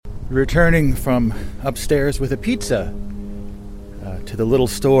returning from upstairs with a pizza to the little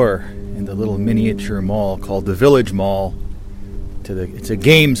store in the little miniature mall called the Village Mall. It's a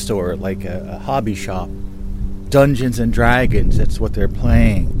game store, like a hobby shop. Dungeons and Dragons, that's what they're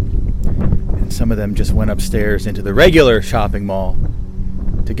playing. And some of them just went upstairs into the regular shopping mall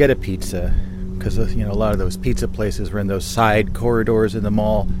to get a pizza, because a lot of those pizza places were in those side corridors in the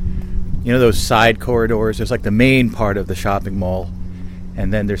mall. Those side corridors, there's like the main part of the shopping mall,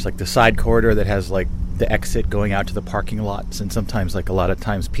 and then there's like the side corridor that has like the exit going out to the parking lots, and sometimes, like a lot of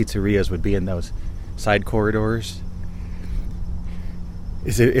times, pizzerias would be in those side corridors.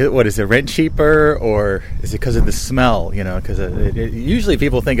 Is it rent cheaper, or is it because of the smell? Because usually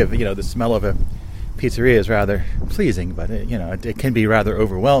people think of the smell of a pizzeria is rather pleasing, but it can be rather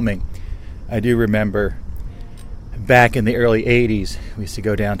overwhelming. I do remember back in the early 80s, we used to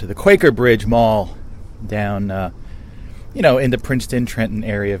go down to the Quaker Bridge Mall down in the Princeton, Trenton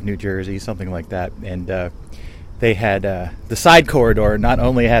area of New Jersey, something like that. And they had the side corridor not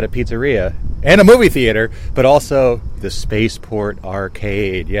only had a pizzeria and a movie theater, but also the Spaceport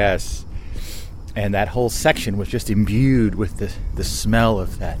Arcade, yes. And that whole section was just imbued with the smell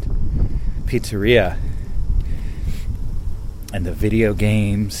of that pizzeria. And the video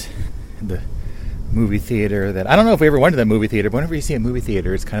games, and the movie theater that I don't know if we ever went to the movie theater, but whenever you see a movie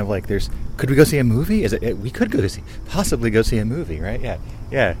theater, it's kind of like could we go see a movie? We could possibly go see a movie, right?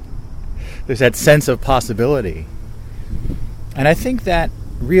 Yeah. There's that sense of possibility. And I think that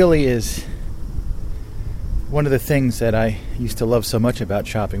really is one of the things that I used to love so much about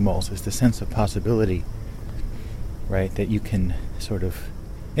shopping malls, is the sense of possibility, right? That you can sort of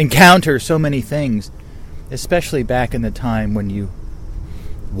encounter so many things, especially back in the time when you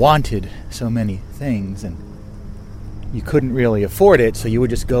wanted so many things and you couldn't really afford it, so you would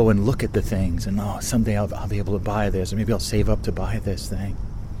just go and look at the things and someday I'll be able to buy this, or maybe I'll save up to buy this thing.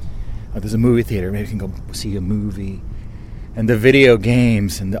 There's a movie theater, maybe I can go see a movie. And the video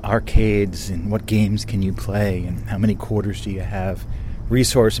games and the arcades, and what games can you play, and how many quarters do you have,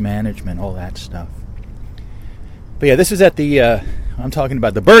 resource management, all that stuff. But yeah, this is at I'm talking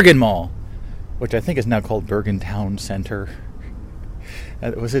about the Bergen Mall, which I think is now called Bergen Town Center.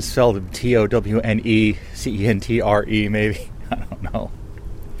 Was it spelled Townecentre, maybe? I don't know.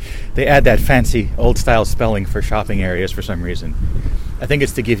 They add that fancy old-style spelling for shopping areas for some reason. I think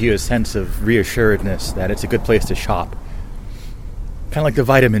it's to give you a sense of reassuredness that it's a good place to shop. Kind of like the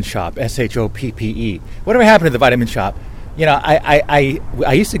Vitamin Shop, SHOPPE. Whatever happened to the Vitamin Shop?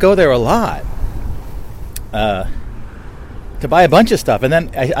 I used to go there a lot to buy a bunch of stuff, and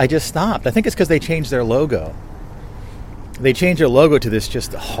then I just stopped. I think it's because they changed their logo. They changed their logo to this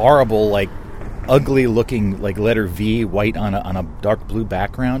just horrible, like, ugly-looking, like, letter V, white on a dark blue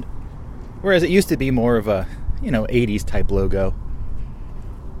background. Whereas it used to be more of a, 80s type logo.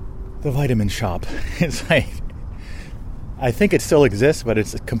 The Vitamin Shop. It's like, I think it still exists, but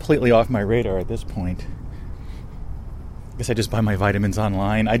it's completely off my radar at this point. I guess I just buy my vitamins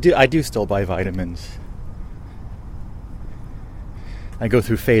online. I do still buy vitamins. I go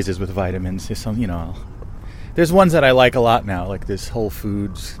through phases with vitamins. There's ones that I like a lot now, like this Whole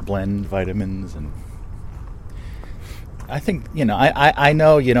Foods blend vitamins, and I think, I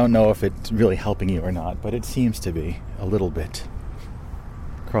know you don't know if it's really helping you or not, but it seems to be a little bit.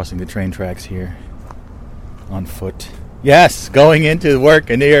 Crossing the train tracks here on foot. Yes, going into work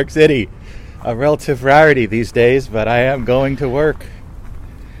in New York City. A relative rarity these days, but I am going to work.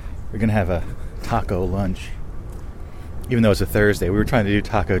 We're going to have a taco lunch. Even though it's a Thursday. We were trying to do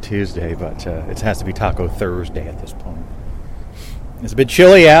Taco Tuesday, but it has to be Taco Thursday at this point. It's a bit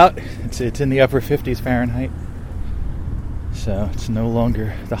chilly out. It's in the upper 50s Fahrenheit. So it's no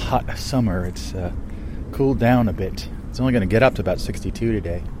longer the hot summer. It's cooled down a bit. It's only going to get up to about 62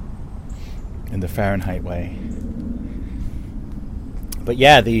 today in the Fahrenheit way. But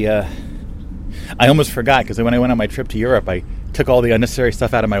yeah, I almost forgot, because when I went on my trip to Europe, I took all the unnecessary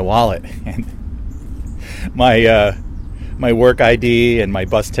stuff out of my wallet, and my work ID and my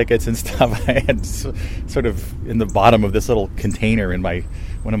bus tickets and stuff I had sort of in the bottom of this little container in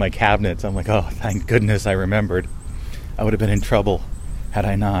one of my cabinets. I'm like, oh, thank goodness I remembered. I would have been in trouble had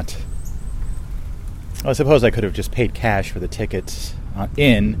I not. Well, I suppose I could have just paid cash for the tickets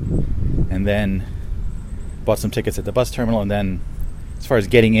and then bought some tickets at the bus terminal, and then as far as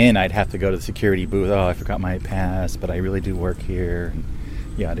getting in, I'd have to go to the security booth. Oh, I forgot my pass, but I really do work here, and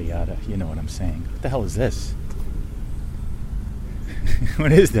yada yada. You know what I'm saying. What the hell is this?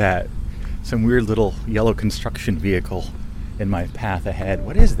 What is that? Some weird little yellow construction vehicle in my path ahead.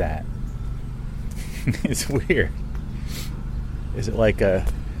 What is that? It's weird. Is it like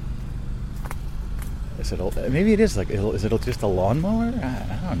Maybe it is like, is it just a lawnmower?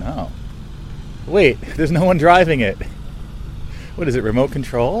 I don't know. Wait, there's no one driving it. What is it, remote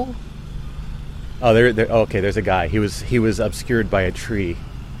control? Oh, okay, there's a guy. He was obscured by a tree.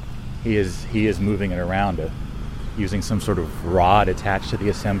 He is moving it around using some sort of rod attached to the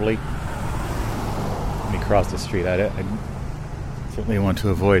assembly. Let me cross the street. I certainly want to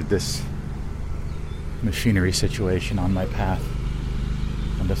avoid this machinery situation on my path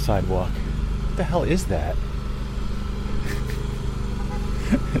on the sidewalk. What the hell is that?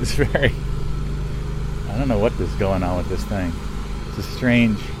 It's very... I don't know what is going on with this thing. It's a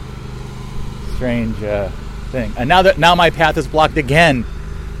strange thing. And now my path is blocked again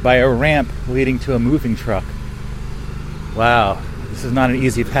by a ramp leading to a moving truck. Wow, this is not an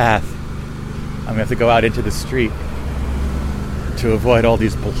easy path. I'm going to have to go out into the street to avoid all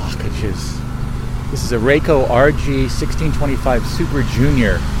these blockages. This is a Rayco RG 1625 Super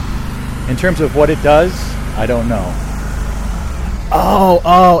Junior. In terms of what it does, I don't know.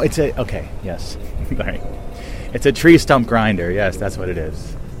 Okay, yes. Sorry. It's a tree stump grinder. Yes, that's what it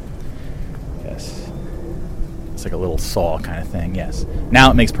is. Yes. It's like a little saw kind of thing, yes. Now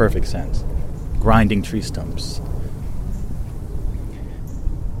it makes perfect sense. Grinding tree stumps.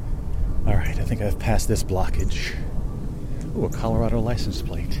 All right, I think I've passed this blockage. Ooh, a Colorado license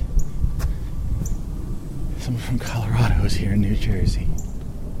plate. Someone from Colorado is here in New Jersey.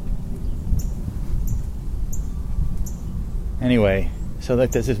 Anyway, so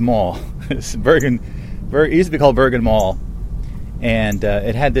this is mall. It's it used to be called Bergen Mall, and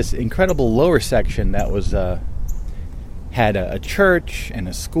it had this incredible lower section that was had a church and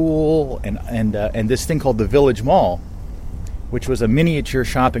a school and this thing called the Village Mall, which was a miniature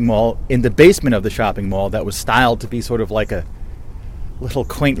shopping mall in the basement of the shopping mall that was styled to be sort of like a little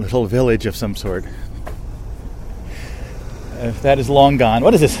quaint little village of some sort. That is long gone.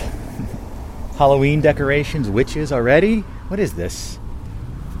 What is this? Halloween decorations, witches already? What is this?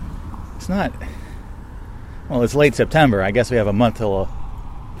 It's not... Well, it's late September. I guess we have a month till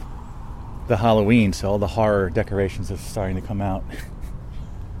the Halloween, so all the horror decorations are starting to come out.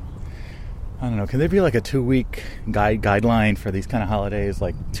 I don't know. Can there be like a 2-week guideline for these kind of holidays?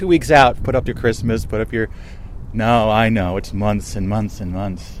 Like 2 weeks out, put up your Christmas, put up your... No, I know. It's months and months and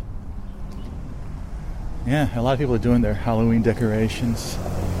months. Yeah, a lot of people are doing their Halloween decorations.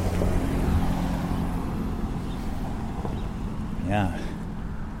 Yeah.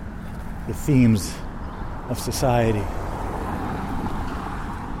 The themes of society.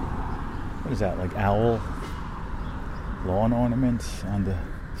 What is that, like owl lawn ornaments on the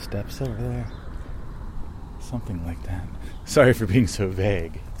steps over there? Something like that. Sorry for being so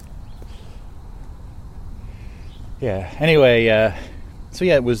vague. Yeah, anyway,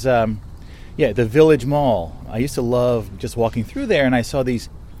 it was, the Village Mall. I used to love just walking through there, and I saw these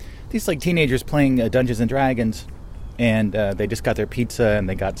like teenagers playing Dungeons and Dragons, and they just got their pizza, and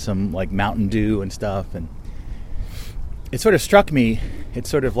they got some like Mountain Dew and stuff, and it sort of struck me, it's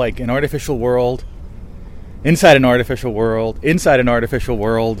sort of like an artificial world, inside an artificial world, inside an artificial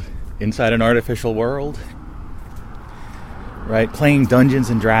world, inside an artificial world. Right? Playing Dungeons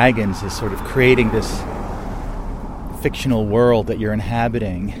and Dragons is sort of creating this fictional world that you're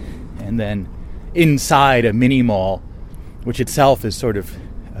inhabiting, and then inside a mini mall, which itself is sort of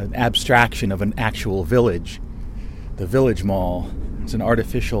an abstraction of an actual village. The Village Mall is an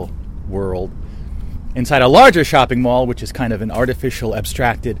artificial world inside a larger shopping mall, which is kind of an artificial,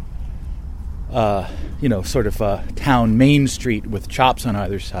 abstracted, sort of town main street with shops on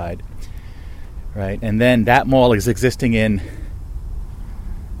either side, right? And then that mall is existing in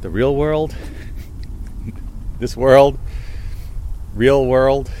the real world, this world, real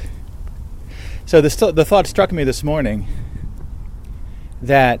world. So the thought struck me this morning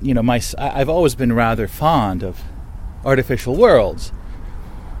that, I've always been rather fond of artificial worlds,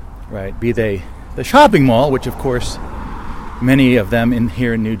 right? Be they the shopping mall, which of course many of them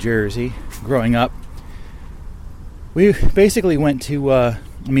here in New Jersey, growing up, we basically went to,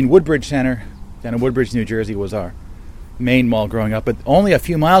 Woodbridge Center down in Woodbridge, New Jersey was our main mall growing up, but only a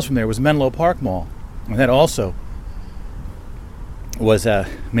few miles from there was Menlo Park Mall, and that also was a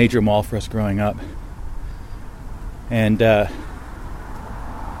major mall for us growing up. And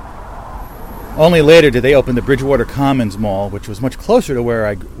only later did they open the Bridgewater Commons Mall, which was much closer to where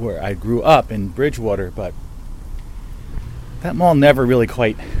I grew up in Bridgewater, but that mall never really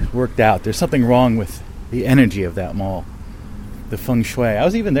quite worked out. There's something wrong with the energy of that mall, the feng shui. I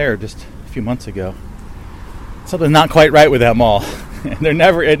was even there just a few months ago. Something's not quite right with that mall.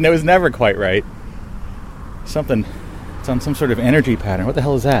 It was never quite right. It's on some sort of energy pattern. What the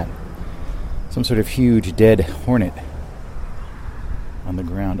hell is that? Some sort of huge dead hornet. on the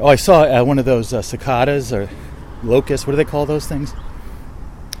ground. Oh, I saw one of those cicadas or locusts. What do they call those things?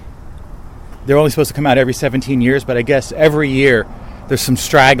 They're only supposed to come out every 17 years, but I guess every year there's some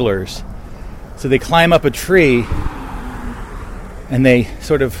stragglers. So they climb up a tree and they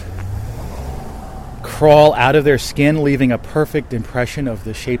sort of crawl out of their skin, leaving a perfect impression of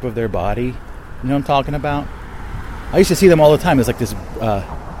the shape of their body. You know what I'm talking about? I used to see them all the time. There's like this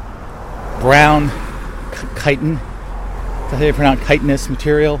brown chitin. That's how they pronounce chitinous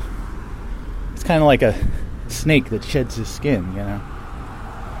material. It's kind of like a snake that sheds his skin, you know.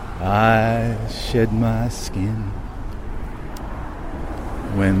 I shed my skin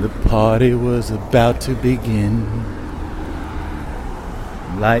when the party was about to begin.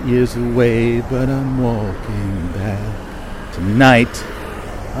 Light years away, but I'm walking back tonight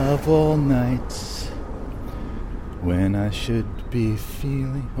of all nights when I should be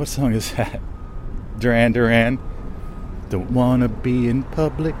feeling... What song is that? Duran Duran. Don't wanna be in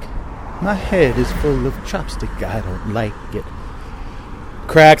public. My head is full of chopstick. I don't like it.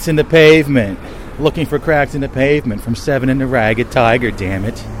 Cracks in the pavement. Looking for cracks in the pavement from Seven and the Ragged Tiger, damn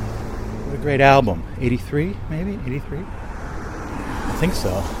it. What a great album. 83, maybe? 83? I think so.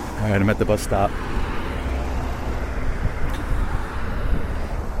 Alright, I'm at the bus stop.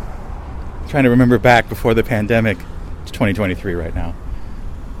 I'm trying to remember back before the pandemic. It's 2023 right now.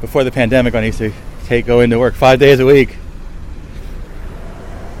 Before the pandemic, when I used to go into work 5 days a week.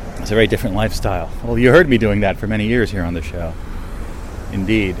 It's a very different lifestyle. Well, you heard me doing that for many years here on the show.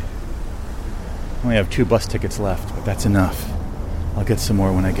 Indeed. I only have 2 bus tickets left, but that's enough. I'll get some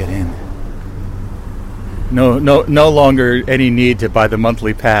more when I get in. No longer any need to buy the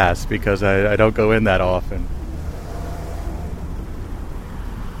monthly pass because I don't go in that often.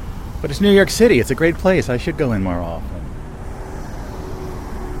 But it's New York City. It's a great place. I should go in more often.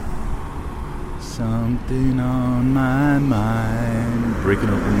 Something on my mind, breaking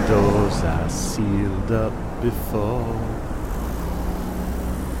open doors I sealed up before.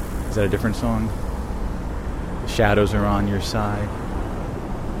 Is that a different song? The shadows are on your side.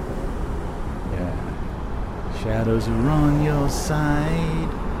 Yeah. Shadows are on your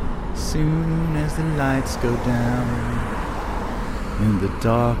side. Soon as the lights go down, in the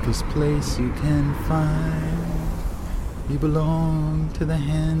darkest place you can find, you belong to the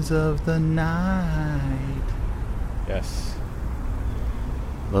hands of the night. Yes.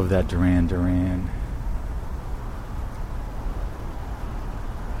 Love that Duran Duran.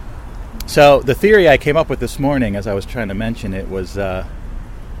 So the theory I came up with this morning as I was trying to mention it was that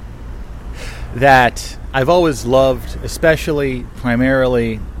I've always loved, especially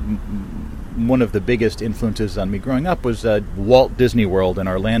primarily, one of the biggest influences on me growing up was Walt Disney World in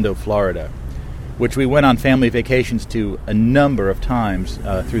Orlando, Florida, which we went on family vacations to a number of times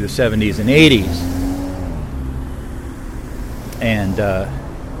through the 70s and 80s. And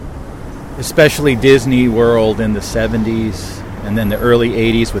especially Disney World in the 70s and then the early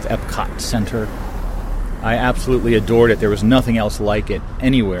 80s with Epcot Center. I absolutely adored it. There was nothing else like it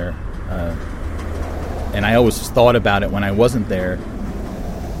anywhere. And I always thought about it when I wasn't there.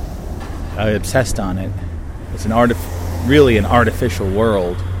 I obsessed on it. It's really an artificial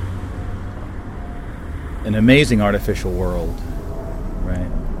world. An amazing artificial world, right?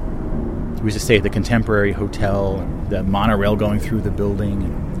 We used to stay at the Contemporary Hotel, the monorail going through the building,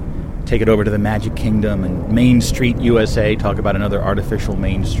 and take it over to the Magic Kingdom and Main Street, USA. Talk about another artificial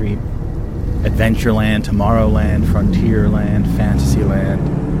Main Street. Adventureland, Tomorrowland, Frontierland,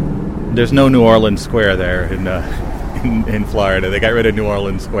 Fantasyland. There's no New Orleans Square there in Florida. They got rid of New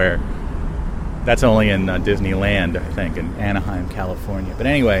Orleans Square. That's only in Disneyland, I think, in Anaheim, California. But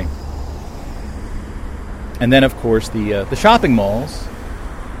anyway. And then, of course, the shopping malls,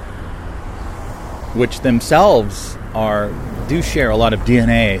 which themselves do share a lot of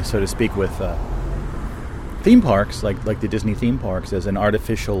DNA, so to speak, with theme parks, like the Disney theme parks, as an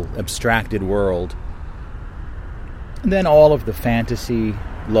artificial, abstracted world. And then all of the fantasy,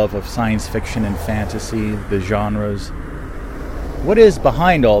 love of science fiction and fantasy, the genres. What is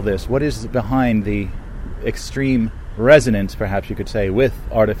behind all this? What is behind the extreme resonance, perhaps you could say, with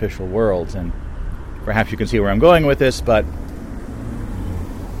artificial worlds? And perhaps you can see where I'm going with this, but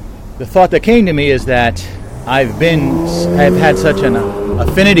the thought that came to me is that I've had such an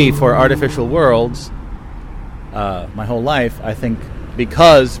affinity for artificial worlds my whole life, I think,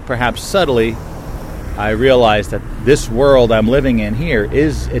 because perhaps subtly I realized that this world I'm living in here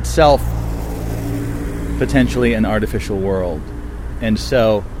is itself potentially an artificial world. And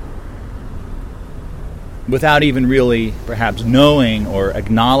so, without even really perhaps knowing or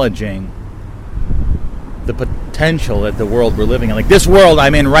acknowledging the potential that the world we're living in, like this world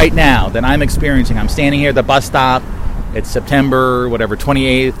I'm in right now, that I'm experiencing, I'm standing here at the bus stop, It's September, whatever,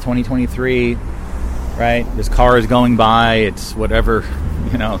 28th, 2023, right? This car is going by. It's whatever,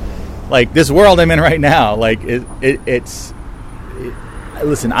 like this world I'm in right now. Like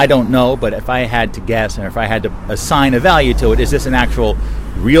listen, I don't know, but if I had to guess, and if I had to assign a value to it, is this an actual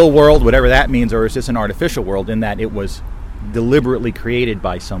real world, whatever that means, or is this an artificial world in that it was deliberately created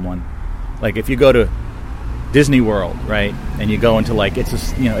by someone? Like if you go to Disney World, right, and you go into like it's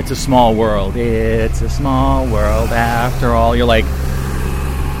a small world. It's a small world after all. You're like,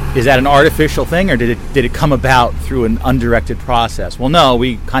 is that an artificial thing, or did it come about through an undirected process? Well, no,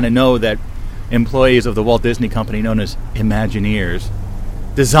 we kind of know that employees of the Walt Disney Company, known as Imagineers,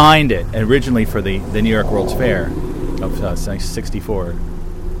 designed it originally for the New York World's Fair of 64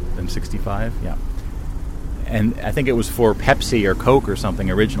 and 65, yeah. And I think it was for Pepsi or Coke or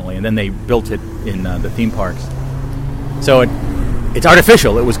something originally, and then they built it in the theme parks. So it's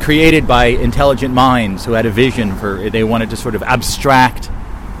artificial. It was created by intelligent minds who had a vision for. They wanted to sort of abstract,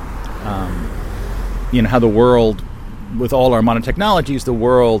 how the world, with all our modern technologies, the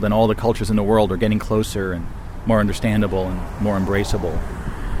world and all the cultures in the world are getting closer and more understandable and more embraceable.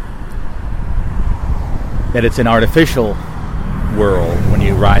 That it's an artificial world when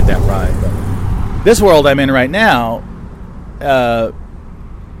you ride that ride. But this world I'm in right now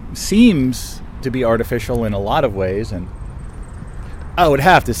seems to be artificial in a lot of ways, and I would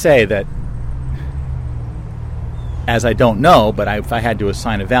have to say that, as I don't know, but if I had to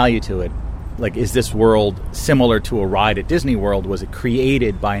assign a value to it, like, is this world similar to a ride at Disney World? Was it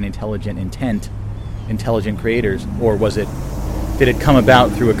created by an intelligent intent, intelligent creators, or did it come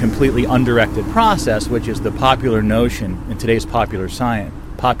about through a completely undirected process, which is the popular notion in today's popular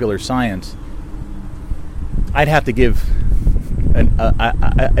science? I'd have to give,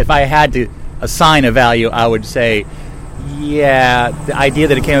 if I had to assign a value, I would say, yeah, the idea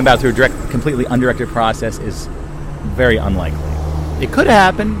that it came about through a completely undirected process is very unlikely. It could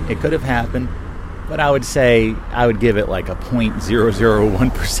happen, but I would say I would give it like a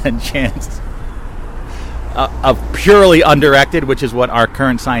 0.001% chance of purely undirected, which is what our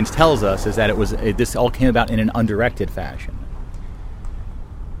current science tells us, is that this all came about in an undirected fashion.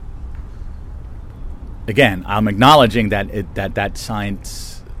 Again, I'm acknowledging that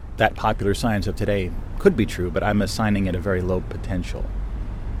science, that popular science of today, could be true, but I'm assigning it a very low potential.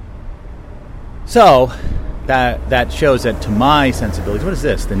 So that shows that, to my sensibilities, what is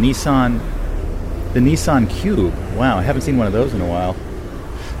this? The Nissan Cube. Wow, I haven't seen one of those in a while.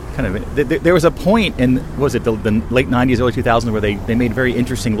 There was a point in, was it the late 90s, early 2000s, where they made very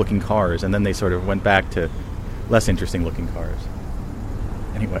interesting looking cars, and then they sort of went back to less interesting looking cars.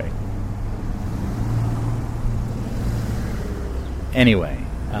 Anyway,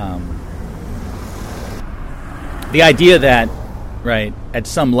 the idea that, right, at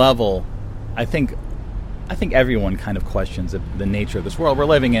some level, I think everyone kind of questions the nature of this world we're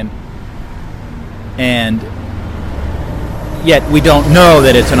living in, and yet we don't know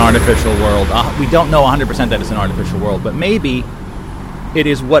that it's an artificial world. We don't know 100% that it's an artificial world, but maybe it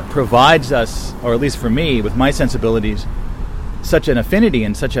is what provides us, or at least for me, with my sensibilities, such an affinity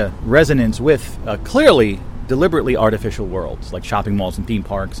and such a resonance with clearly, deliberately artificial worlds, like shopping malls and theme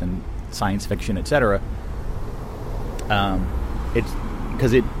parks and science fiction, etc. It's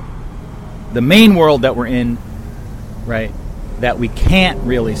because the main world that we're in, right, that we can't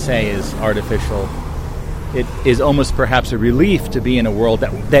really say is artificial. It is almost perhaps a relief to be in a world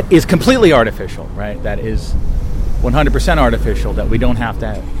that is completely artificial, right? That is 100% artificial, that we don't have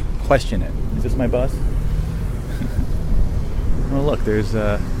to question it. Is this my bus? Well, look, there's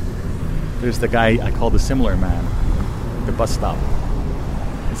the guy I call the similar man, the bus stop.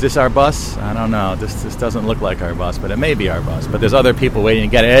 Is this our bus? I don't know. This doesn't look like our bus, but it may be our bus. But there's other people waiting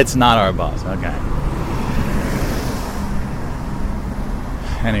to get it. It's not our bus. Okay.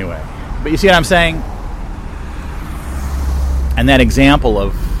 Anyway, but you see what I'm saying? And that example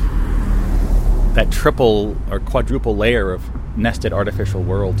of that triple or quadruple layer of nested artificial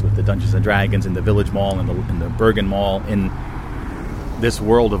worlds with the Dungeons and Dragons and the Village Mall and the Bergen Mall in this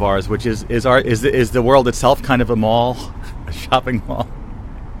world of ours, which is the world itself kind of a mall, a shopping mall.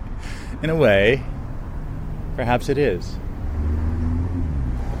 In a way, perhaps it is.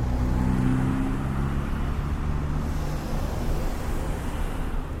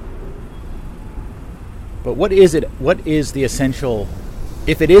 But what is it? What is the essential?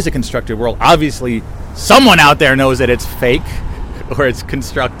 If it is a constructed world, obviously someone out there knows that it's fake or it's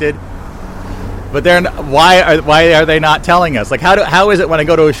constructed. But why are they not telling us? Like, how is it when I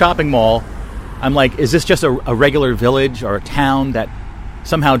go to a shopping mall, I'm like, is this just a regular village or a town that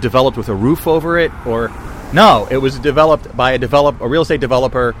somehow developed with a roof over it? Or no, it was developed by a real estate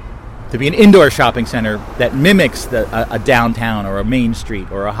developer to be an indoor shopping center that mimics a downtown or a main street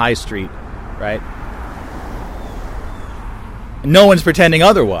or a high street, right? No one's pretending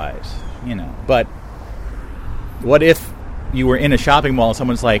otherwise, But what if you were in a shopping mall and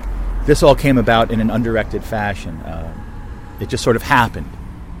someone's like, this all came about in an undirected fashion. It just sort of happened.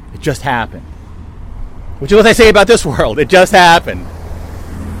 It just happened. Which is what they say about this world. It just happened.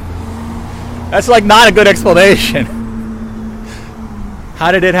 That's like not a good explanation.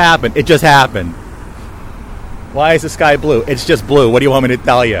 How did it happen? It just happened. Why is the sky blue? It's just blue. What do you want me to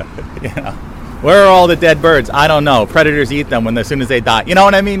tell you? Where are all the dead birds? I don't know. Predators eat them as soon as they die. You know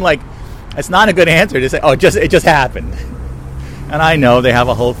what I mean? Like, it's not a good answer to say, oh, it just happened. And I know they have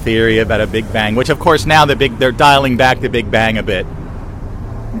a whole theory about a Big Bang, which of course now they're dialing back the Big Bang a bit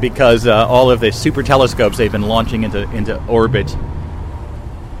because all of the super telescopes they've been launching into orbit,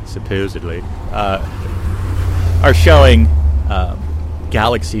 supposedly, are showing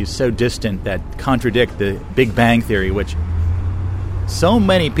galaxies so distant that contradict the Big Bang theory, which so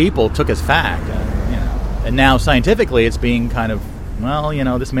many people took as fact. And now scientifically it's being kind of,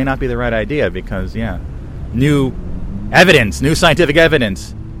 this may not be the right idea because, new scientific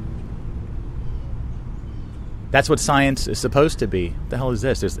evidence. That's what science is supposed to be. What the hell is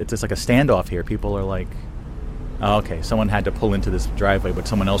this? It's just like a standoff here. People are like, oh, okay, someone had to pull into this driveway, but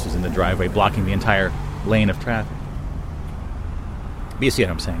someone else was in the driveway blocking the entire lane of traffic. But you see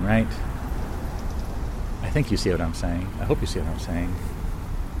what I'm saying, right? I think you see what I'm saying. I hope you see what I'm saying.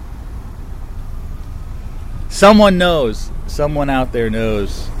 Someone out there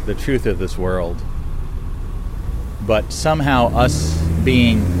knows the truth of this world. But somehow us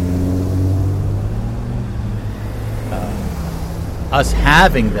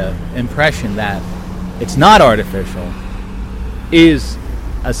having the impression that it's not artificial is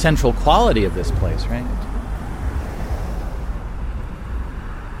a central quality of this place, right?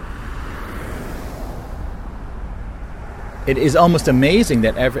 It is almost amazing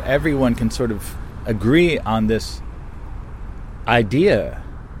that everyone can sort of agree on this idea.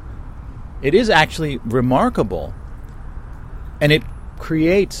 It is actually remarkable. And it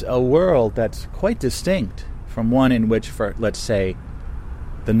creates a world that's quite distinct from one in which, for let's say,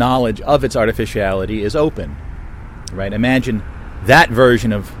 the knowledge of its artificiality is open. Right? Imagine that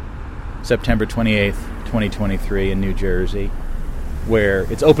version of September 28th, 2023 in New Jersey, where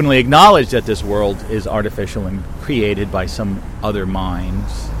it's openly acknowledged that this world is artificial and created by some other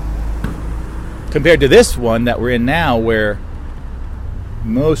minds, compared to this one that we're in now, where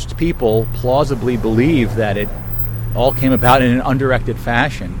most people plausibly believe that it all came about in an undirected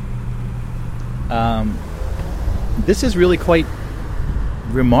fashion. This is really quite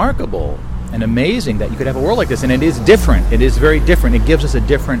remarkable and amazing that you could have a world like this, and it is different. It is very different. It gives us a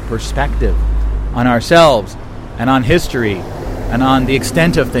different perspective on ourselves and on history and on the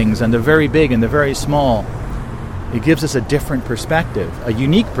extent of things and the very big and the very small. It gives us a different perspective, a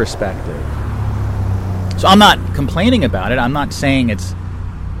unique perspective. So I'm not complaining about it. I'm not saying it's...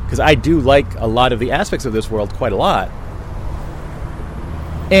 because I do like a lot of the aspects of this world quite a lot.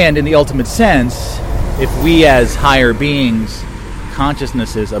 And in the ultimate sense, if we as higher beings,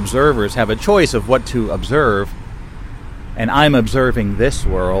 consciousnesses, observers, have a choice of what to observe, and I'm observing this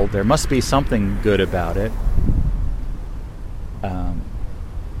world, there must be something good about it.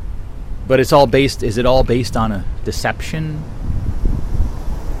 But is it all based on a deception?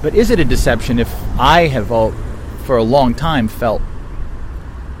 But is it a deception if I have for a long time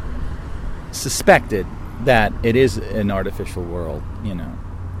suspected that it is an artificial world,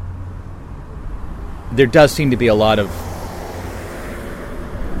 There does seem to be a lot of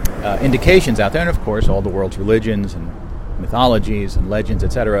indications out there, and of course all the world's religions and mythologies and legends,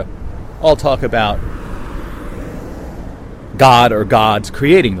 etc., all talk about God or gods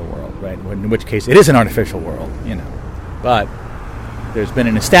creating the world, right? In which case it is an artificial world, But there's been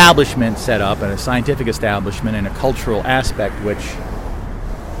an establishment set up, and a scientific establishment and a cultural aspect which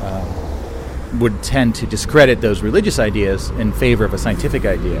would tend to discredit those religious ideas in favor of a scientific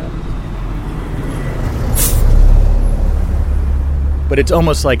idea. But it's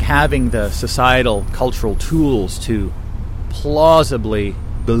almost like having the societal, cultural tools to plausibly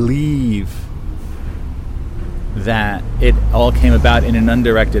believe that it all came about in an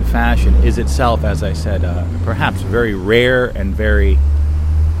undirected fashion is itself, as I said, perhaps very rare, and very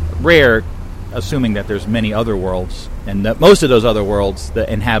rare, assuming that there's many other worlds, and that most of those other worlds,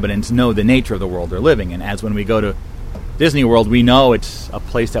 the inhabitants know the nature of the world they're living in. As when we go to Disney World, we know it's a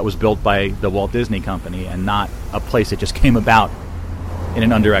place that was built by the Walt Disney Company and not a place that just came about in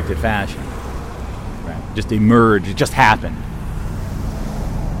an undirected fashion. Right? Just emerged, it just happened.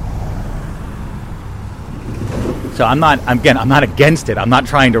 So I'm not against it. I'm not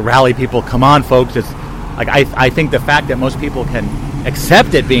trying to rally people. Come on, folks. It's like I think the fact that most people can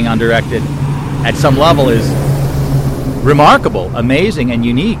accept it being undirected at some level is remarkable, amazing, and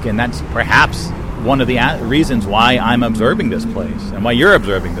unique. And that's perhaps one of the reasons why I'm observing this place and why you're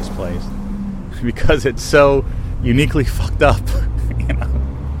observing this place, because it's so uniquely fucked up. You know?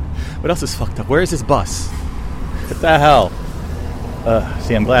 What else is fucked up? Where is this bus? What the hell?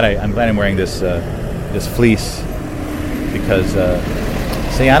 See, I'm glad I'm wearing this fleece because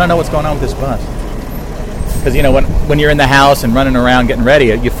see, I don't know what's going on with this bus. Because you know, when you're in the house and running around getting ready,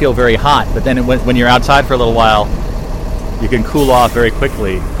 you feel very hot. But then when you're outside for a little while, you can cool off very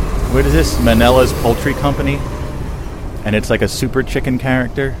quickly. What is this? Manila's Poultry Company, and it's like a super chicken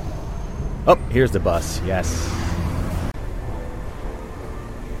character. Oh, here's the bus. Yes.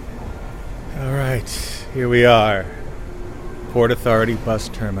 All right, here we are. Port Authority Bus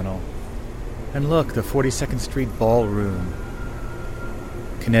Terminal. And look, the 42nd Street Ballroom.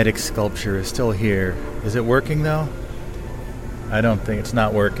 Kinetic sculpture is still here. Is it working, though? I don't think it's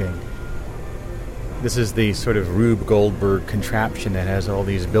not working. This is the sort of Rube Goldberg contraption that has all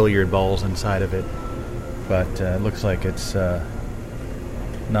these billiard balls inside of it. But it looks like it's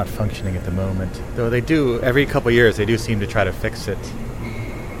not functioning at the moment. Though they do, every couple of years, they do seem to try to fix it.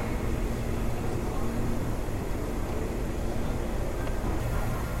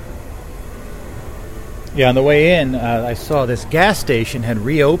 Yeah, on the way in, I saw this gas station had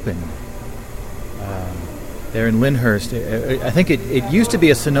reopened there in Lyndhurst. I think it used to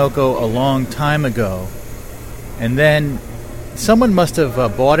be a Sunoco a long time ago, and then someone must have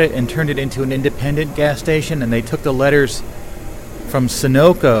bought it and turned it into an independent gas station, and they took the letters from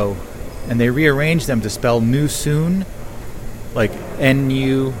Sunoco and they rearranged them to spell New Soon, like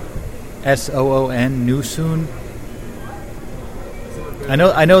Nusoon, New Soon.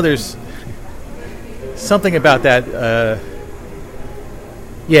 I know there's something about that,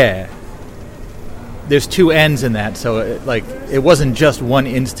 yeah. There's two N's in that, so it wasn't just one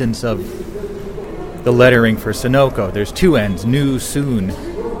instance of the lettering for Sunoco. There's two N's, New Soon.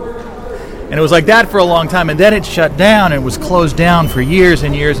 And it was like that for a long time, and then it shut down and was closed down for years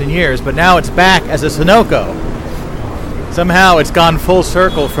and years and years, but now it's back as a Sunoco. Somehow it's gone full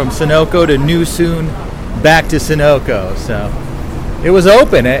circle from Sunoco to New Soon, back to Sunoco, so... It was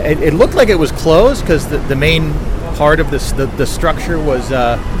open. It looked like it was closed because the main part of the structure was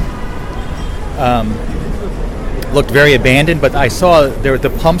looked very abandoned. But I saw the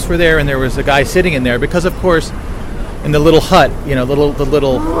pumps were there, and there was a guy sitting in there because, of course, in the little hut, you know, the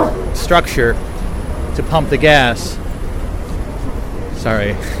little structure to pump the gas.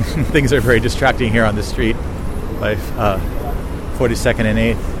 Sorry, things are very distracting here on the street by 42nd and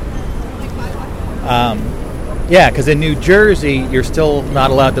 8th. Yeah, because in New Jersey, you're still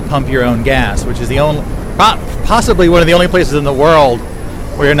not allowed to pump your own gas, which is the only, possibly one of the only places in the world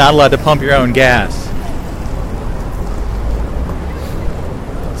where you're not allowed to pump your own gas.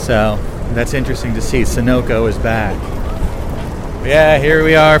 So that's interesting to see. Sunoco is back. Yeah, here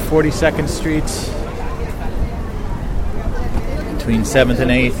we are, 42nd Street, between 7th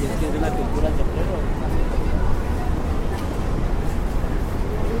and 8th.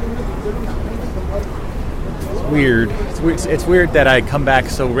 Weird. It's weird that I come back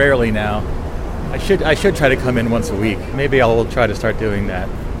so rarely now. I should try to come in once a week. Maybe I'll try to start doing that.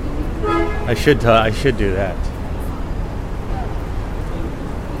 I should do that.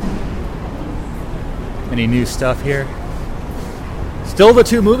 Any new stuff here? Still the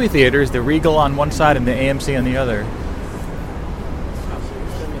two movie theaters, the Regal on one side and the AMC on the other.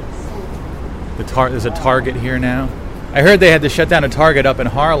 There's a Target here now. I heard they had to shut down a Target up in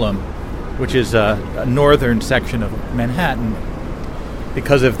Harlem, which is a northern section of Manhattan,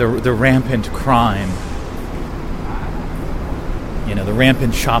 because of the rampant crime. You know, the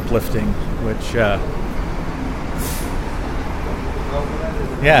rampant shoplifting, which,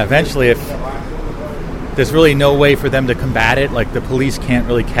 eventually if there's really no way for them to combat it, like the police can't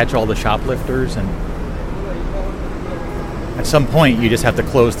really catch all the shoplifters, and at some point you just have to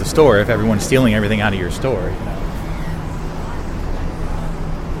close the store if everyone's stealing everything out of your store, you know.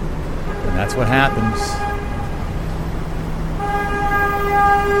 And that's what happens.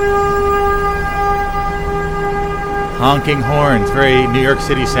 Honking horns, very New York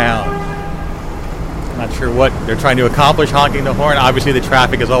City sound. Not sure what they're trying to accomplish honking the horn. Obviously the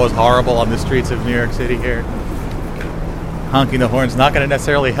traffic is always horrible on the streets of New York City here. Honking the horn's not going to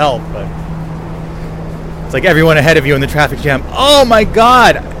necessarily help, but it's like everyone ahead of you in the traffic jam. Oh my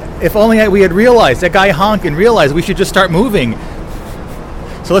God! If only we had realized, that guy honked and realized we should just start moving.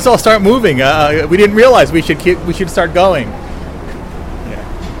 So let's all start moving. We didn't realize we should start going. Yeah.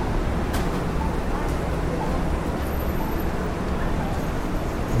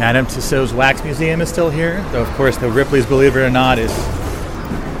 Madame Tussauds Wax Museum is still here, though of course the Ripley's, believe it or not, is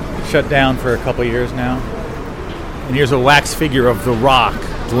shut down for a couple years now. And here's a wax figure of The Rock,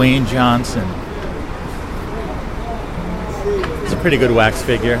 Dwayne Johnson. It's a pretty good wax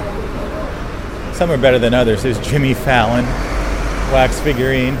figure. Some are better than others. There's Jimmy Fallon, wax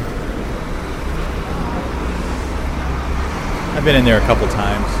figurine. I've been in there a couple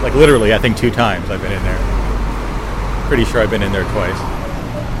times. Like literally, I think 2 times I've been in there. Pretty sure I've been in there twice.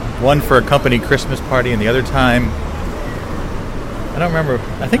 One for a company Christmas party, and the other time, I don't remember.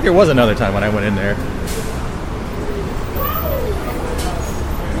 I think there was another time when I went in there.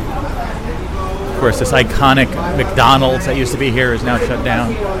 Of course, this iconic McDonald's that used to be here is now shut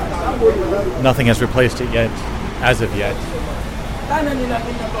down. Nothing has replaced it yet, as of yet.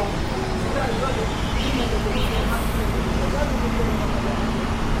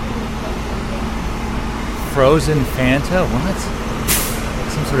 Frozen Fanta? What?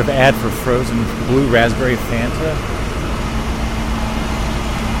 Some sort of ad for frozen blue raspberry Fanta?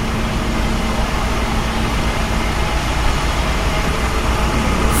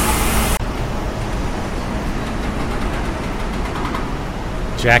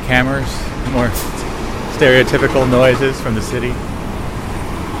 Jackhammers, more stereotypical noises from the city.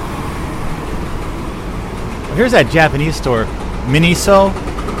 Well, here's that Japanese store, Miniso,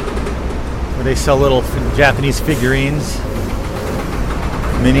 where they sell little Japanese figurines.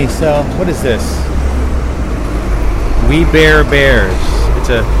 Miniso. What is this? We Bear Bears.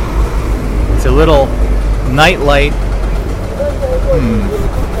 It's a little nightlight.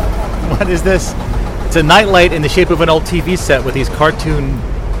 What is this? It's a nightlight in the shape of an old TV set with these cartoon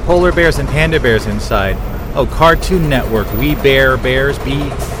polar bears and panda bears inside. Oh, Cartoon Network. We Bear Bears.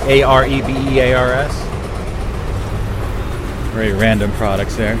 Barebears. Very random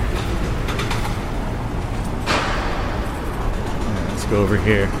products there. Let's go over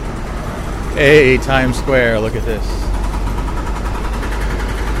here. Hey, Times Square. Look at this.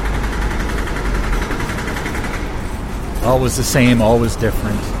 Always the same, always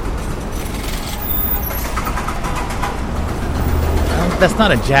different. That's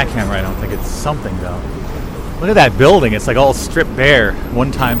not a jackhammer, I don't think. It's something, though. Look at that building. It's like all stripped bare.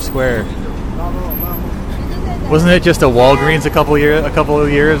 One Times Square. Wasn't it just a Walgreens a couple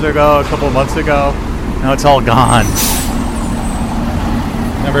of years ago, a couple of months ago? Now it's all gone.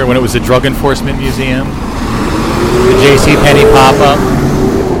 Remember when it was the Drug Enforcement Museum? The JCPenney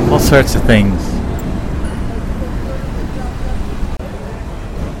pop-up? All sorts of things.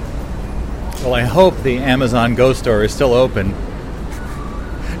 Well, I hope the Amazon Go store is still open.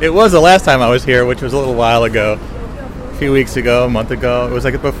 It was the last time I was here, which was a little while ago. A few weeks ago, a month ago. It was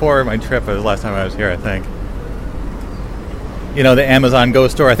like before my trip. It was the last time I was here, I think. You know, the Amazon Go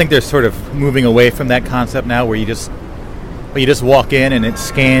store, I think they're sort of moving away from that concept now where you just walk in and it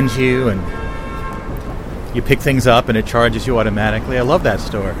scans you and you pick things up and it charges you automatically. I love that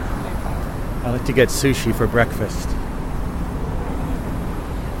store. I like to get sushi for breakfast.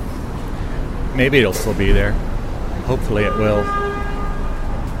 Maybe it'll still be there. Hopefully it will.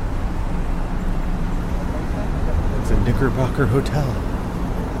 It's a Knickerbocker Hotel.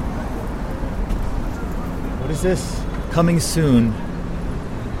 What is this? Coming soon.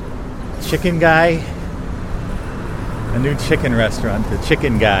 Chicken Guy. A new chicken restaurant. The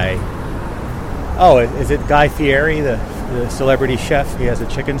Chicken Guy. Oh, is it Guy Fieri, the celebrity chef? He has a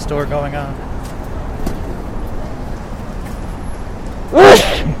chicken store going on.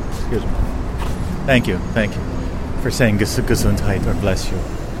 Excuse me. Thank you for saying Gesundheit or bless you.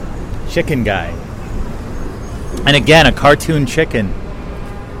 Chicken Guy. And again, a cartoon chicken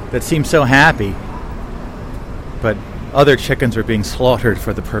that seems so happy. But other chickens are being slaughtered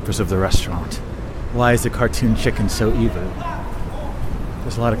for the purpose of the restaurant. Why is the cartoon chicken so evil?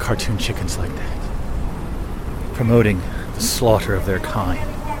 There's a lot of cartoon chickens like that. Promoting the slaughter of their kind.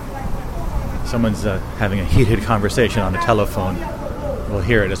 Someone's having a heated conversation on the telephone. We'll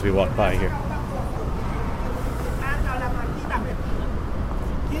hear it as we walk by here.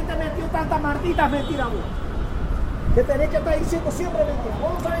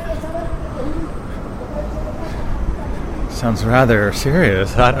 Sounds rather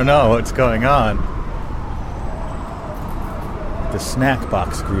serious. I don't know what's going on. The Snack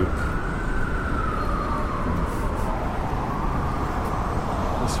Box Group.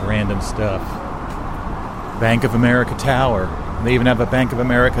 This random stuff. Bank of America Tower. They even have a Bank of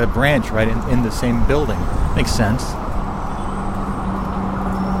America branch right in the same building. Makes sense.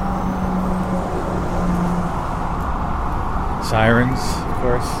 Sirens, of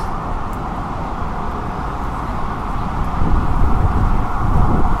course.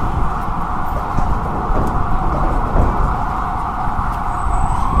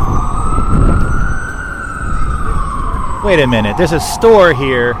 Wait a minute, there's a store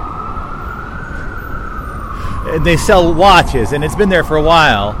here. They sell watches, and it's been there for a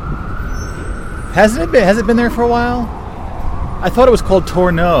while. Has it been there for a while? I thought it was called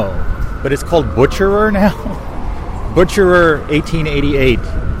Tourneau, but it's called Butcherer now. Butcherer 1888,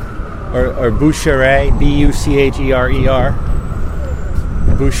 or Boucherer, Bucherer,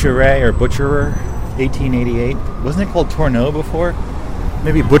 Boucherer or Butcherer 1888. Wasn't it called Tourneau before?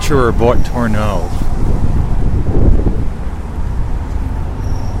 Maybe Butcherer bought Tourneau.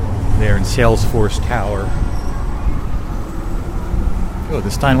 There in Salesforce Tower. Oh,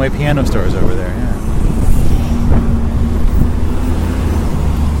 the Steinway Piano Store is over there, yeah.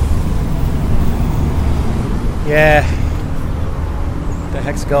 Yeah. What the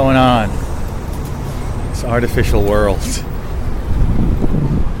heck's going on? This artificial world.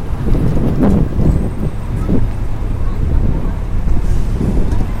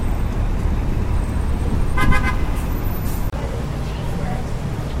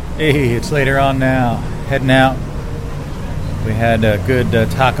 Hey, it's later on now. Heading out. We had a good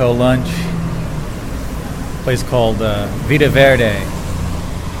taco lunch. A place called Vida Verde.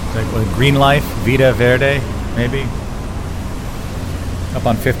 Like Green Life, Vida Verde, maybe. Up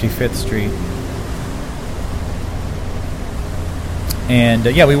on 55th Street. And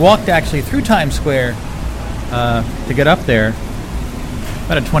yeah, we walked actually through Times Square to get up there.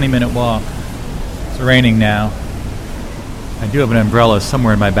 About a 20-minute walk. It's raining now. I do have an umbrella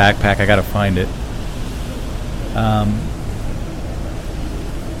somewhere in my backpack. I gotta find it.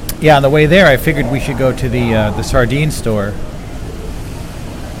 Yeah, on the way there, I figured we should go to the sardine store.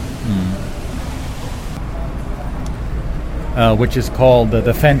 Which is called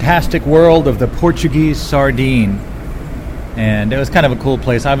the Fantastic World of the Portuguese Sardine. And it was kind of a cool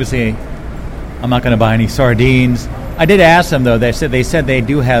place. Obviously, I'm not going to buy any sardines. I did ask them, though. They said they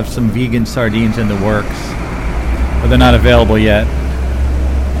do have some vegan sardines in the works, but they're not available yet.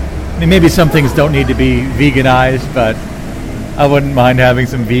 I mean, maybe some things don't need to be veganized, but I wouldn't mind having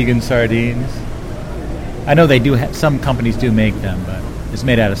some vegan sardines. I know they do. Some companies do make them, but it's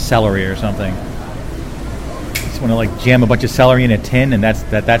made out of celery or something. Just want to like jam a bunch of celery in a tin, and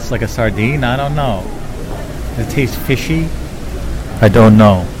that's like a sardine. I don't know. Does it taste fishy? I don't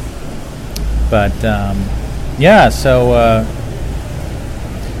know. But yeah, so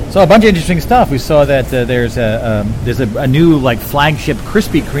a bunch of interesting stuff. We saw that there's a new like flagship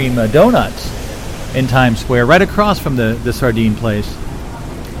Krispy Kreme donuts in Times Square, right across from the sardine place,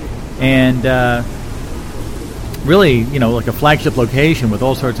 and really, you know, like a flagship location with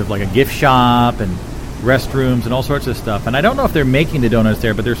all sorts of like a gift shop and restrooms and all sorts of stuff. And I don't know if they're making the donuts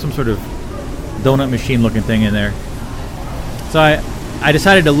there, but there's some sort of donut machine looking thing in there. So I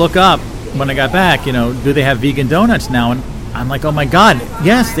decided to look up when I got back, you know, do they have vegan donuts now? And I'm like, oh my god,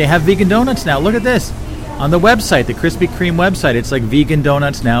 yes, they have vegan donuts now. Look at this on the website, the Krispy Kreme website. It's like vegan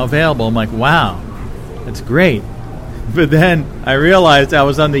donuts now available. I'm like, wow, that's great. But then I realized I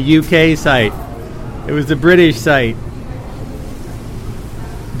was on the UK site. It was the British site.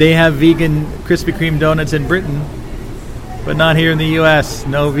 They have vegan Krispy Kreme donuts in Britain, but not here in the US.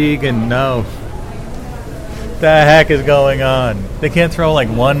 No vegan, no. The heck is going on? They can't throw like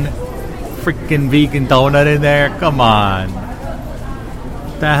one freaking vegan donut in there? Come on.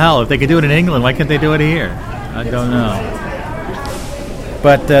 The hell? If they could do it in England, why can't they do it here? I don't know.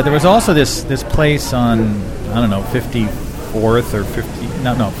 But there was also this place on, I don't know, 54th or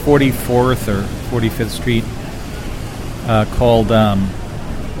 44th or 45th Street called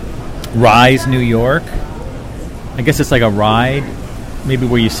Rise, New York. I guess it's like a ride, maybe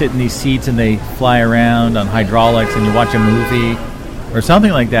where you sit in these seats and they fly around on hydraulics and you watch a movie or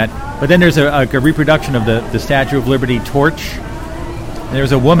something like that. But then there's a reproduction of the Statue of Liberty torch. And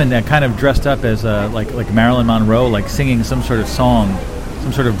there's a woman that kind of dressed up as like Marilyn Monroe, like singing some sort of song,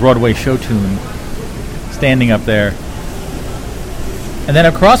 some sort of Broadway show tune, standing up there. And then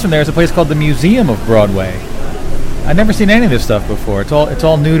across from there is a place called the Museum of Broadway. I've never seen any of this stuff before. It's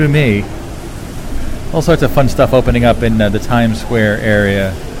all new to me. All sorts of fun stuff opening up in the Times Square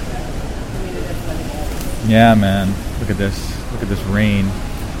area. Yeah, man. Look at this. Look at this rain.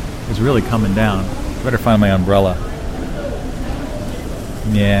 It's really coming down. Better find my umbrella.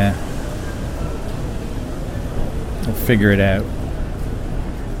 Yeah. We'll figure it out.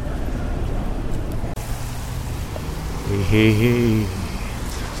 Hey.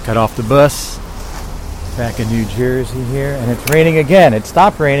 Just got off the bus. Back in New Jersey here. And it's raining again. It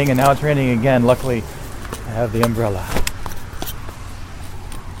stopped raining and now it's raining again. Luckily, I have the umbrella.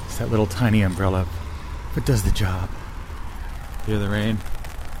 It's that little tiny umbrella. But does the job. Hear the rain?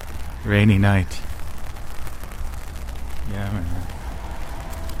 Rainy night. Yeah, man.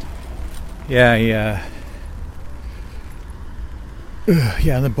 Yeah,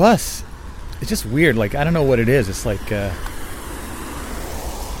 Yeah, on the bus, it's just weird. Like, I don't know what it is. It's like,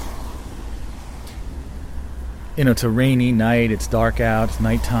 it's a rainy night. It's dark out. It's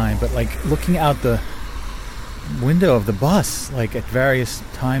nighttime. But, like, looking out the window of the bus, like, at various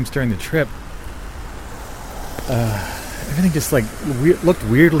times during the trip, everything just, like, looked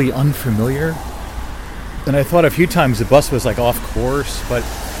weirdly unfamiliar. And I thought a few times the bus was, like, off course. But,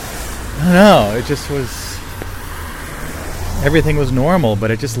 I don't know. It just was... Everything was normal,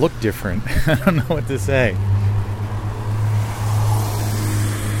 but it just looked different. I don't know what to say.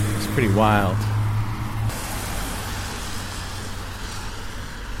 It's pretty wild.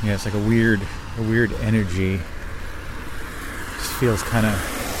 Yeah, it's like a weird energy. It just feels kind of,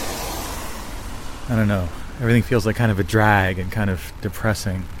 I don't know. Everything feels like kind of a drag and kind of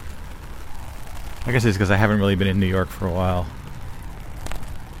depressing. I guess it's because I haven't really been in New York for a while.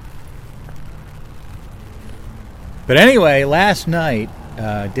 But anyway, last night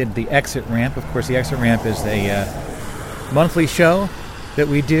did the Exit Ramp. Of course, the Exit Ramp is a monthly show that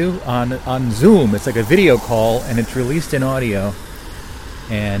we do on Zoom. It's like a video call, and it's released in audio.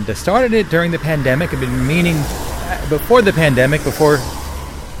 And I started it during the pandemic. I've been meaning, before the pandemic, before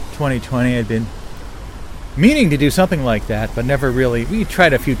 2020, I'd been meaning to do something like that, but never really. We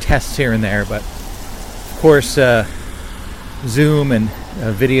tried a few tests here and there, but of course, Zoom and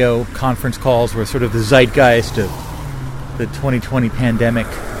video conference calls were sort of the zeitgeist of the 2020 pandemic,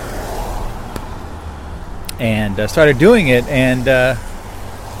 and started doing it, and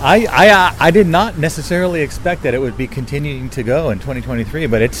I did not necessarily expect that it would be continuing to go in 2023,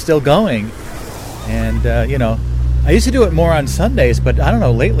 but it's still going. And I used to do it more on Sundays, but I don't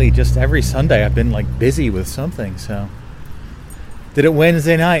know, lately just every Sunday I've been like busy with something. So did it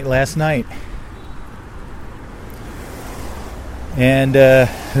Wednesday night, last night, and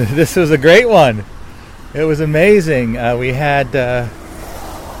this was a great one. It was amazing. We had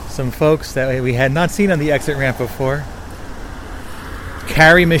some folks that we had not seen on the Exit Ramp before.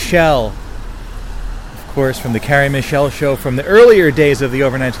 Carrie Michelle, of course, from the Carrie Michelle Show from the earlier days of the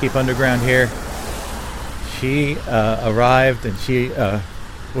Overnightscape Underground here. She arrived, and she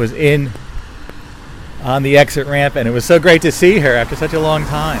was on the Exit Ramp, and it was so great to see her after such a long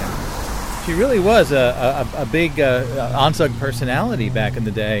time. She really was a big Onsug personality back in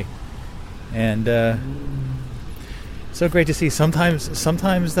the day. And so great to see sometimes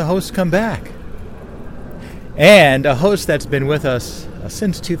the hosts come back. And a host that's been with us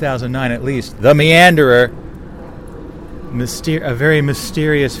since 2009 at least, the Meanderer, a very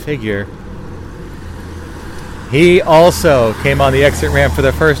mysterious figure. He also came on the Exit Ramp for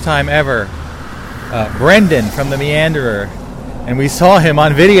the first time ever. Brendan from the Meanderer. And we saw him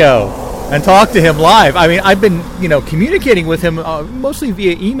on video and talked to him live. I mean, I've been, communicating with him mostly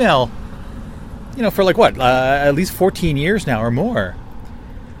via email, for like at least 14 years now or more.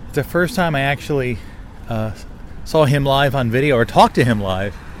 It's the first time I actually saw him live on video or talked to him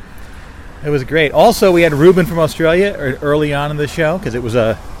live. It was great. Also, we had Ruben from Australia early on in the show, because it was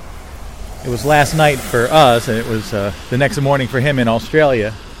last night for us, and it was the next morning for him in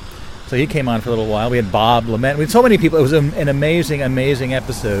Australia. So he came on for a little while. We had Bob Lament. We had so many people. It was an amazing, amazing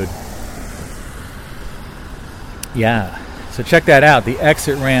episode. Yeah. So check that out. The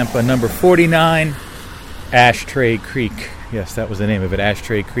Exit Ramp, number 49, Ashtray Creek. Yes, that was the name of it,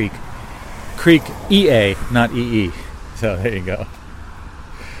 Ashtray Creek. Creek EA, not EE. So there you go.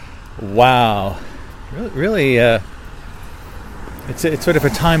 Wow. Really, it's sort of a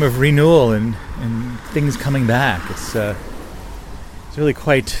time of renewal and things coming back. It's really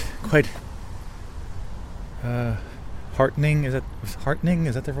quite heartening. Is that heartening?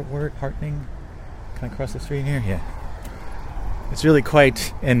 Is that the word? Heartening? Can I cross the street here? Yeah. It's really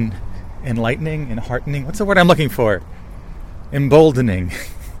quite enlightening and heartening. What's the word I'm looking for? Emboldening.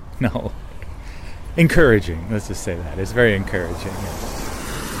 No. Encouraging. Let's just say that. It's very encouraging.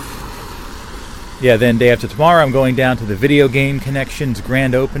 Yeah, then day after tomorrow, I'm going down to the Video Game Connections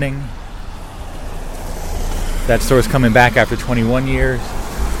grand opening. That store's coming back after 21 years.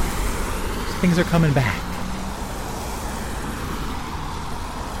 Things are coming back.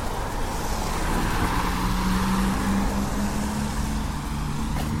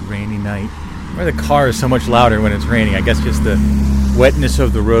 Rainy night. Why the car is so much louder when it's raining? I guess just the wetness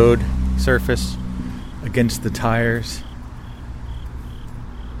of the road surface against the tires.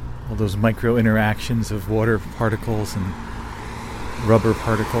 All those micro interactions of water particles and rubber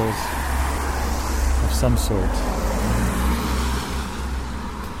particles of some sort.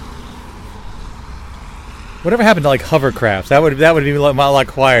 Whatever happened to like hovercrafts? That would be a lot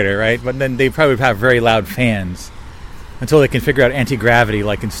quieter, right? But then they probably would have very loud fans until they can figure out anti-gravity,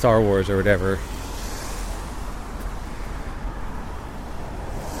 like in Star Wars or whatever.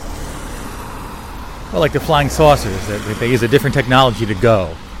 Well, like the flying saucers, they use a different technology to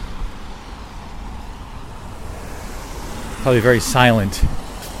go. Probably very silent.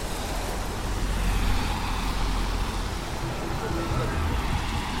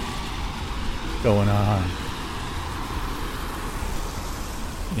 Going on.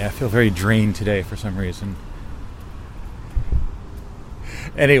 Yeah, I feel very drained today for some reason.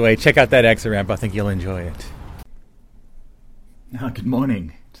 Anyway, check out that exit ramp. I think you'll enjoy it. Good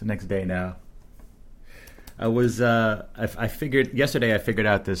morning. It's the next day now. I figured yesterday. I figured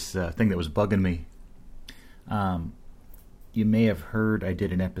out this thing that was bugging me. You may have heard I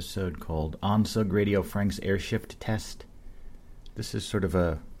did an episode called OnSug Radio Frank's Airshift Test. This is sort of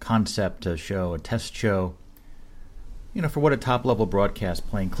a concept show, a test show, for what a top-level broadcast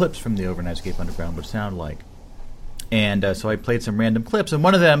playing clips from the Overnightscape Underground would sound like. And so I played some random clips, and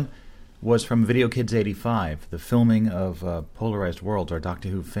one of them was from Video Kids 85, the filming of Polarized Worlds, our Doctor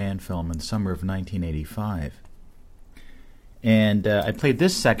Who fan film in the summer of 1985. And I played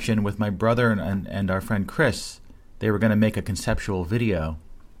this section with my brother and our friend Chris. They were going to make a conceptual video,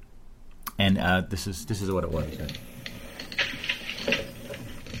 and this is what it was.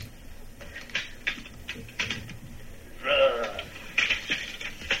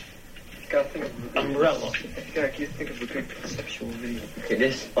 Gotta think of umbrella. Gotta think of a good conceptual video. Okay,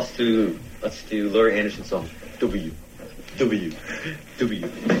 let's do Laurie Anderson song. W. W. W.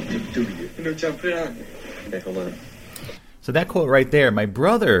 W. John, put it on. Okay, hold on. So that quote right there, my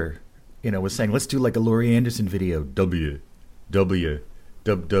brother, was saying, let's do like a Laurie Anderson video. W. W.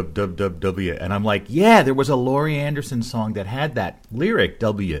 W. W. W. W. And I'm like, yeah, there was a Laurie Anderson song that had that lyric,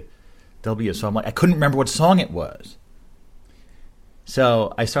 W. W. So I'm like, I couldn't remember what song it was.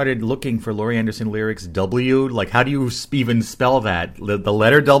 So I started looking for Laurie Anderson lyrics, W. Like, how do you even spell that? The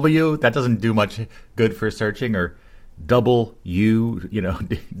letter W? That doesn't do much good for searching. Or double U,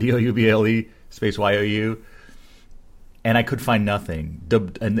 D-O-U-B-L-E space Y-O-U. And I could find nothing.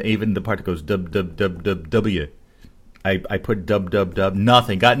 And even the part that goes W. I put dub,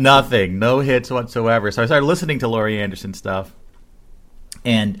 nothing. Got nothing. No hits whatsoever. So I started listening to Laurie Anderson stuff.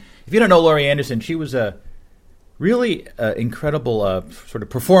 And if you don't know Laurie Anderson, she was a really incredible sort of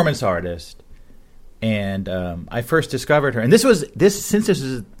performance artist. And I first discovered her. And since this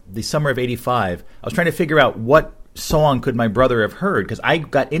is the summer of 85, I was trying to figure out what song could my brother have heard. Because I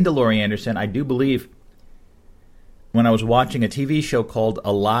got into Laurie Anderson, I do believe, when I was watching a TV show called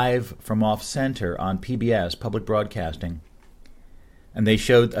Alive from Off Center on PBS, Public Broadcasting. And they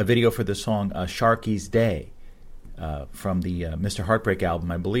showed a video for the song Sharky's Day from the Mr. Heartbreak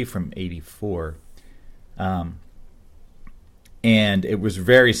album, I believe from 84. And it was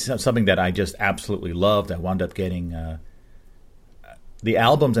something that I just absolutely loved. I wound up getting the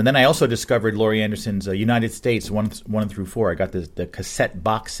albums. And then I also discovered Laurie Anderson's United States 1 through 4. I got the cassette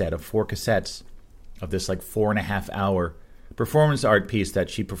box set of 4 cassettes of this 4.5-hour performance art piece that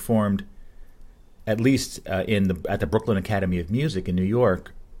she performed at least at the Brooklyn Academy of Music in New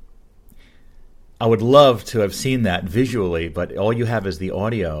York. I would love to have seen that visually, but all you have is the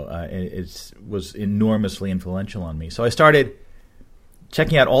audio. It was enormously influential on me. So I started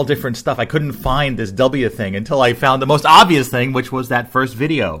checking out all different stuff. I couldn't find this W thing until I found the most obvious thing, which was that first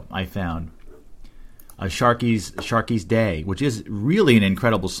video I found. Sharky's Day, which is really an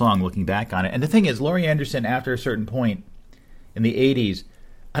incredible song looking back on it. And the thing is, Laurie Anderson, after a certain point in the 80s,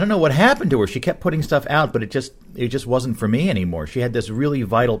 I don't know what happened to her. She kept putting stuff out, but it just wasn't for me anymore. She had this really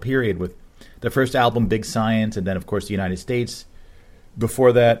vital period with the first album, Big Science, and then, of course, the United States.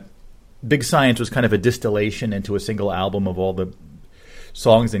 Before that, Big Science was kind of a distillation into a single album of all the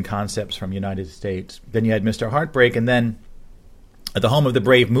songs and concepts from United States. Then you had Mr. Heartbreak, and then at the Home of the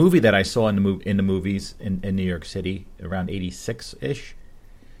Brave movie that I saw in the movies in New York City around 86-ish.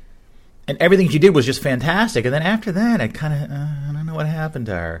 And everything she did was just fantastic. And then after that, I don't know what happened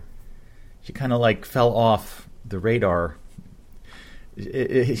to her. She kind of fell off the radar.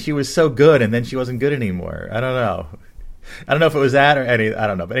 She was so good, and then she wasn't good anymore. I don't know. I don't know if it was that or any. I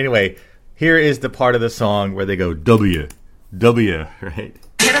don't know. But anyway, here is the part of the song where they go W, W, right?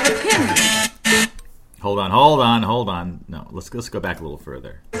 Head of a pin. Hold on. No, let's go back a little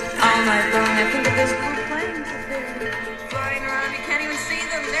further. All night long, I think of this blue plane. Flying around, you can't even see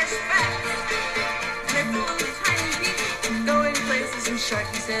them. They're fat. And they're full of tiny people going places. And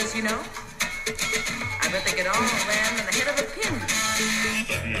Sharky says, I bet they could all land on the head of a pin.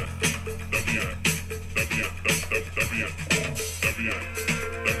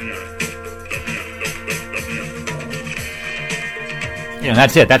 Yeah,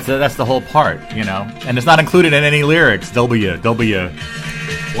 that's it. That's the whole part, And it's not included in any lyrics. W, W.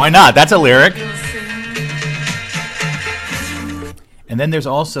 Why not? That's a lyric. And then there's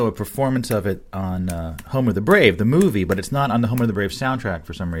also a performance of it on Home of the Brave, the movie, but it's not on the Home of the Brave soundtrack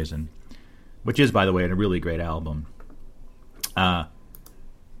for some reason, which is, by the way, a really great album.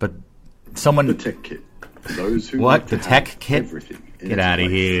 But someone... The Tech Kit. Those who what? like The Tech Kit? Everything Get out of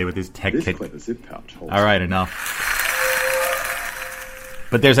here with this Tech Kit. Clever zip pouch holds all right, enough.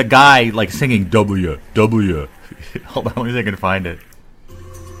 But there's a guy like singing W. Hold on, let me see if I can find it.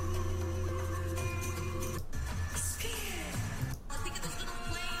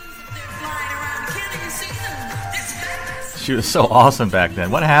 She was so awesome back then.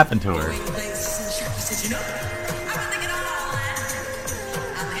 What happened to her?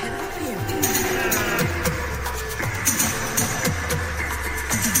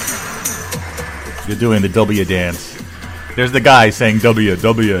 You're doing the W dance. There's the guy saying W.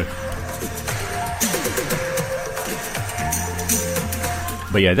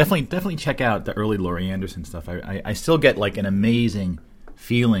 But yeah, definitely check out the early Laurie Anderson stuff. I still get like an amazing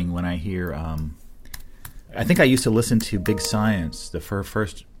feeling when I hear. I think I used to listen to Big Science, the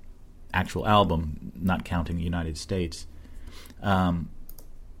first actual album, not counting the United States, on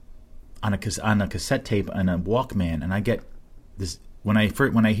a cassette tape and a Walkman, and I get this when I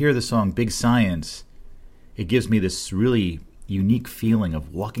hear the song Big Science, it gives me this really unique feeling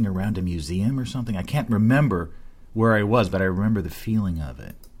of walking around a museum or something. I can't remember where I was, but I remember the feeling of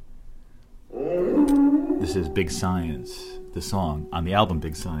it. This is Big Science, the song on the album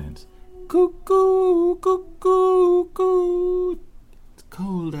Big Science. Cuckoo, cuckoo, cuckoo. It's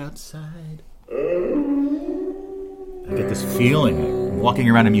cold outside. I get this feeling of walking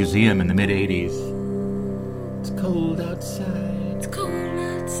around a museum in the mid-'80s. It's cold outside. It's cold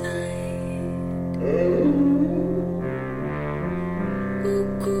outside.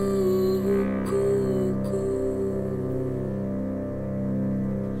 Cuckoo, cuckoo.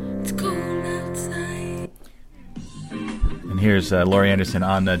 It's cold outside. And here's Laurie Anderson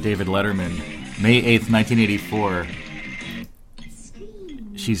on David Letterman, May 8th, 1984.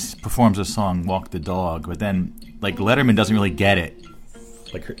 She performs a song, Walk the Dog, but then, like, Letterman doesn't really get it.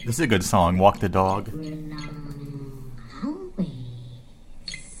 Like, this is a good song, Walk the Dog.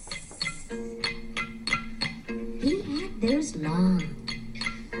 There's long,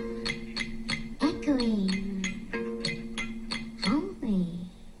 echoing hallway.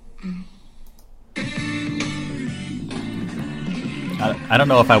 I don't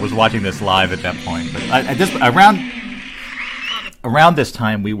know if I was watching this live at that point, but around this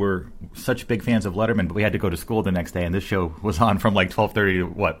time we were such big fans of Letterman, but we had to go to school the next day, and this show was on from like 12:30 to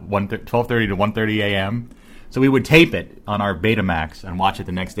 12:30 to 1:30 a.m. So we would tape it on our Betamax and watch it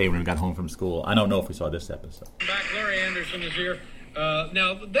the next day when we got home from school. I don't know if we saw this episode. Back, Laurie Anderson is here.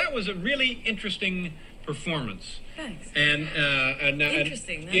 Now, that was a really interesting performance. Thanks. And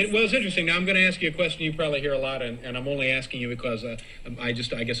Interesting. It was interesting. Now, I'm going to ask you a question you probably hear a lot, and I'm only asking you because I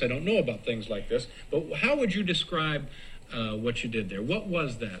guess I don't know about things like this. But how would you describe what you did there? What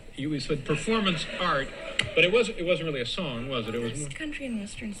was that? You said performance art, but it wasn't really a song, was it? It was country and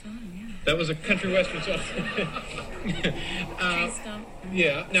western song. Yeah. That was a country western song. Nice stump.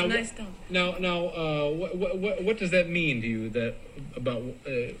 Yeah. Now, nice stump. Now, what does that mean to you? That about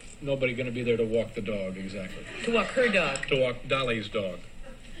nobody going to be there to walk the dog exactly? To walk her dog. To walk Dolly's dog.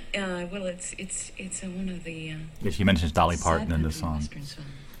 Well, it's one of the. Yeah, she mentions Dolly Parton in the song.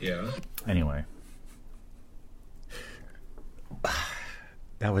 Yeah. Anyway.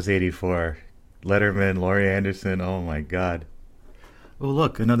 That was 84. Letterman, Laurie Anderson, oh my God. Oh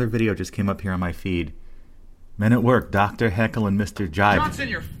look, another video just came up here on my feed. Men at Work, Dr. Heckle and Mr. Jive. Johnson,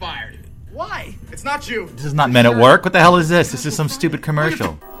 you're fired. Why? It's not you. This is not Men at Work. What the hell is this? This is some stupid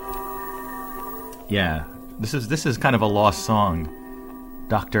commercial. Yeah, this is kind of a lost song.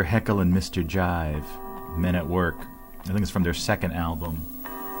 Dr. Heckle and Mr. Jive, Men at Work. I think it's from their second album.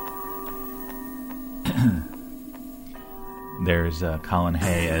 There's Colin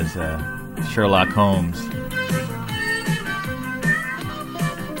Hay as Sherlock Holmes.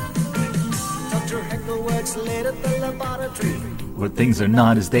 Dr. Heckle works late at the laboratory. Where things are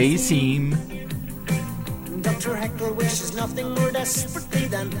not as they seem. Dr. Heckle wishes nothing more desperately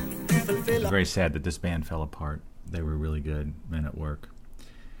than to fulfill. Very sad that this band fell apart. They were really good, Men at Work.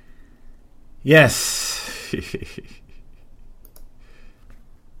 Yes.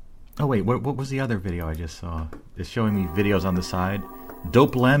 Oh wait, what was the other video I just saw? It's showing me videos on the side.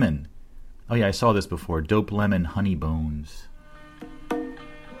 Dope Lemon. Oh yeah, I saw this before. Dope Lemon Honey Bones.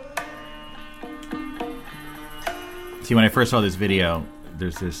 See, when I first saw this video,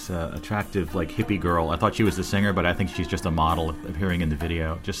 there's this attractive, like, hippie girl. I thought she was the singer, but I think she's just a model appearing in the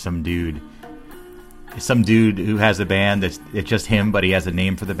video. Just some dude. Some dude who has a band it's just him, but he has a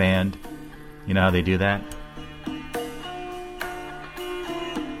name for the band. You know how they do that?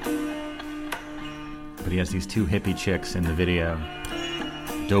 But he has these two hippie chicks in the video.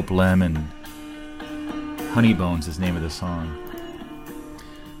 Dope Lemon. Honey Bones is the name of the song.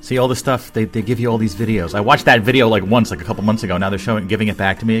 See all the stuff, they give you all these videos. I watched that video like once, like a couple months ago. Now they're giving it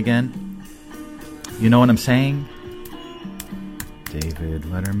back to me again. You know what I'm saying? David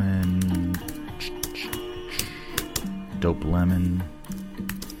Letterman. Dope Lemon.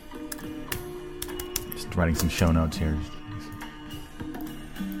 Just writing some show notes here.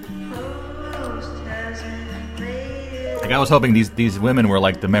 Like I was hoping these women were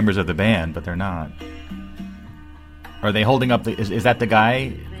like the members of the band, but they're not. Are they holding up the... Is that the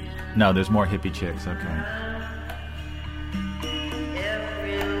guy? No, there's more hippie chicks. Okay.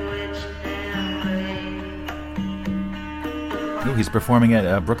 Ooh, he's performing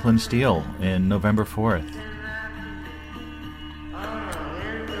at Brooklyn Steel in November 4th.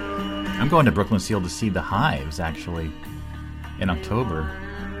 I'm going to Brooklyn Steel to see the Hives, actually, in October.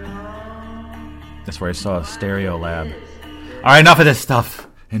 That's where I saw Stereo Lab. All right, enough of this stuff.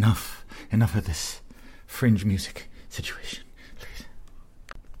 Enough of this fringe music situation, please.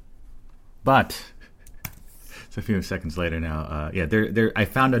 But it's a few seconds later now. I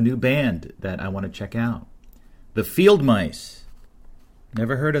found a new band that I want to check out. The Field Mice.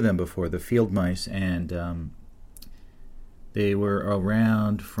 Never heard of them before. The Field Mice, and they were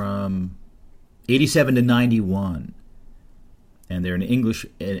around from 87 to 91. And they're an English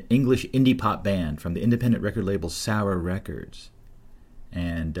indie pop band from the independent record label Sour Records.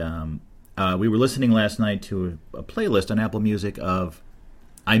 And we were listening last night to a playlist on Apple Music of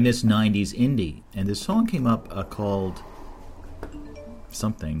I Miss 90s Indie. And this song came up called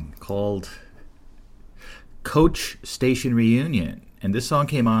Coach Station Reunion. And this song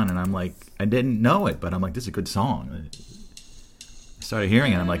came on, and I'm like, I didn't know it, but I'm like, this is a good song. I started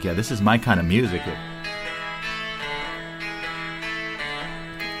hearing it, and I'm like, yeah, this is my kind of music.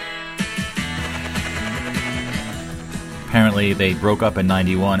 Apparently, they broke up in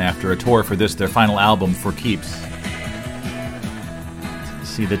 91 after a tour for their final album, For Keeps.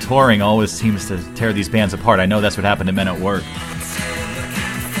 See, the touring always seems to tear these bands apart. I know that's what happened to Men at Work.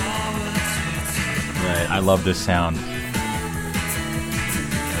 Right, I love this sound.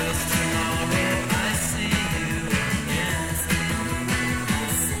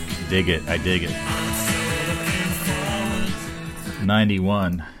 I dig it.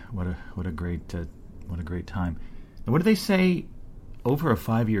 91. What a great time. And what do they say? Over a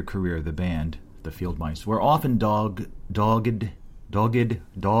 5-year career, the band, the Field Mice, were often dogged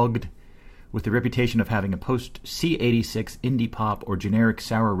with the reputation of having a post-C86 indie pop or generic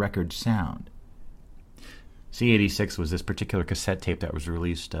Sour Records sound. C86 was this particular cassette tape that was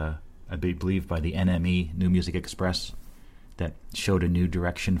released, I believe, by the NME, New Music Express, that showed a new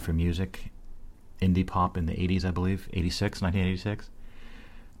direction for music, indie pop in the 80s, I believe, 1986,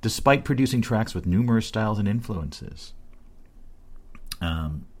 despite producing tracks with numerous styles and influences.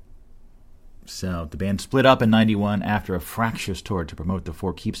 So the band split up in 91 after a fractious tour to promote the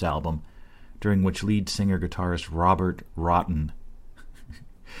For Keeps album, during which lead singer-guitarist Robert Rotten,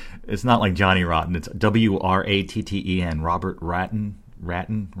 it's not like Johnny Rotten, it's Wratten, Robert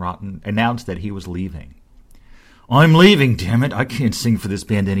Rotten, announced that he was leaving. I'm leaving, damn it. I can't sing for this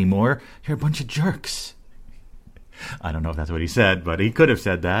band anymore. You're a bunch of jerks. I don't know if that's what he said, but he could have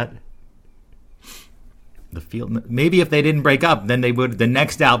said that. Maybe if they didn't break up, then they would. The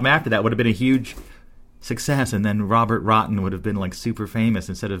next album after that would have been a huge success, and then Robert Rotten would have been like super famous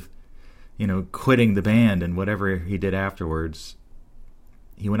instead of, quitting the band and whatever he did afterwards.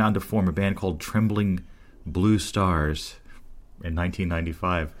 He went on to form a band called Trembling Blue Stars in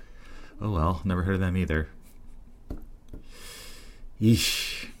 1995. Oh well, never heard of them either.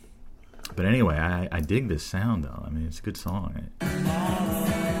 Yeesh. But anyway, I dig this sound, though. I mean, it's a good song.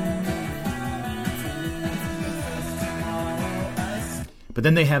 But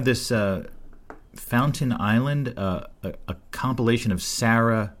then they have this Fountain Island, a compilation of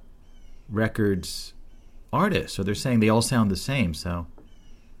Sarah Records artists. So they're saying they all sound the same. So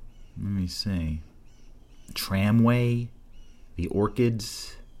let me see. Tramway, the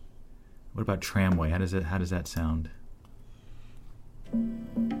Orchids. What about Tramway? How does that sound?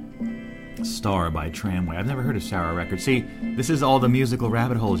 Star by Tramway. I've never heard of Sarah Records. See, this is all the musical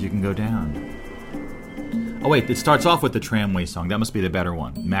rabbit holes you can go down. Oh wait, it starts off with the Tramway song. That must be the better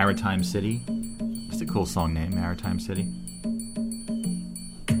one. Maritime City. That's a cool song name, Maritime City.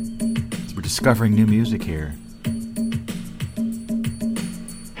 So we're discovering new music here.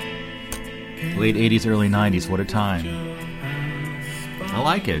 Late 80s, early 90s, what a time. I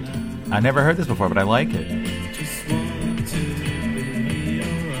like it. I never heard this before, but I like it.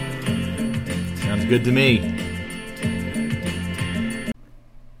 Sounds good to me.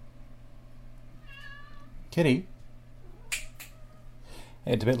 Kitty.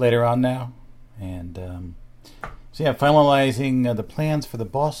 It's a bit later on now. And so yeah, finalizing the plans for the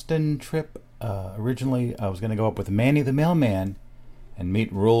Boston trip. Originally, I was going to go up with Manny the mailman and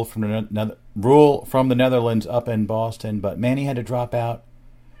meet Rule from the Netherlands up in Boston. But Manny had to drop out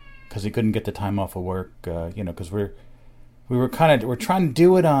because he couldn't get the time off of work. Because we're trying to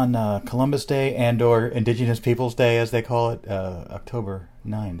do it on Columbus Day and/or Indigenous Peoples Day, as they call it, October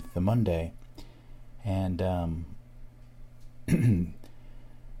 9th, the Monday. And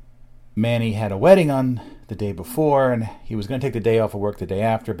Manny had a wedding on the day before, and he was going to take the day off of work the day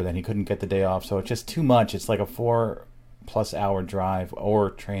after, but then he couldn't get the day off, so it's just too much. It's like a 4+ hour drive or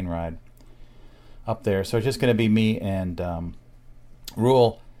train ride up there. So it's just going to be me and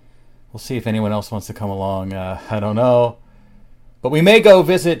Rule. We'll see if anyone else wants to come along. I don't know. But we may go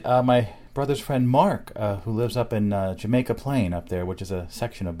visit my brother's friend Mark, who lives up in Jamaica Plain up there, which is a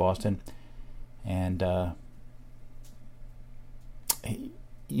section of Boston. And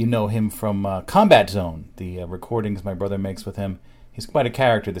you know him from Combat Zone, the recordings my brother makes with him. He's quite a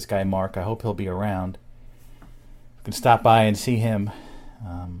character, this guy Mark. I hope he'll be around. I can stop by and see him.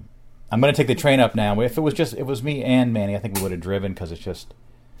 I'm going to take the train up now. If it was me and Manny, I think we would have driven because it's just,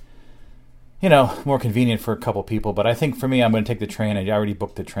 more convenient for a couple people. But I think for me, I'm going to take the train. I already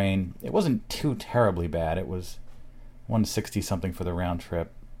booked the train. It wasn't too terribly bad. It was $160 something for the round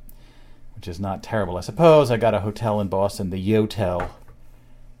trip, which is not terrible. I suppose I got a hotel in Boston, the Yotel.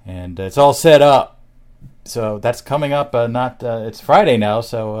 And it's all set up. So that's coming up. It's Friday now,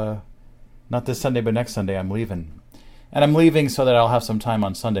 so not this Sunday, but next Sunday I'm leaving. And I'm leaving so that I'll have some time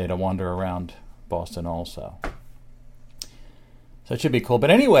on Sunday to wander around Boston also. So it should be cool.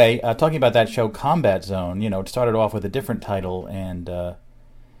 But anyway, talking about that show, Combat Zone, it started off with a different title, and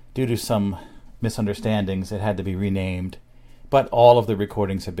due to some misunderstandings, it had to be renamed. But all of the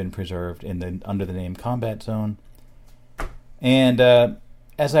recordings have been preserved under the name Combat Zone. And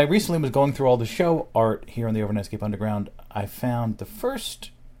as I recently was going through all the show art here on the Overnightscape Underground, I found the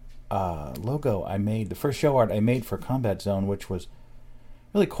first logo I made, the first show art I made for Combat Zone, which was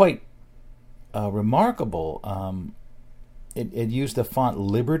really quite remarkable. It used the font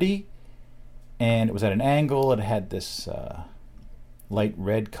Liberty, and it was at an angle. It had this light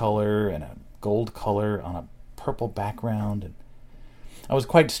red color and a gold color on a purple background. And I was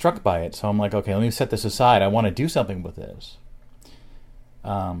quite struck by it, so I'm like, okay, let me set this aside. I want to do something with this.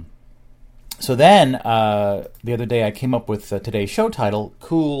 So then, the other day I came up with today's show title,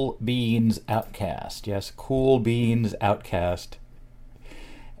 Cool Beans Outcast. Yes, Cool Beans Outcast.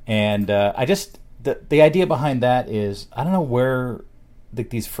 And the idea behind that is, I don't know where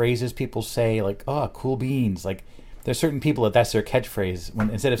these phrases people say, like, oh, cool beans. Like, there's certain people that's their catchphrase.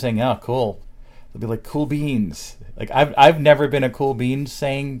 When instead of saying, oh, cool, they'll be like, cool beans. Like, I've never been a cool beans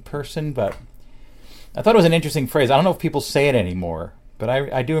saying person, but I thought it was an interesting phrase. I don't know if people say it anymore. But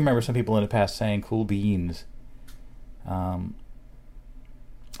I do remember some people in the past saying cool beans. Someone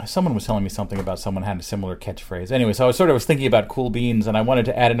was telling me something about someone had a similar catchphrase. Anyway, so I was thinking about cool beans, and I wanted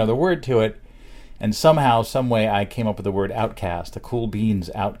to add another word to it. And somehow, some way, I came up with the word outcast, a cool beans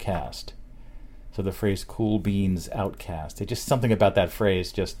outcast. So the phrase cool beans outcast. It just something about that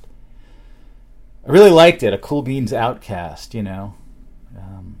phrase I really liked it, a cool beans outcast,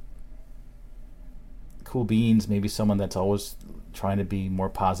 Cool beans, maybe someone that's always trying to be more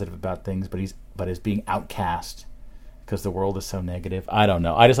positive about things, but is being outcast because the world is so negative. I don't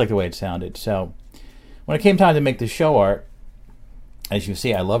know. I just like the way it sounded. So when it came time to make the show art, as you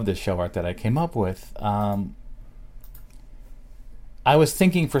see, I love this show art that I came up with. I was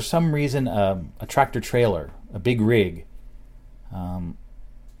thinking for some reason a tractor trailer, a big rig, that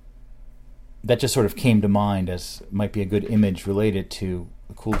just sort of came to mind as might be a good image related to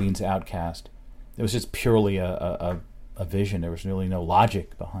Cool Beans Outcast. It was just purely a vision. There was really no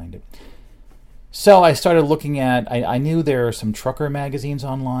logic behind it. So I started looking at, I knew there are some trucker magazines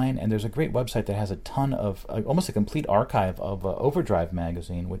online, and there's a great website that has a ton of, almost a complete archive of Overdrive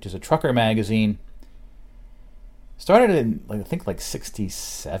magazine, which is a trucker magazine. Started in, I think,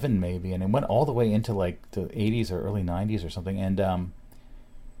 67 maybe, and it went all the way into, the 80s or early 90s or something. And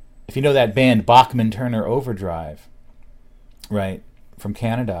if you know that band, Bachman Turner Overdrive, right, from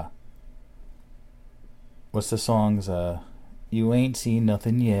Canada. What's the songs? You ain't seen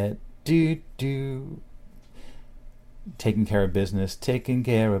nothing yet. Do. Taking care of business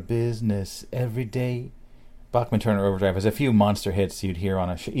every day. Bachman Turner Overdrive has a few monster hits you'd hear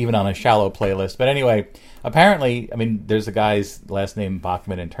even on a shallow playlist. But anyway, apparently, there's a guy's last name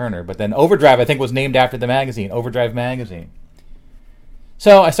Bachman and Turner, but then Overdrive, I think, was named after the magazine, Overdrive magazine.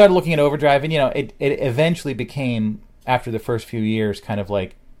 So I started looking at Overdrive, and it eventually became, after the first few years, kind of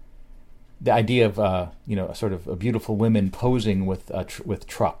like the idea of sort of beautiful women posing with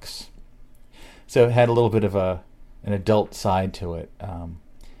trucks. So it had a little bit of an adult side to it.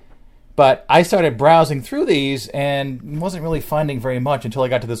 But I started browsing through these and wasn't really finding very much until I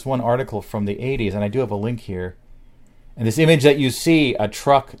got to this one article from the 80s, and I do have a link here. And this image that you see, a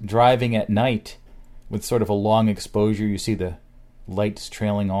truck driving at night with sort of a long exposure. You see the lights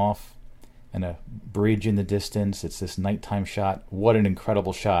trailing off and a bridge in the distance. It's this nighttime shot. What an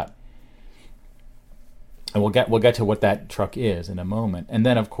incredible shot. And we'll get to what that truck is in a moment. And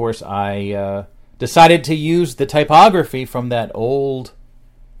then, of course, I decided to use the typography from that old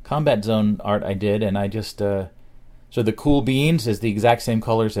Combat Zone art I did, and I just so the Cool Beans is the exact same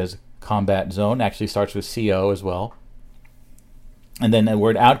colors as Combat Zone. Actually starts with CO as well. And then the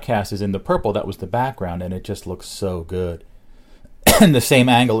word Outcast is in the purple. That was the background, and it just looks so good. And the same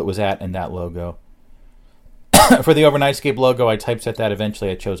angle it was at in that logo. For the Overnightscape logo, I typeset that eventually.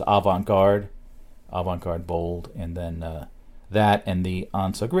 I chose Avant-Garde bold, and then that and the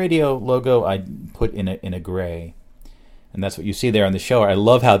Onsug Radio logo I put in a gray. And that's what you see there on the show. I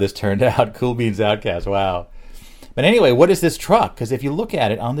love how this turned out. Cool Beans Outcast, wow. But anyway, what is this truck? Because if you look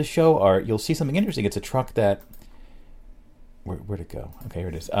at it on the show art, you'll see something interesting. It's a truck that... Where'd it go? Okay, here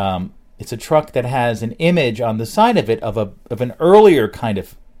it is. It's a truck that has an image on the side of it of an earlier kind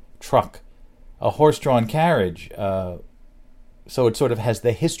of truck, a horse-drawn carriage. So it sort of has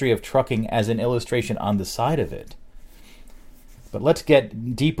the history of trucking as an illustration on the side of it. But let's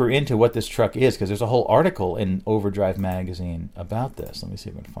get deeper into what this truck is, because there's a whole article in Overdrive magazine about this. Let me see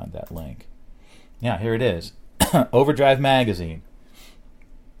if I can find that link. Yeah, here it is. Overdrive magazine.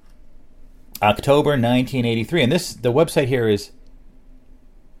 October 1983. And the website here is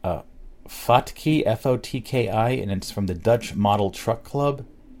Fotki, F-O-T-K-I, and it's from the Dutch Model Truck Club.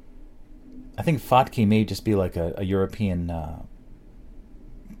 I think Fotki may just be like a European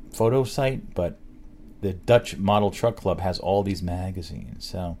photo site, but the Dutch Model Truck Club has all these magazines.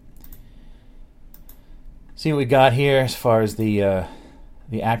 So, see what we got here as far as the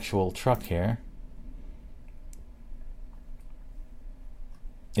actual truck here.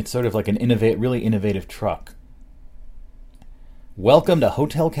 It's sort of like an really innovative truck. Welcome to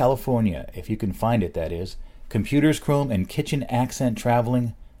Hotel California, if you can find it, that is. Computers, chrome, and kitchen accent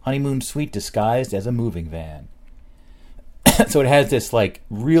traveling honeymoon suite disguised as a moving van. So it has this like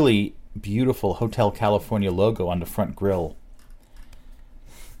really beautiful Hotel California logo on the front grille.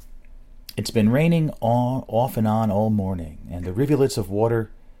 It's been raining off and on all morning, and the rivulets of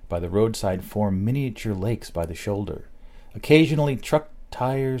water by the roadside form miniature lakes by the shoulder. Occasionally, truck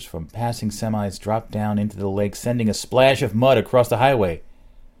tires from passing semis drop down into the lake, sending a splash of mud across the highway,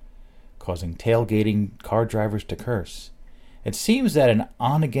 causing tailgating car drivers to curse. It seems that an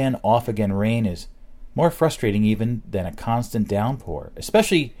on-again, off-again rain is more frustrating even than a constant downpour,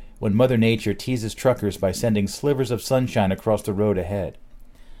 especially when Mother Nature teases truckers by sending slivers of sunshine across the road ahead.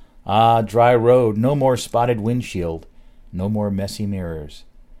 Ah, dry road, no more spotted windshield, no more messy mirrors.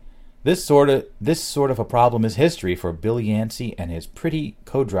 This sort of a problem is history for Bill Yancey and his pretty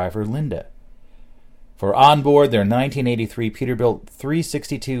co-driver Linda. For on board their 1983 Peterbilt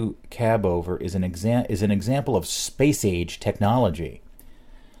 362 cabover is an example of space-age technology.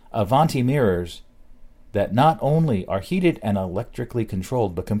 Avanti mirrors that not only are heated and electrically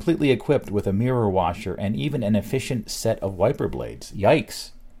controlled, but completely equipped with a mirror washer and even an efficient set of wiper blades.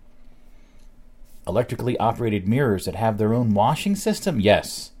 Yikes! Electrically operated mirrors that have their own washing system?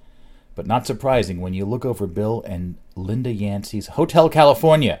 Yes. But not surprising when you look over Bill and Linda Yancey's Hotel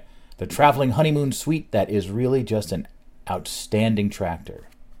California, the traveling honeymoon suite that is really just an outstanding tractor.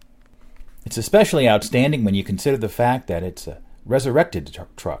 It's especially outstanding when you consider the fact that it's a resurrected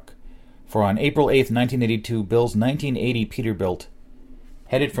truck. For on April 8th, 1982, Bill's 1980 Peterbilt,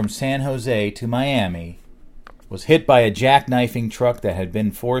 headed from San Jose to Miami, was hit by a jackknifing truck that had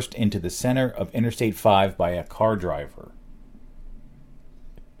been forced into the center of Interstate 5 by a car driver.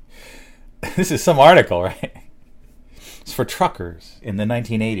 This is some article, right? It's for truckers in the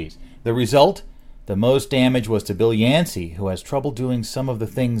 1980s. The result? The most damage was to Bill Yancey, who has trouble doing some of the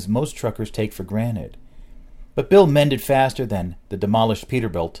things most truckers take for granted. But Bill mended faster than the demolished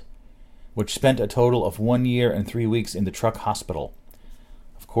Peterbilt, which spent a total of 1 year and 3 weeks in the truck hospital.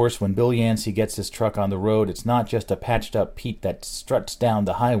 Of course, when Bill Yancey gets his truck on the road, it's not just a patched-up Pete that struts down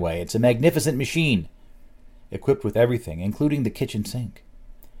the highway. It's a magnificent machine, equipped with everything, including the kitchen sink.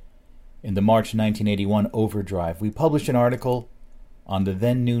 In the March 1981 Overdrive, we published an article on the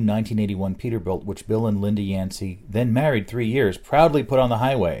then-new 1981 Peterbilt, which Bill and Linda Yancey, then married 3 years, proudly put on the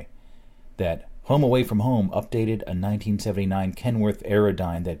highway. That Home Away from Home updated a 1979 Kenworth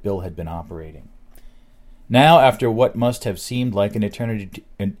Aerodyne that Bill had been operating. Now, after what must have seemed like an eternity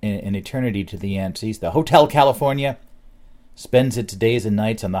to the Yanceys, the Hotel California spends its days and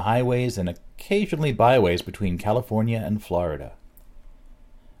nights on the highways and occasionally byways between California and Florida.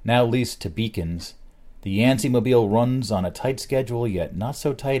 Now leased to Beacons, the Yancey Mobile runs on a tight schedule, yet not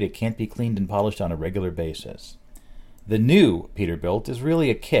so tight it can't be cleaned and polished on a regular basis. The new Peterbilt is really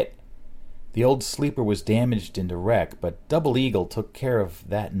a kit. The old sleeper was damaged in a wreck, but Double Eagle took care of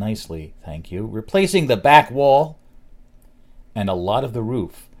that nicely, thank you, replacing the back wall and a lot of the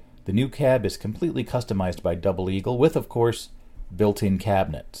roof. The new cab is completely customized by Double Eagle with, of course, built-in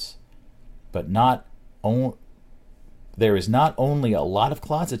cabinets. But there is not only a lot of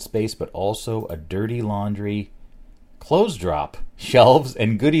closet space, but also a dirty laundry, clothes drop, shelves,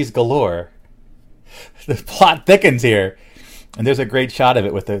 and goodies galore. The plot thickens here. And there's a great shot of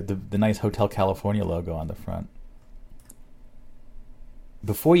it with the nice Hotel California logo on the front.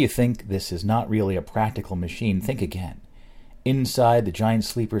 Before you think this is not really a practical machine, think again. Inside the giant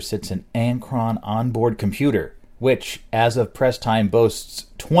sleeper sits an Ancron onboard computer, which, as of press time, boasts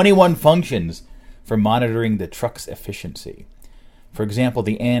 21 functions for monitoring the truck's efficiency. For example,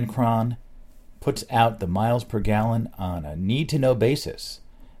 the Ancron puts out the miles per gallon on a need-to-know basis,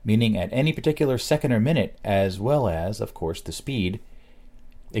 meaning at any particular second or minute, as well as, of course, the speed.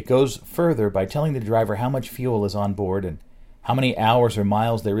 It goes further by telling the driver how much fuel is on board and how many hours or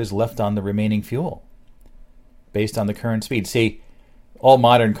miles there is left on the remaining fuel, based on the current speed. See, all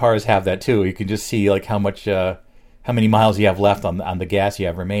modern cars have that too. You can just see like how many miles you have left on the gas you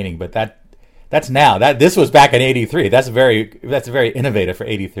have remaining. But that's now. This was back in '83. That's very innovative for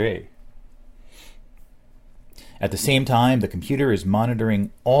 '83. At the same time, the computer is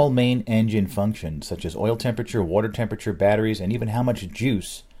monitoring all main engine functions, such as oil temperature, water temperature, batteries, and even how much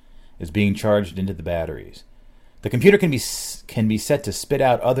juice is being charged into the batteries. The computer can be set to spit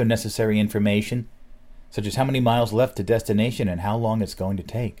out other necessary information, such as how many miles left to destination and how long it's going to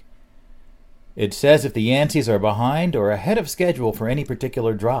take. It says if the Yanceys are behind or ahead of schedule for any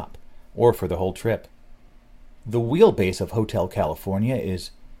particular drop, or for the whole trip. The wheelbase of Hotel California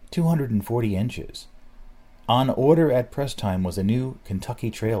is 240 inches. On order at press time was a new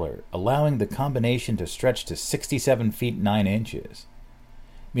Kentucky trailer, allowing the combination to stretch to 67 feet 9 inches,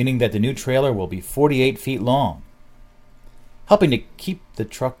 meaning that the new trailer will be 48 feet long. Helping to keep the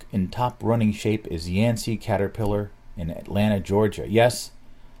truck in top running shape is Yancey Caterpillar in Atlanta, Georgia. Yes,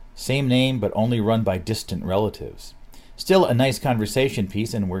 same name, but only run by distant relatives. Still a nice conversation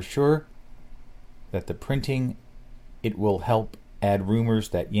piece, and we're sure that the printing it will help add rumors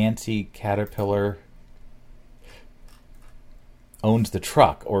that Yancey Caterpillar owns the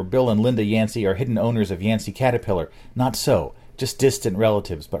truck, or Bill and Linda Yancey are hidden owners of Yancey Caterpillar. Not so, just distant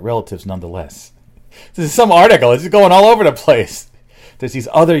relatives, but relatives nonetheless. This is some article. It's going all over the place. There's these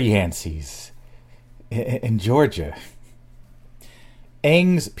other Yanceys in Georgia.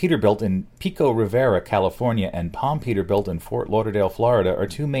 Aang's Peterbilt in Pico Rivera, California, and Palm Peterbilt in Fort Lauderdale, Florida, are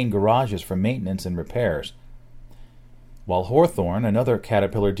two main garages for maintenance and repairs. While Hawthorne, another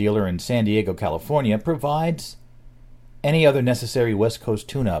Caterpillar dealer in San Diego, California, provides any other necessary West Coast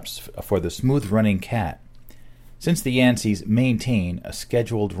tune-ups for the smooth-running Cat. Since the Yanceys maintain a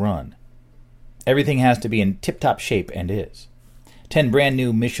scheduled run, everything has to be in tip-top shape, and is. 10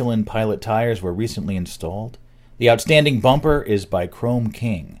 brand-new Michelin Pilot tires were recently installed. The outstanding bumper is by Chrome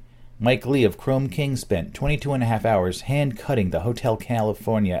King. Mike Lee of Chrome King spent 22.5 hours hand-cutting the Hotel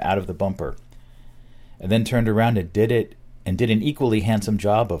California out of the bumper, and then turned around and did an equally handsome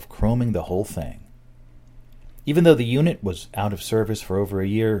job of chroming the whole thing. Even though the unit was out of service for over a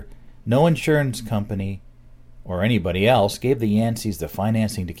year, no insurance company or anybody else gave the Yanceys the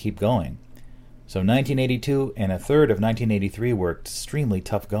financing to keep going. So 1982 and a third of 1983 were extremely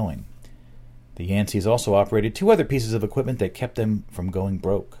tough going. The Yanceys also operated 2 other pieces of equipment that kept them from going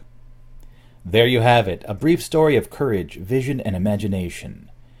broke. There you have it, a brief story of courage, vision, and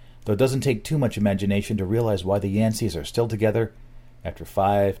imagination. Though it doesn't take too much imagination to realize why the Yanceys are still together after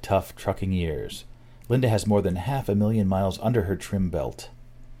 5 tough trucking years. Linda has more than 500,000 miles under her trim belt,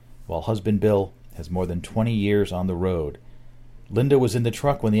 while husband Bill has more than 20 years on the road. Linda was in the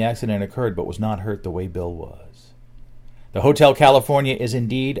truck when the accident occurred, but was not hurt the way Bill was. The Hotel California is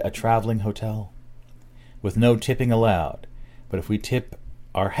indeed a traveling hotel, with no tipping allowed. But if we tip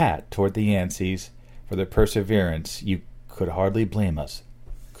our hat toward the Yanceys for their perseverance, you could hardly blame us,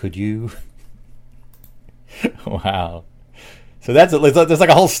 could you? Wow. So there's like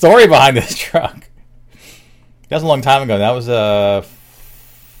a whole story behind this truck. That was a long time ago. That was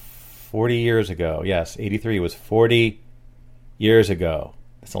 40 years ago. Yes, 83 was 40 years ago.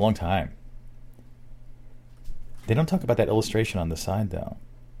 That's a long time. They don't talk about that illustration on the side, though.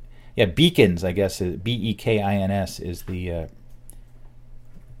 Yeah, Beacons, I guess, Bekins is the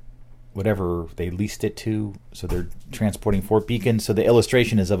whatever they leased it to. So they're transporting 4 Beacons. So the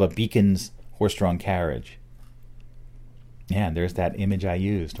illustration is of a Beacons horse-drawn carriage. Yeah, and there's that image I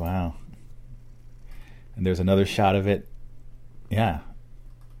used. Wow. And there's another shot of it. Yeah.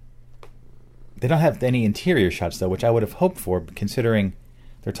 They don't have any interior shots, though, which I would have hoped for, considering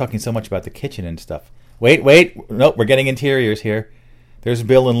they're talking so much about the kitchen and stuff. Wait. Nope, we're getting interiors here. There's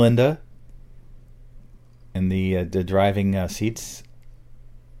Bill and Linda in the driving seats.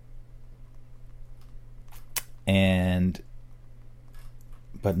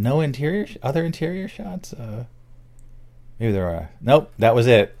 But no other interior shots? Maybe there are. Nope, that was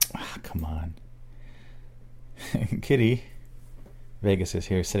it. Oh, come on. Kitty. Vegas is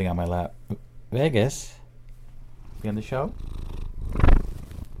here sitting on my lap. Vegas? You on the show?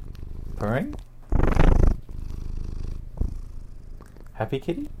 Purring? Happy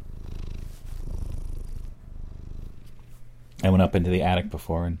kitty? I went up into the attic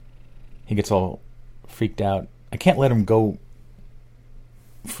before and he gets all freaked out. I can't let him go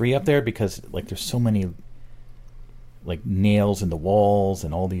free up there because like there's so many like nails in the walls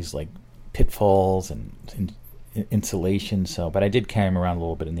and all these like pitfalls and insulation. But I did carry him around a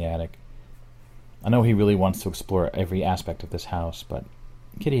little bit in the attic. I know he really wants to explore every aspect of this house, but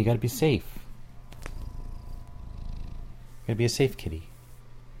kitty, you gotta be safe. You gotta be a safe kitty.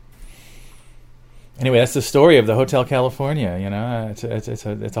 Anyway, that's the story of the Hotel California. You know,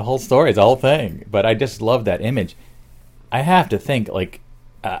 it's a whole story. It's a whole thing. But I just love that image. I have to think, like,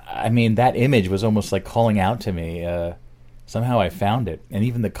 I mean, that image was almost like calling out to me. Somehow I found it, and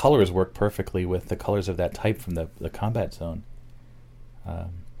even the colors work perfectly with the colors of that type from the Combat Zone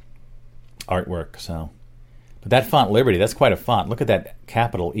artwork. So, but that font Liberty, that's quite a font. Look at that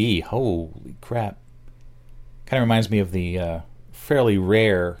capital E. Holy crap! Kind of reminds me of the fairly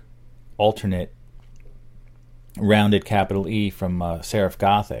rare alternate rounded capital E from Serif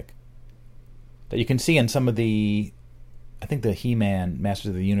Gothic that you can see in some of the, I think the He-Man Masters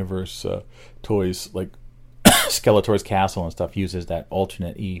of the Universe toys, like Skeletor's Castle and stuff, uses that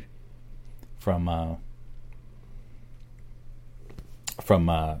alternate E from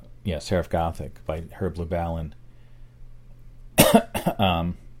Serif Gothic by Herb Lubalin.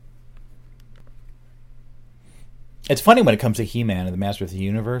 It's funny when it comes to He-Man and the Masters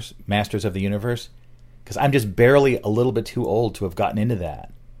of the Universe, because I'm just barely a little bit too old to have gotten into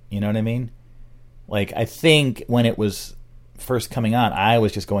that. You know what I mean? Like, I think when it was first coming on, I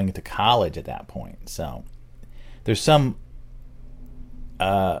was just going into college at that point. So there's some,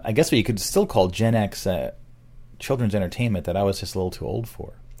 I guess what you could still call Gen X children's entertainment that I was just a little too old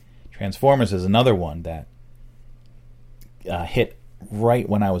for. Transformers is another one that hit right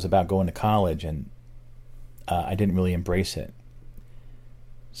when I was about going to college, and I didn't really embrace it.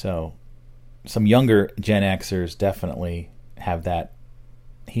 So some younger Gen Xers definitely have that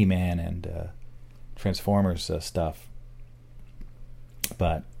He-Man and Transformers stuff,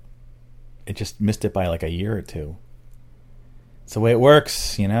 but it just missed it by like a year or two. It's the way it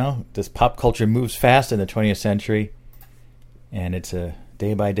works, you know. This pop culture moves fast in the 20th century, and it's a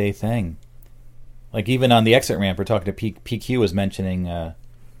day-by-day thing. Like even on the exit ramp, we're talking to PQ was mentioning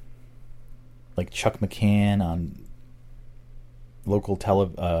like Chuck McCann on local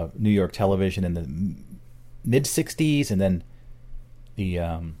New York television in the mid-'60s, and then the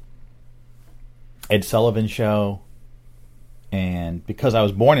Ed Sullivan Show. And because I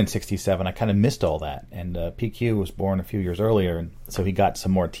was born in 1967, I kind of missed all that. And PQ was born a few years earlier, and so he got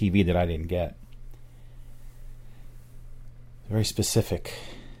some more TV that I didn't get. Very specific.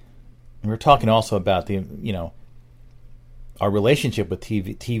 And we're talking also about our relationship with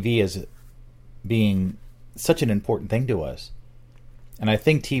TV as being such an important thing to us. And I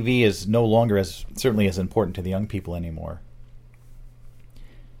think TV is no longer certainly as important to the young people anymore.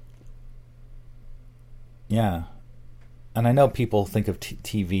 Yeah. And I know people think of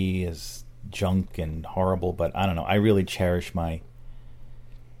TV as junk and horrible, but I don't know. I really cherish my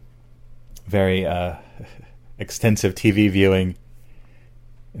very extensive TV viewing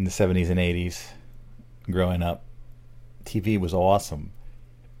in the 70s and 80s growing up. TV was awesome.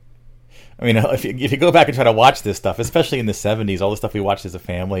 I mean, if you go back and try to watch this stuff, especially in the 70s, all the stuff we watched as a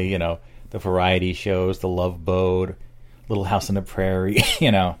family, the variety shows, the Love Boat, Little House on the Prairie,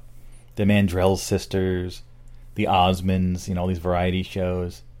 the Mandrell Sisters, the Osmonds, all these variety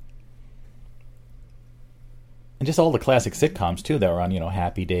shows. And just all the classic sitcoms, too, that were on,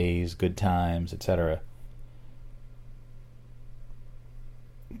 Happy Days, Good Times, etc.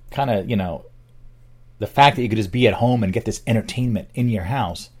 Kind of, the fact that you could just be at home and get this entertainment in your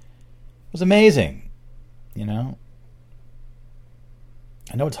house was amazing,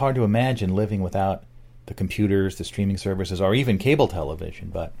 I know it's hard to imagine living without the computers, the streaming services, or even cable television,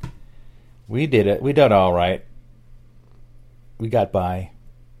 but we did it. We did all right. We got by.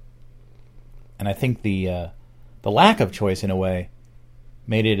 And I think the lack of choice, in a way,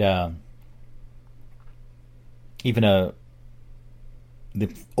 made it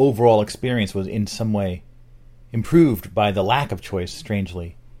the overall experience was in some way improved by the lack of choice,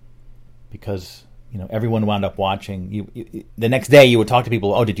 strangely, because everyone wound up watching. You the next day you would talk to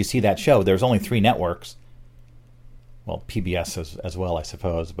people. Oh, did you see that show? There's only 3 networks. Well, PBS as well, I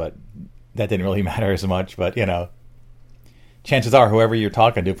suppose, but that didn't really matter as much. But chances are whoever you're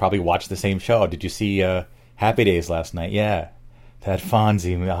talking to probably watched the same show. Did you see Happy Days last night? Yeah, that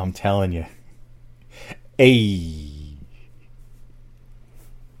Fonzie. I'm telling you. Hey.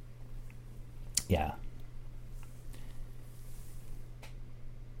 Yeah.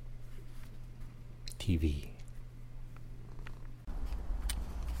 TV.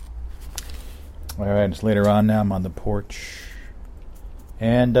 All right, it's later on now. I'm on the porch.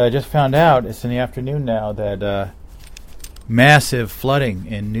 And I just found out, it's in the afternoon now, that massive flooding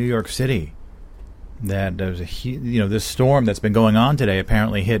in New York City. That there's this storm that's been going on today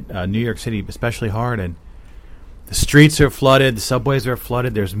apparently hit New York City especially hard, and the streets are flooded, the subways are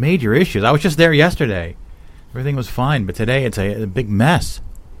flooded. There's major issues. I was just there yesterday. Everything was fine, but today it's a big mess.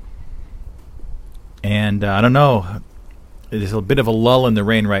 And I don't know. There's a bit of a lull in the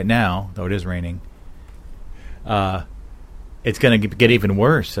rain right now, though it is raining. It's going to get even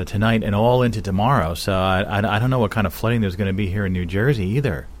worse tonight and all into tomorrow. So I don't know what kind of flooding there's going to be here in New Jersey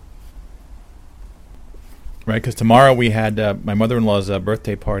either. Right, because tomorrow we had my mother-in-law's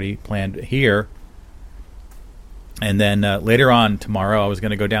birthday party planned here. And then later on tomorrow, I was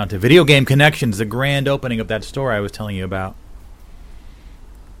going to go down to Video Game Connections, the grand opening of that store I was telling you about.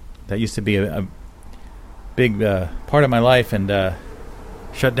 That used to be a big part of my life and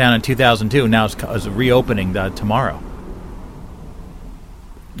shut down in 2002. Now it's reopening tomorrow.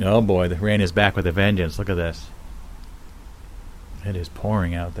 Oh boy, the rain is back with a vengeance. Look at this. It is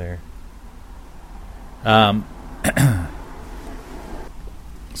pouring out there. So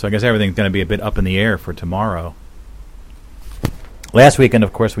I guess everything's going to be a bit up in the air for tomorrow. Last weekend,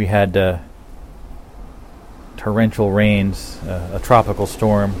 of course, we had torrential rains, a tropical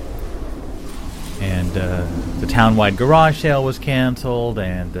storm, and the town-wide garage sale was canceled,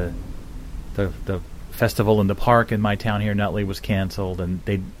 and the festival in the park in my town here, Nutley, was canceled, and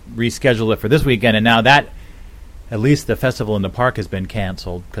they rescheduled it for this weekend, and now that, at least the festival in the park has been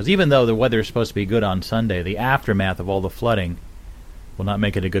canceled, because even though the weather is supposed to be good on Sunday, the aftermath of all the flooding will not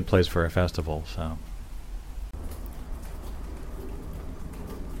make it a good place for a festival, so...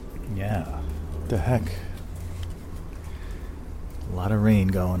 Yeah, what the heck? A lot of rain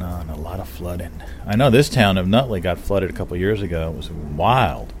going on, a lot of flooding. I know this town of Nutley got flooded a couple years ago. It was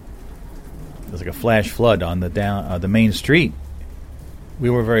wild. It was like a flash flood on the main street. We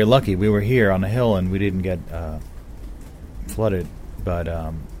were very lucky. We were here on the hill and we didn't get flooded.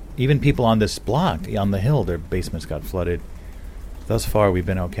 But even people on this block, on the hill, their basements got flooded. Thus far, we've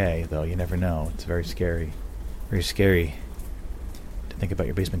been okay, though. You never know. It's very scary. Very scary. Think about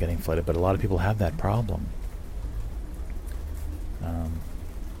your basement getting flooded, but a lot of people have that problem. I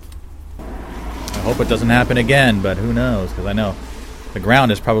hope it doesn't happen again, but who knows? Because I know the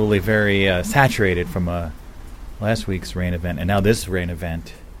ground is probably very saturated from last week's rain event, and now this rain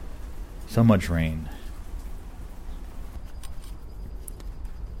event. So much rain.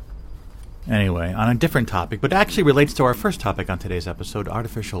 Anyway, on a different topic, but actually relates to our first topic on today's episode,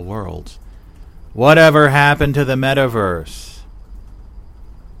 artificial worlds. Whatever happened to the metaverse?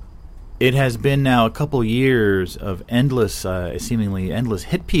 It has been now a couple years of seemingly endless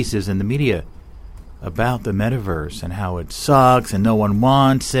hit pieces in the media about the metaverse and how it sucks and no one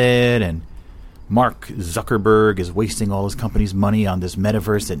wants it, and Mark Zuckerberg is wasting all his company's money on this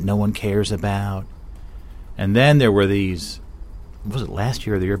metaverse that no one cares about. And then there were these, was it last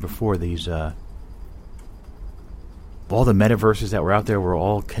year or the year before, these all the metaverses that were out there were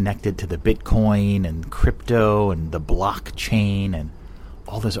all connected to the Bitcoin and crypto and the blockchain and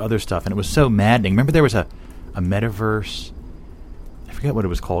all this other stuff, and it was so maddening. Remember there was a metaverse, I forget what it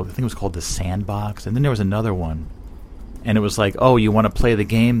was called, I think it was called the Sandbox, and then there was another one, and it was like, oh, you want to play the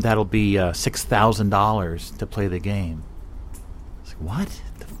game? That'll be $6,000 to play the game. It's like, what?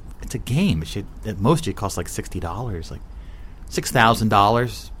 It's a game. At most it costs like $60. Like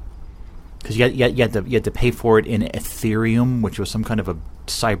 $6,000? Because you had to pay for it in Ethereum, which was some kind of a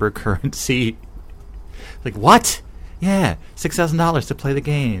cyber currency. Like, what? Yeah, $6,000 to play the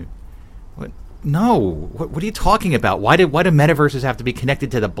game. What? no. What are you talking about? Why do metaverses have to be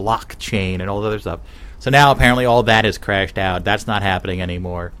connected to the blockchain and all the other stuff? So now apparently all that is crashed out. That's not happening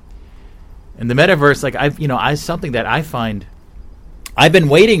anymore. And the metaverse, like something that I find, I've been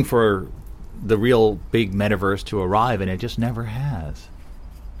waiting for the real big metaverse to arrive, and it just never has.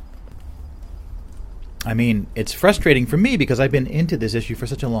 I mean, it's frustrating for me because I've been into this issue for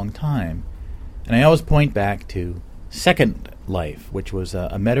such a long time, and I always point back to Second Life, which was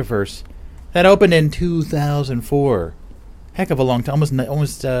a metaverse that opened in 2004. Heck of a long time,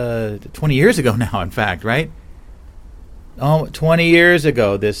 almost 20 years ago now, in fact, right? 20 years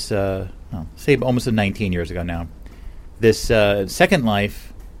ago, say almost 19 years ago now, this Second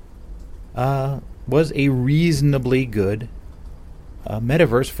Life was a reasonably good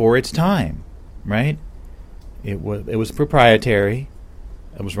metaverse for its time, right? It was proprietary.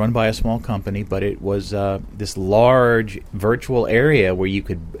 It was run by a small company, but it was this large virtual area where you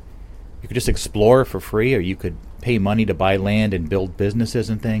could just explore for free, or you could pay money to buy land and build businesses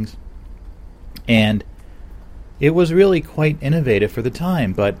and things. And it was really quite innovative for the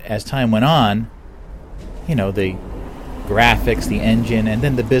time. But as time went on, the graphics, the engine, and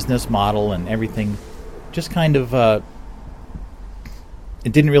then the business model and everything just kind of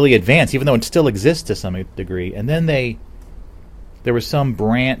it didn't really advance, even though it still exists to some degree. And then there was some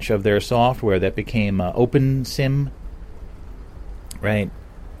branch of their software that became OpenSim, right?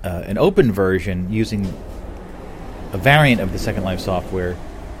 An open version using a variant of the Second Life software.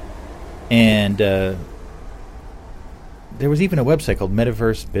 And there was even a website called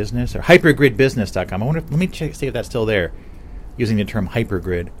Metaverse Business, or hypergridbusiness.com. Let me see if that's still there, using the term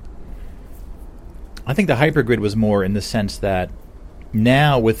hypergrid. I think the hypergrid was more in the sense that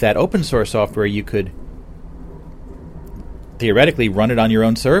now with that open source software, you could theoretically run it on your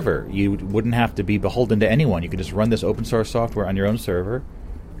own server. You wouldn't have to be beholden to anyone. You could just run this open source software on your own server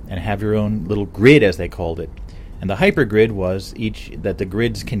and have your own little grid, as they called it. And the hypergrid was that the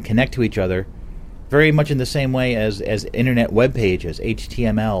grids can connect to each other very much in the same way as internet web pages,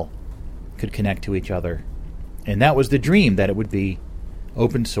 HTML, could connect to each other. And that was the dream, that it would be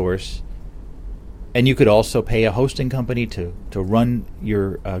open source. And you could also pay a hosting company to run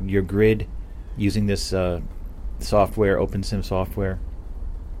your grid using this software, OpenSim software.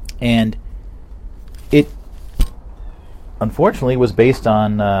 And it, unfortunately, was based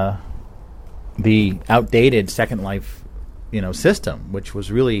on the outdated Second Life, system, which was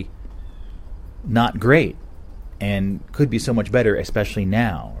really not great and could be so much better, especially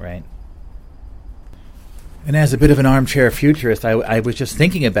now, right? And as a bit of an armchair futurist, I was just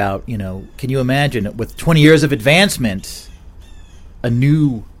thinking about, can you imagine, with 20 years of advancement, a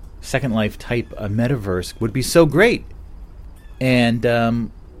new Second Life type metaverse would be so great. And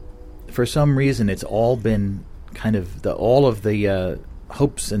for some reason, it's all been kind of, all of the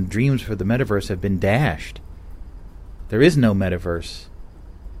hopes and dreams for the metaverse have been dashed. There is no metaverse.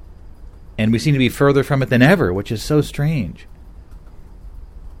 And we seem to be further from it than ever, which is so strange.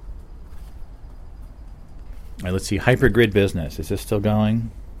 All right, let's see. Hypergrid Business. Is this still going?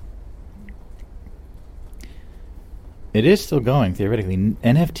 It is still going, theoretically.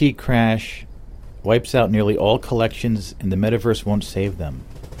 NFT crash wipes out nearly all collections, and the metaverse won't save them.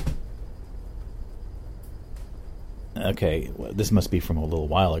 Okay, well, this must be from a little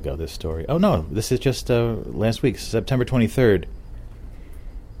while ago, this story. Oh, no, this is just last week, September 23rd.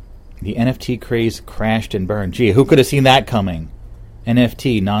 The NFT craze crashed and burned. Gee, who could have seen that coming?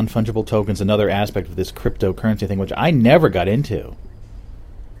 NFT, non-fungible tokens, another aspect of this cryptocurrency thing, which I never got into.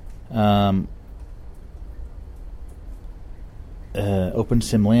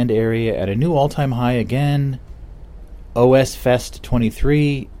 OpenSim land area at a new all-time high again. OS Fest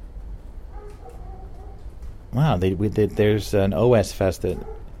 23. Wow, there's an OS Fest at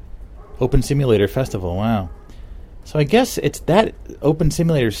Open Simulator Festival. Wow. So I guess it's that Open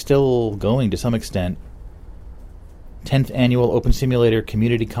Simulator is still going to some extent. 10th Annual Open Simulator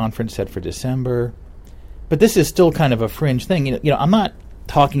Community Conference set for December. But this is still kind of a fringe thing. I'm not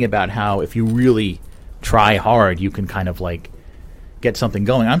talking about how if you really try hard, you can kind of like get something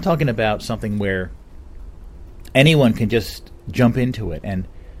going. I'm talking about something where anyone can just jump into it. And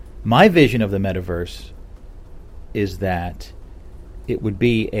my vision of the metaverse is that it would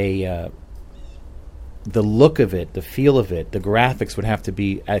be the look of it, the feel of it, the graphics would have to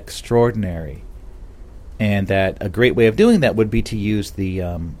be extraordinary. And that a great way of doing that would be to use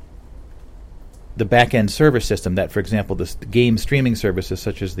the back-end server system that, for example, the game streaming services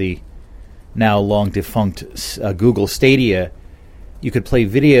such as the now long-defunct Google Stadia, you could play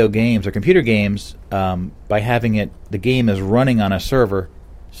video games or computer games by having the game is running on a server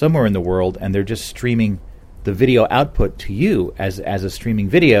somewhere in the world, and they're just streaming the video output to you as a streaming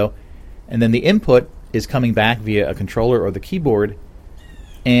video, And then the input is coming back via a controller or the keyboard.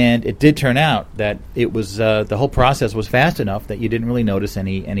 And it did turn out that it was the whole process was fast enough that you didn't really notice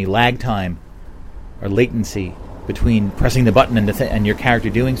any lag time or latency between pressing the button and your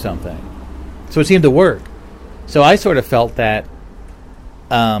character doing something. So it seemed to work. So I sort of felt that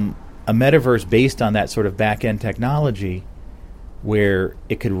a metaverse based on that sort of back-end technology where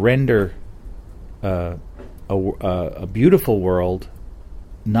it could render a beautiful world,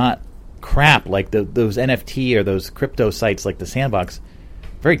 not crap like those NFT or those crypto sites like the Sandbox,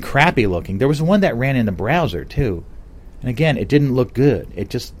 very crappy looking. There was one that ran in the browser too, and again, it didn't look good.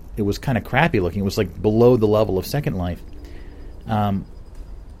 It was kind of crappy looking. It was like below the level of Second Life.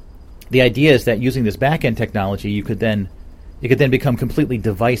 The idea is that using this back-end technology, it could then become completely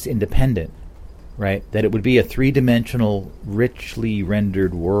device independent, right? That it would be a three-dimensional, richly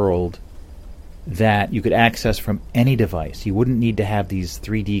rendered world that you could access from any device. You wouldn't need to have these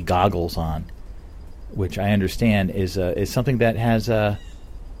 3D goggles on, which I understand is something that has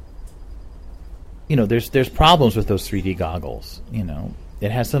there's problems with those 3D goggles.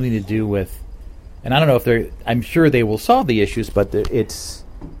 It has something to do with, and I don't know if I'm sure they will solve the issues, but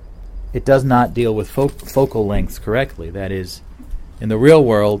it does not deal with focal lengths correctly. That is, in the real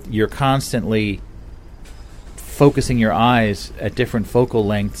world, you're constantly focusing your eyes at different focal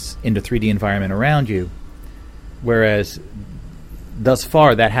lengths in the 3D environment around you, whereas thus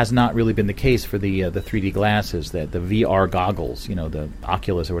far that has not really been the case for the 3D glasses, the VR goggles, the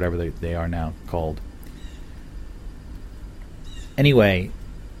Oculus or whatever they are now called. Anyway,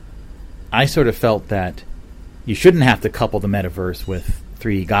 I sort of felt that you shouldn't have to couple the metaverse with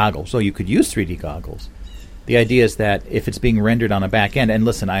 3D goggles. So you could use 3D goggles. The idea is that if it's being rendered on a back end, and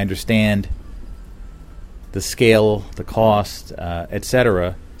listen, I understand the scale, the cost,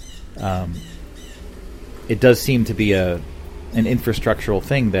 etc. It does seem to be an infrastructural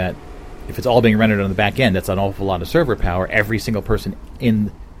thing that if it's all being rendered on the back end, that's an awful lot of server power. Every single person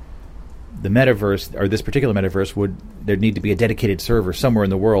in the metaverse, or this particular metaverse, there'd need to be a dedicated server somewhere in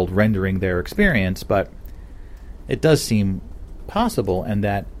the world rendering their experience, but it does seem possible, and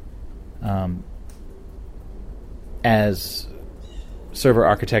that as server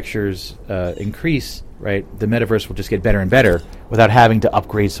architectures increase, right, the metaverse will just get better and better without having to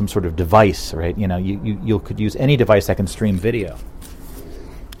upgrade some sort of device, right? You could use any device that can stream video.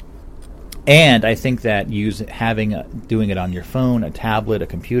 And I think that doing it on your phone, a tablet, a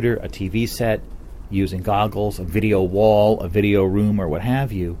computer, a TV set, using goggles, a video wall, a video room, or what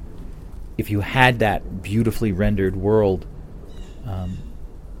have you, if you had that beautifully rendered world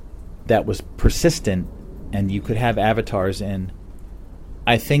that was persistent and you could have avatars in,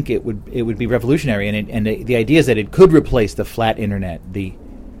 I think it would be revolutionary. And the idea is that it could replace the flat internet, the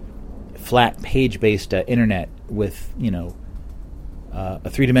flat page-based internet with, a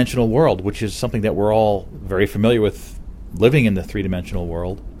three-dimensional world, which is something that we're all very familiar with, living in the three-dimensional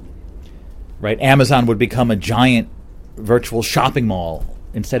world, right? Amazon would become a giant virtual shopping mall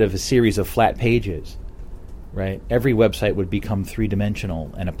instead of a series of flat pages, right? Every website would become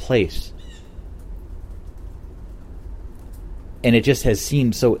three-dimensional and a place. And it just has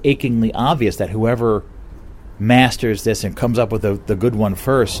seemed so achingly obvious that whoever masters this and comes up with the good one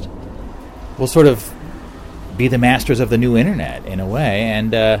first will sort of be the masters of the new internet in a way.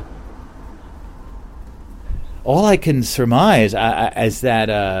 And all I can surmise is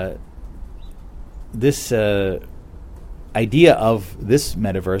that this idea of this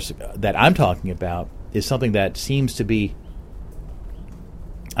metaverse that I'm talking about is something that seems to be,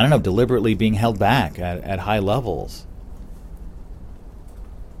 I don't know, deliberately being held back at high levels.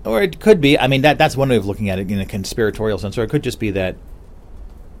 Or it could be, I mean, that's one way of looking at it in a conspiratorial sense, or it could just be that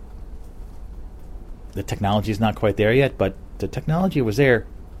the technology is not quite there yet, but the technology was there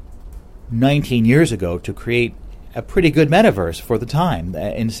 19 years ago to create a pretty good metaverse for the time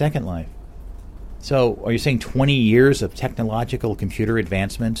in Second Life. So are you saying 20 years of technological computer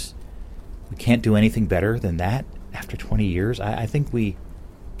advancements, we can't do anything better than that after 20 years? I think we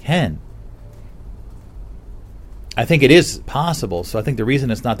can. I think it is possible. So I think the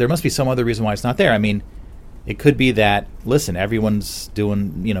reason it's not there must be some other reason why it's not there. I mean, it could be that, listen, everyone's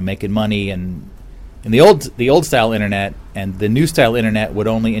doing, making money, and in the old style internet and the new style internet would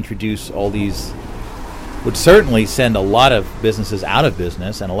only introduce all these, would certainly send a lot of businesses out of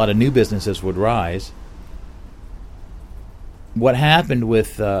business, and a lot of new businesses would rise. What happened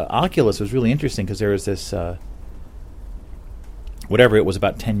with Oculus was really interesting, because there was this, whatever it was,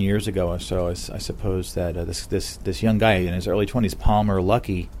 about 10 years ago or so, I suppose that this young guy in his early 20s, Palmer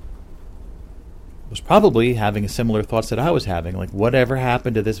Luckey, was probably having similar thoughts that I was having, like, whatever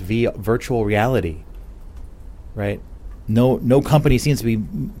happened to this virtual reality, right? No company seems to be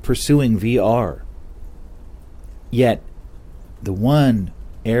pursuing VR. Yet, the one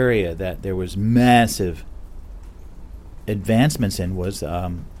area that there was massive advancements in was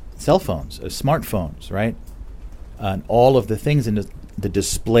cell phones, smartphones, right? And all of the things in the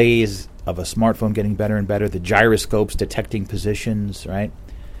displays of a smartphone getting better and better, the gyroscopes detecting positions, right?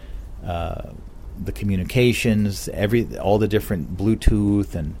 The communications, all the different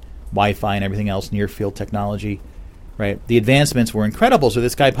Bluetooth and Wi-Fi and everything else, near field technology, right? The advancements were incredible. So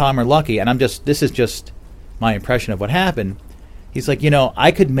this guy Palmer Luckey, and this is just my impression of what happened. He's like,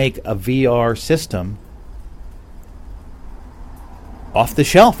 I could make a VR system off the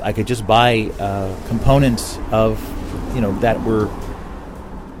shelf. I could just buy components of, that were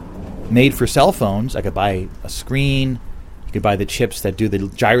made for cell phones. I could buy a screen. You could buy the chips that do the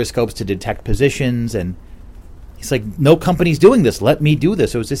gyroscopes to detect positions. And he's like, no company's doing this. Let me do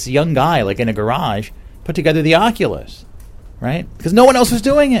this. It was this young guy, like in a garage, put together the Oculus, right? Because no one else was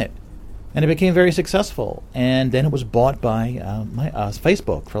doing it. And it became very successful. And then it was bought by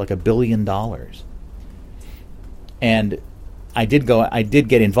Facebook for like $1 billion. And I did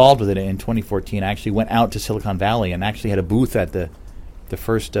get involved with it in 2014. I actually went out to Silicon Valley and actually had a booth at the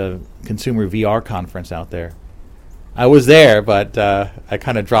first consumer VR conference out there. I was there, but I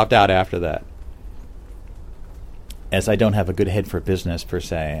kind of dropped out after that, as I don't have a good head for business per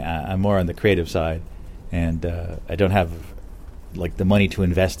se. I'm more on the creative side, and I don't have like the money to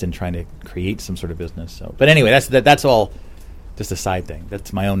invest in trying to create some sort of business. So, but anyway, that's all just a side thing.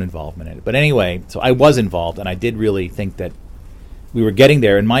 That's my own involvement in it. But anyway, so I was involved, and I did really think that we were getting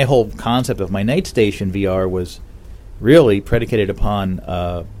there. And my whole concept of my Night Station VR was really predicated upon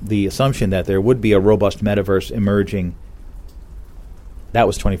the assumption that there would be a robust metaverse emerging. That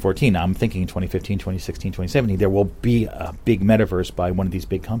was 2014. Now I'm thinking 2015, 2016, 2017, there will be a big metaverse by one of these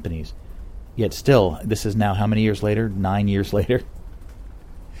big companies. Yet still, this is now how many years later? 9 years later?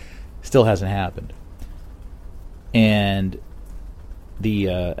 Still hasn't happened. And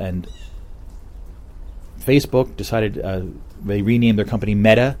and Facebook decided, they renamed their company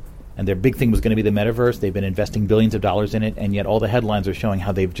Meta, and their big thing was going to be the metaverse. They've been investing billions of dollars in it, and yet all the headlines are showing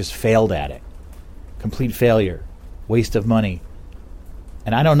how they've just failed at it. Complete failure. Waste of money.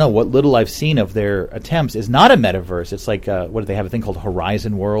 And I don't know, what little I've seen of their attempts is not a metaverse. It's like, what do they have, a thing called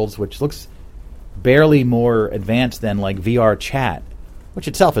Horizon Worlds, which looks barely more advanced than like VR chat, which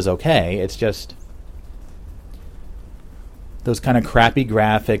itself is okay. It's just those kind of crappy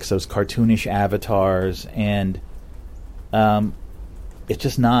graphics, those cartoonish avatars, and it's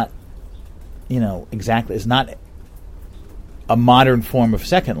just not, exactly, it's not a modern form of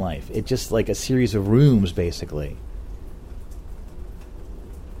Second Life. It's just like a series of rooms, basically.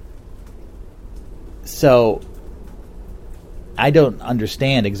 So I don't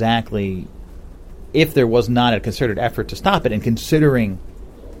understand exactly, if there was not a concerted effort to stop it, and considering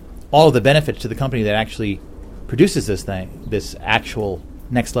all of the benefits to the company that actually produces this thing, this actual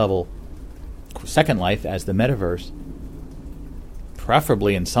next level Second Life as the metaverse,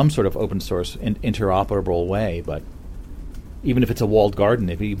 preferably in some sort of open source interoperable way. But even if it's a walled garden,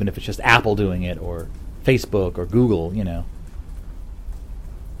 even if it's just Apple doing it or Facebook or Google,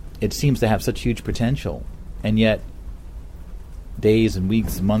 it seems to have such huge potential. And yet days and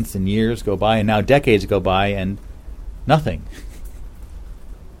weeks, months and years go by, and now decades go by, and nothing.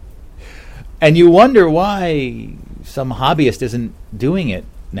 And you wonder why some hobbyist isn't doing it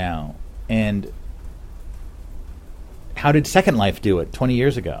now. And how did Second Life do it 20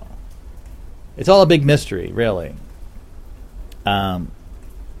 years ago? It's all a big mystery, really.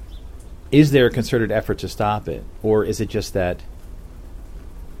 Is there a concerted effort to stop it? Or is it just that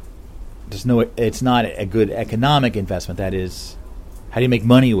it's not a good economic investment? That is, how do you make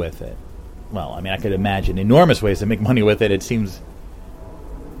money with it? Well, I could imagine enormous ways to make money with it. It seems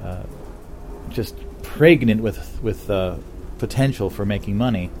just pregnant with potential for making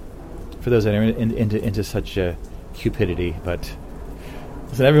money for those that are into such cupidity. But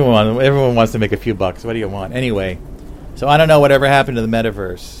listen, everyone wants to make a few bucks. What do you want? Anyway, so I don't know whatever happened to the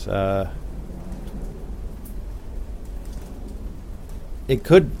metaverse. It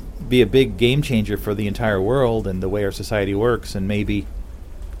could be a big game changer for the entire world and the way our society works, and maybe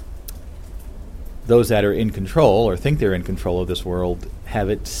those that are in control or think they're in control of this world have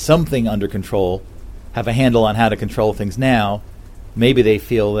it something under control, have a handle on how to control things now. Maybe they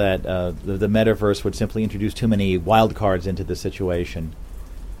feel that the metaverse would simply introduce too many wild cards into the situation,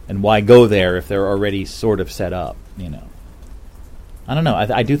 and why go there if they're already sort of set up, I don't know.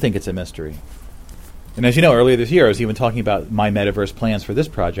 I do think it's a mystery. And as you know, earlier this year I was even talking about my metaverse plans for this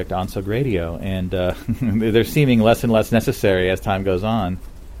project on Sug Radio, and they're seeming less and less necessary as time goes on.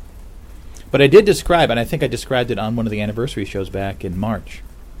 But I did describe, and I think I described it on one of the anniversary shows back in March,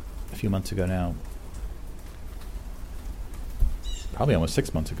 a few months ago now. Probably almost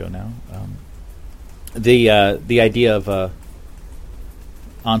 6 months ago now. The idea of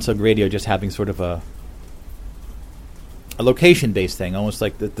OnSug Radio just having sort of a location-based thing, almost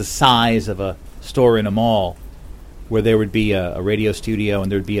like the size of a store in a mall, where there would be a radio studio and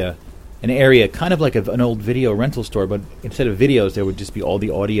there would be an area kind of like an old video rental store, but instead of videos, there would just be all the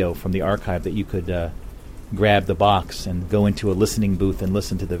audio from the archive that you could grab the box and go into a listening booth and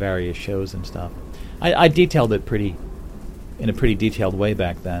listen to the various shows and stuff. I detailed it in a pretty detailed way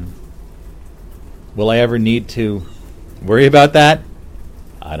back then. Will I ever need to worry about that?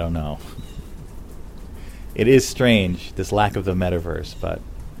 I don't know. It is strange, this lack of the metaverse, but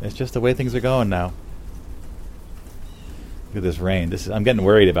it's just the way things are going now. Look at this rain. I'm getting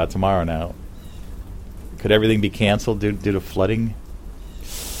worried about tomorrow now. Could everything be canceled due to flooding?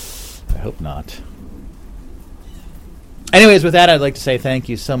 I hope not. Anyways, with that, I'd like to say thank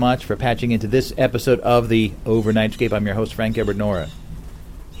you so much for patching into this episode of the Overnightscape. I'm your host, Frank Edward Nora,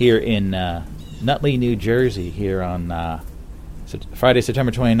 here in Nutley, New Jersey, here on Friday,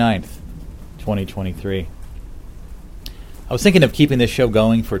 September 29th, 2023. I was thinking of keeping this show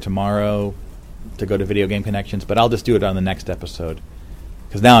going for tomorrow to go to Video Game Connections, but I'll just do it on the next episode,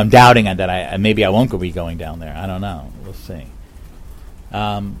 because now I'm doubting that maybe I won't be going down there. I don't know. We'll see.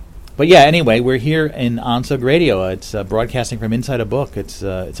 But yeah, anyway, we're here in OnSug Radio. It's broadcasting from inside a book. It's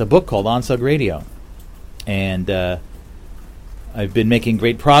a book called OnSug Radio, and I've been making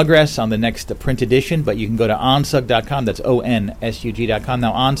great progress on the next print edition, but you can go to onsug.com. That's ONSUG.com.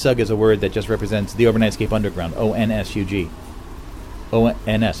 Now, OnSug is a word that just represents the Overnightscape Underground. ONSUG.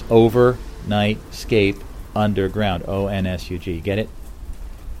 ONS. Overnightscape Underground. ONSUG. Get it?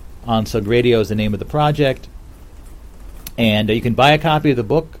 OnSug Radio is the name of the project. And you can buy a copy of the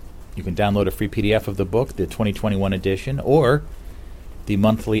book. You can download a free PDF of the book, the 2021 edition, or the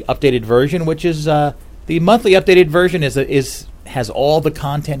monthly updated version, which is the monthly updated version has all the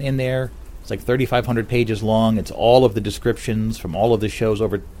content in there. It's like 3,500 pages long. It's all of the descriptions from all of the shows,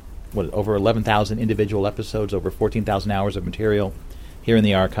 over 11,000 individual episodes, over 14,000 hours of material here in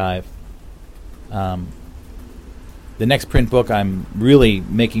the archive. The next print book I'm really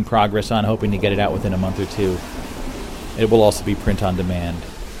making progress on, hoping to get it out within a month or two. It will also be print on demand.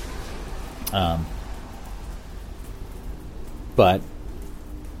 But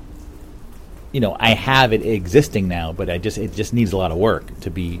I have it existing now, but it just needs a lot of work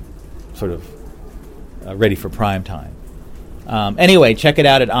to be sort of ready for prime time. Anyway, check it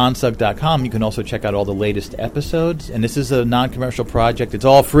out at onsug.com. You can also check out all the latest episodes. And this is a non-commercial project. It's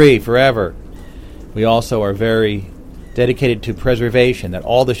all free forever. We also are very dedicated to preservation, that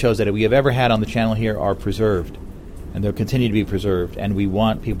all the shows that we have ever had on the channel here are preserved. And they'll continue to be preserved. And we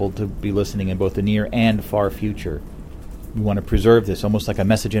want people to be listening in both the near and far future. We want to preserve this, almost like a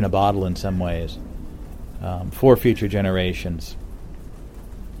message in a bottle in some ways, for future generations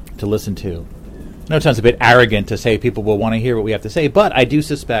to listen to. I know it sounds a bit arrogant to say people will want to hear what we have to say, but I do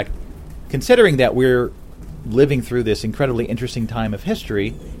suspect, considering that we're living through this incredibly interesting time of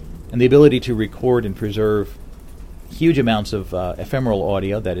history, and the ability to record and preserve huge amounts of ephemeral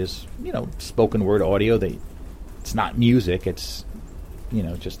audio that is, spoken word audio, that it's not music, it's,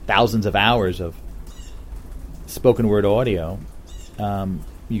 just thousands of hours of spoken word audio.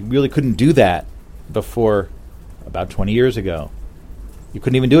 You really couldn't do that before about 20 years ago. You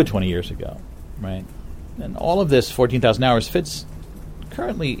couldn't even do it 20 years ago, right? And all of this 14,000 hours fits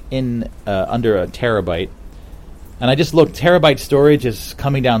currently in under a terabyte. And I just looked, terabyte storage is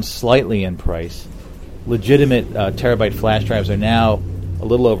coming down slightly in price. Legitimate terabyte flash drives are now a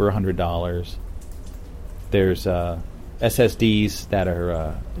little over $100. There's SSDs that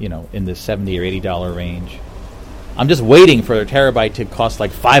are, in the $70 or $80 range. I'm just waiting for a terabyte to cost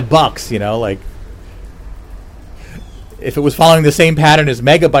like $5, If it was following the same pattern as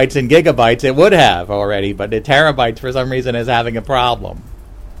megabytes and gigabytes, it would have already, but the terabytes for some reason is having a problem.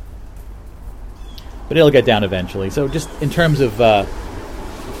 But it'll get down eventually. So just in terms of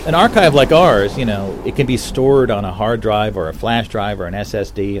an archive like ours, it can be stored on a hard drive or a flash drive or an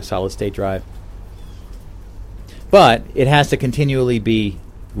SSD, a solid state drive. But it has to continually be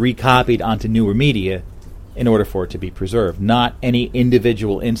recopied onto newer media in order for it to be preserved. Not any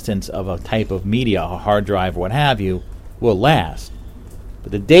individual instance of a type of media, a hard drive or what have you, will last.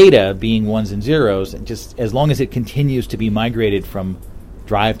 But the data, being ones and zeros, just as long as it continues to be migrated from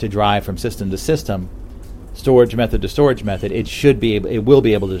drive to drive, from system to system, storage method to storage method, it will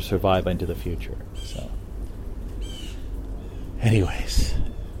be able to survive into the future. So, anyways,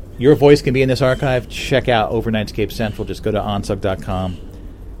 your voice can be in this archive. Check out Overnightscape Central. Just go to onsug.com.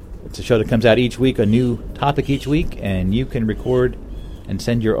 It's a show that comes out each week, a new topic each week, and you can record and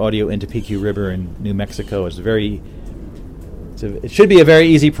send your audio into PQ River in New Mexico. It should be a very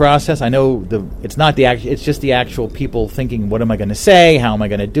easy process. I know it's just the actual people thinking, what am I going to say? How am I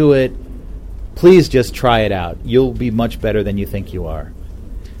going to do it? Please just try it out. You'll be much better than you think you are.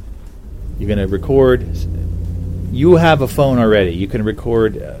 You're going to record. You have a phone already. You can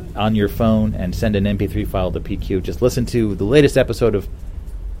record on your phone and send an MP3 file to PQ. Just listen to the latest episode of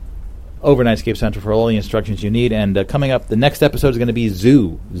Overnightscape Central for all the instructions you need. And coming up, the next episode is going to be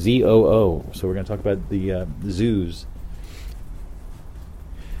Zoo, Z-O-O. So we're going to talk about the zoos.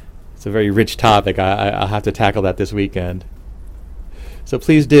 It's a very rich topic. I'll have to tackle that this weekend. So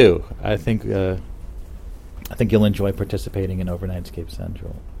please do. I think you'll enjoy participating in Overnightscape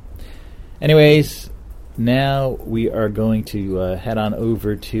Central. Anyways, now we are going to head on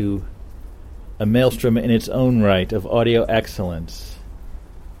over to a maelstrom in its own right of audio excellence.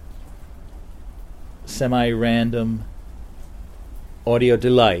 Semi-random audio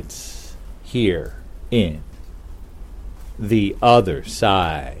delights here in The Other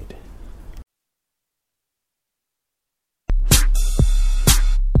Side.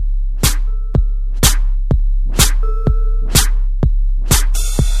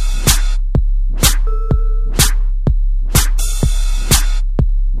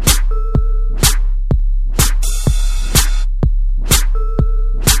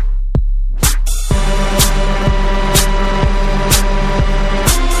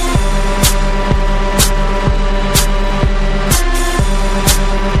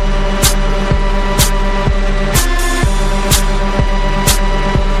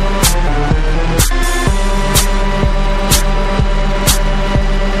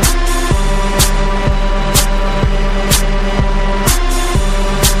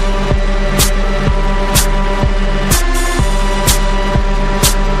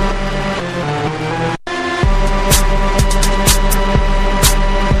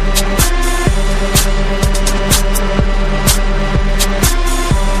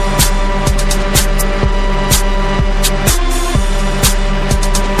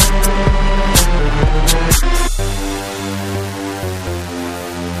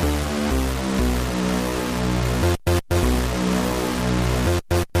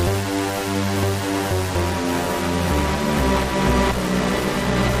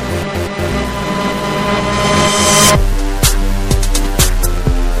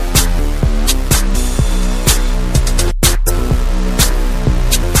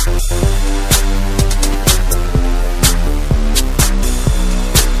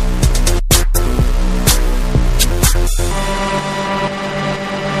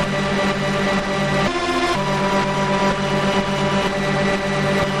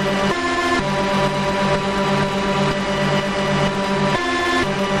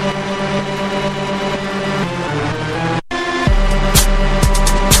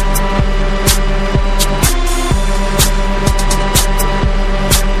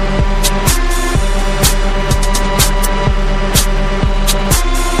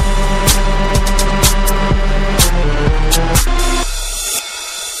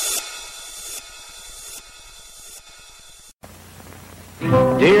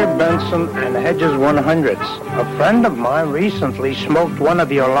 Dear Benson and Hedges 100s, a friend of mine recently smoked one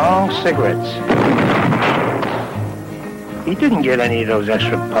of your long cigarettes. He didn't get any of those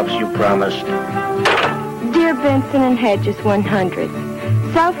extra puffs you promised. Dear Benson and Hedges 100,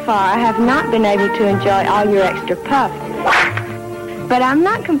 so far I have not been able to enjoy all your extra puffs. But I'm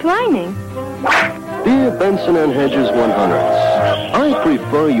not complaining. Dear Benson and Hedges 100s, I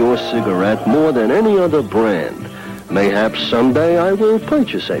prefer your cigarette more than any other brand. Mayhaps someday I will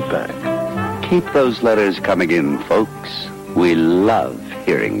purchase a pack. Keep those letters coming in, folks. We love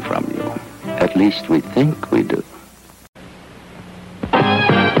hearing from you. At least we think we do. I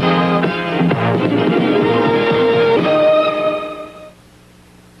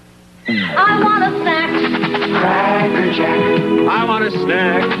want a snack. Cracker Jack. I want a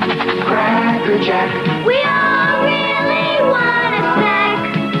snack. Cracker Jack. We all really want a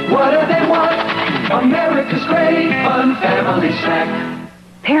snack. What do they want? America's great fun family snack.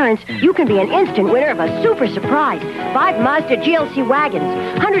 Parents, you can be an instant winner of a super surprise. 5 Mazda GLC wagons,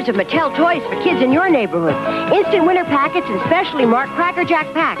 hundreds of Mattel toys for kids in your neighborhood, instant winner packets and specially marked Cracker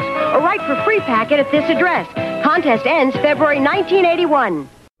Jack packs, or write for free packet at this address. Contest ends February 1981.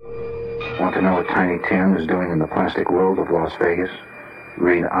 Want to know what Tiny Tim is doing in the plastic world of Las Vegas?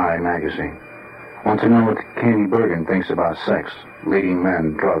 Read I Magazine. Want to know what Candy Bergen thinks about sex, leading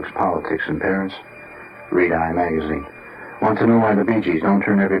men, drugs, politics, and parents? Read I Magazine. Want to know why the Bee Gees don't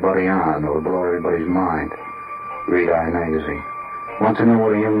turn everybody on or blow everybody's mind? Read I Magazine. Want to know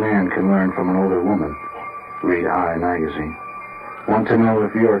what a young man can learn from an older woman? Read I Magazine. Want to know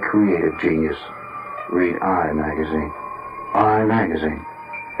if you're a creative genius? Read I Magazine. I Magazine.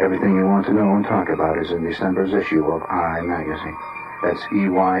 Everything you want to know and talk about is in December's issue of I Magazine. That's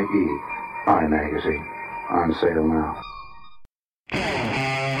EYE, I Magazine. On sale now.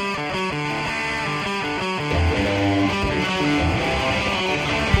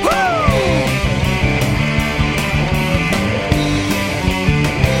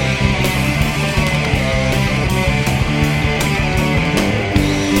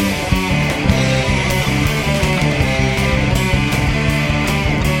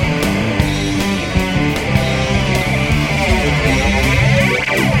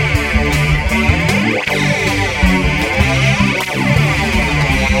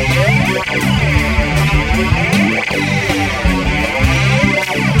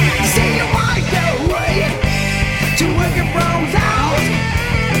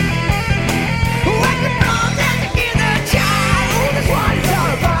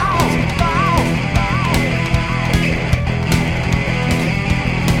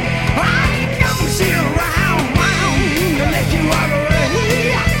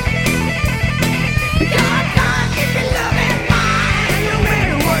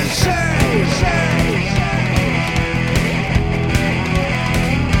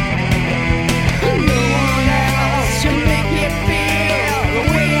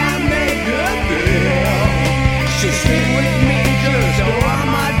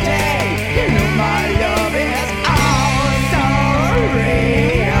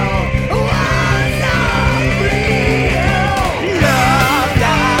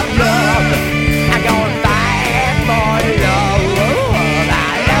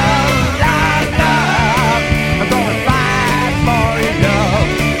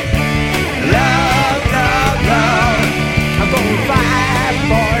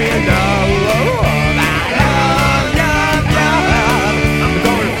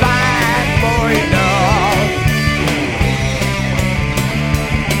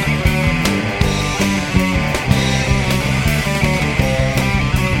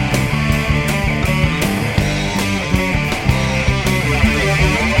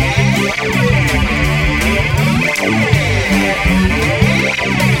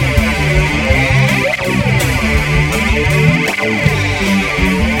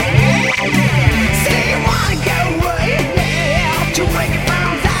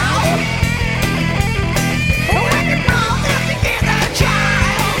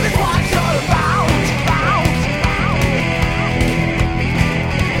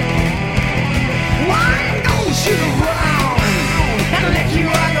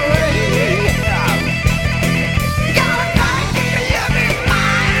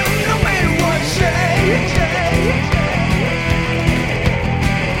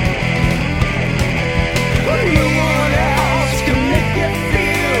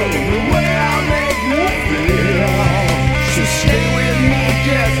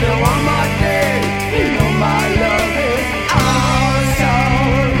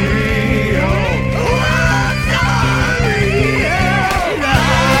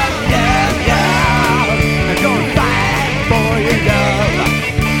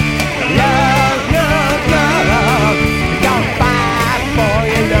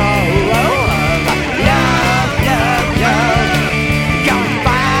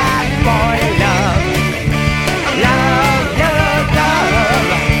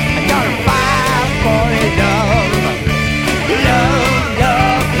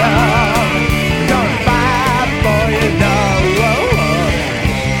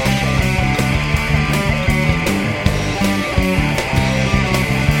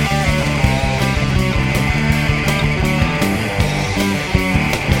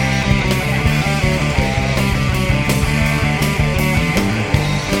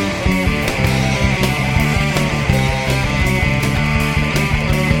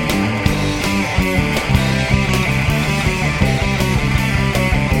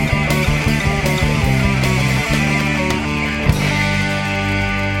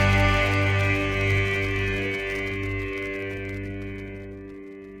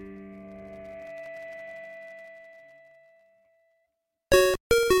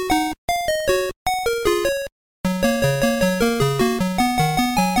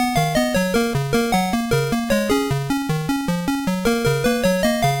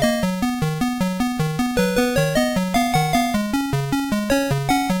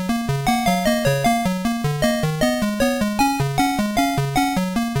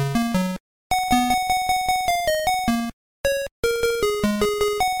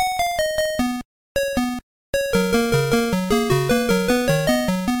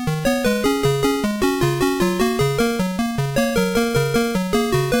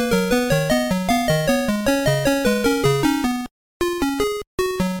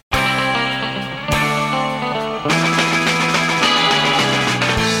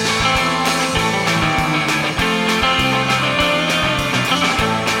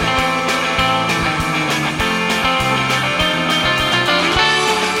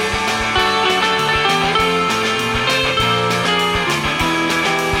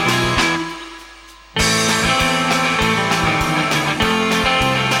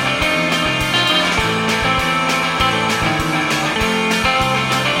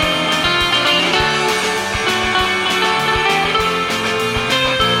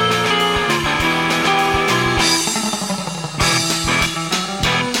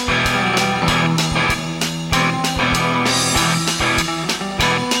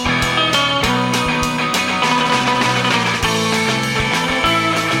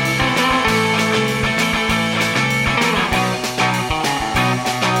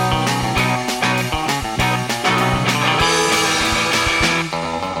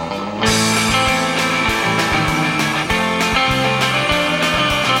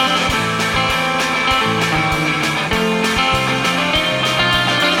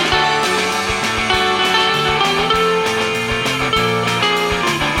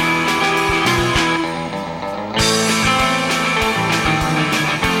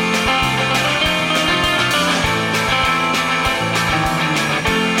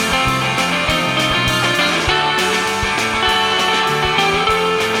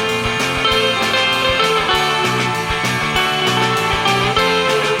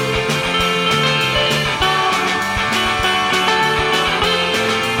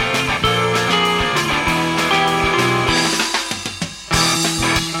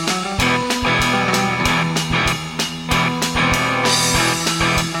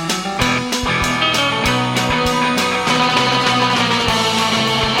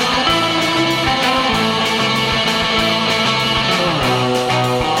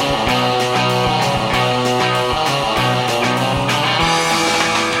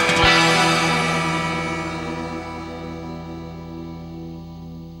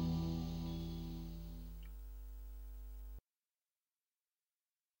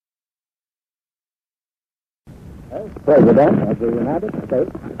 As President of the United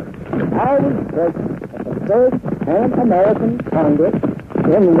States, I was present at the first Pan-American Congress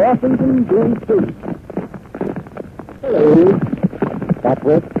in Washington, D.C. That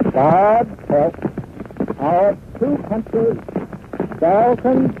with God's help, our two countries shall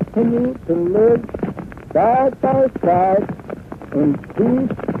continue to live side by side in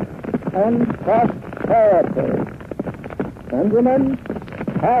peace and prosperity. Benjamin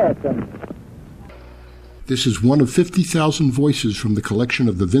Harrison. This is one of 50,000 voices from the collection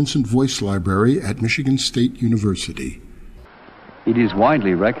of the Vincent Voice Library at Michigan State University. It is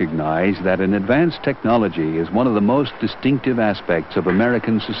widely recognized that an advanced technology is one of the most distinctive aspects of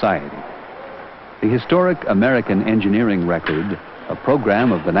American society. The historic American Engineering Record, a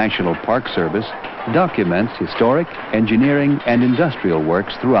program of the National Park Service, documents historic, engineering, and industrial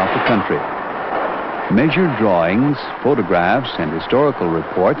works throughout the country. Measured drawings, photographs, and historical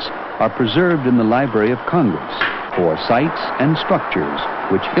reports are preserved in the Library of Congress for sites and structures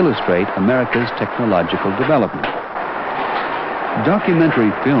which illustrate America's technological development. Documentary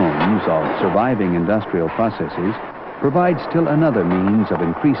films of surviving industrial processes provide still another means of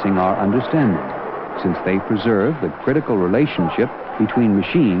increasing our understanding, since they preserve the critical relationship between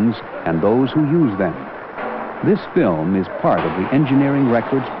machines and those who use them. This film is part of the Engineering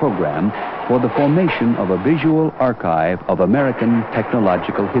Records program for the formation of a visual archive of American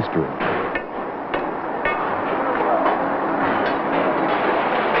technological history.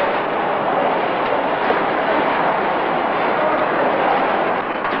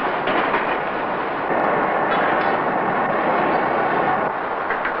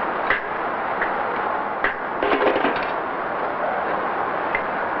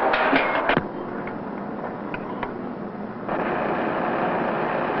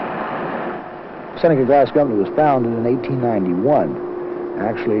 Seneca Glass Company was founded in 1891.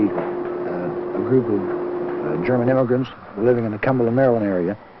 Actually, a group of German immigrants living in the Cumberland, Maryland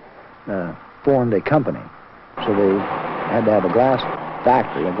area formed a company. So they had to have a glass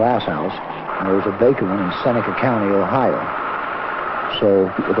factory, a glass house, and there was a vacant one in Seneca County, Ohio.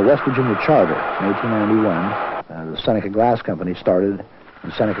 So with the West Virginia Charter in 1891, the Seneca Glass Company started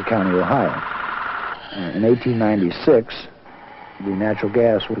in Seneca County, Ohio. In 1896, the natural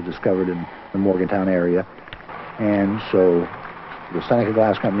gas was discovered in the Morgantown area, and so the Seneca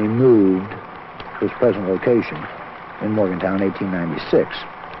Glass Company moved to its present location in Morgantown in 1896.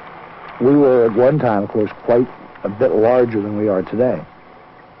 We were at one time, of course, quite a bit larger than we are today.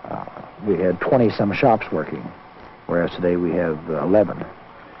 We had 20-some shops working, whereas today we have 11.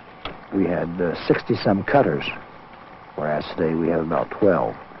 We had 60-some cutters, whereas today we have about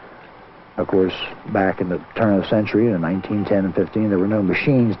 12. Of course, back in the turn of the century, in 1910 and 15, there were no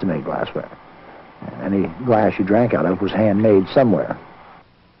machines to make glassware. Any glass you drank out of was handmade somewhere.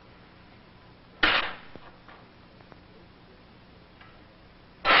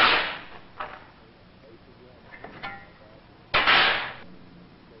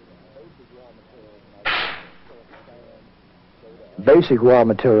 Basic raw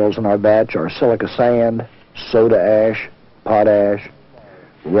materials in our batch are silica sand, soda ash, potash,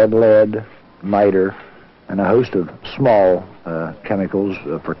 red lead, niter, and a host of small chemicals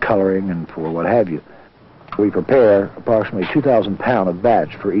for coloring and for what have you. We prepare approximately 2,000 pounds of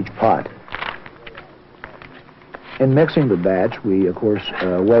batch for each pot. In mixing the batch, we, of course,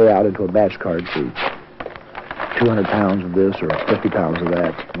 weigh out into a batch card for 200 pounds of this or 50 pounds of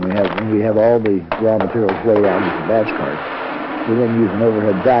that. And when we have all the raw materials weighed out into the batch card, we then use an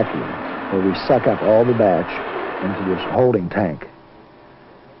overhead vacuum where we suck up all the batch into this holding tank.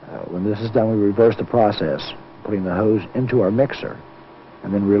 When this is done, we reverse the process, putting the hose into our mixer,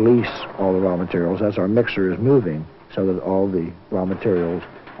 and then release all the raw materials as our mixer is moving, so that all the raw materials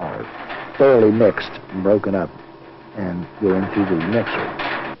are thoroughly mixed and broken up and go into the mixer.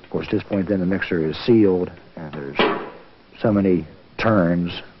 Of course, at this point then the mixer is sealed, and there's so many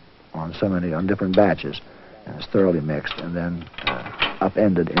turns on different batches, and it's thoroughly mixed and then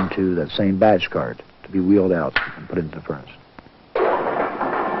upended into that same batch card to be wheeled out and put into the furnace.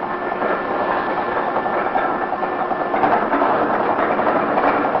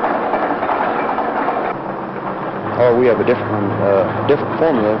 Or we have a different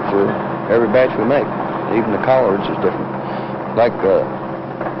formula for every batch we make. Even the collards is different. Like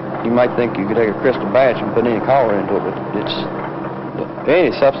you might think you could take a crystal batch and put any collar into it, but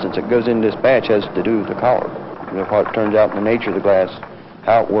any substance that goes into this batch has to do with the collar. You know, how it turns out in the nature of the glass,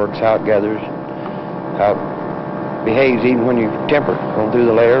 how it works, how it gathers, how it behaves even when you temper it. Going through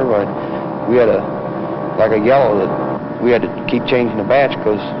the layer, we had like a yellow that we had to keep changing the batch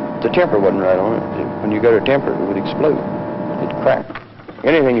because the temper wasn't right on it. When you go to temper, it would explode. It'd crack.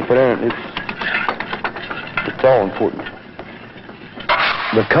 Anything you put in it, It's all important.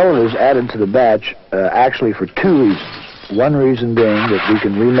 The color is added to the batch actually for two reasons. One reason being that we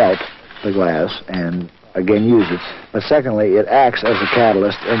can remelt the glass and again use it. But secondly, it acts as a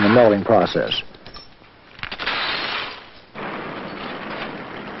catalyst in the melting process.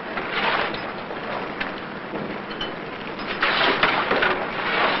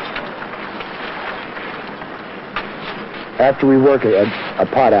 After we work a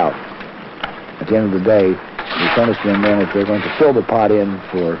pot out, at the end of the day, the furnace men then, if they're going to fill the pot in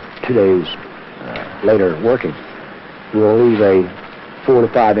for 2 days later working, we'll leave a 4 to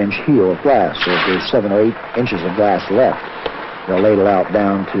 5 inch heel of glass. So if there's 7 or 8 inches of glass left, they'll ladle out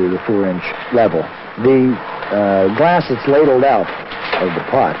down to the 4 inch level. The glass that's ladled out of the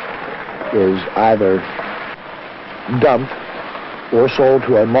pot is either dumped or sold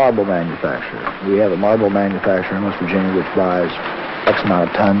to a marble manufacturer. We have a marble manufacturer in West Virginia which buys X amount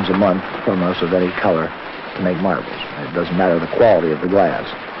of tons a month from us of any color to make marbles. It doesn't matter the quality of the glass.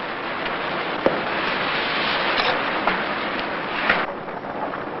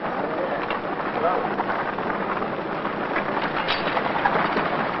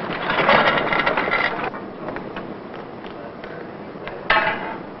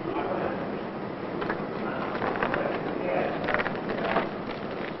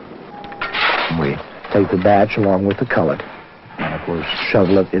 We take the batch along with the cullet and, of course,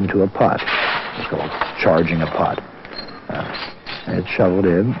 shovel it into a pot. It's called charging a pot. And it's shoveled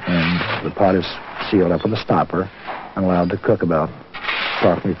in, and the pot is sealed up with a stopper and allowed to cook about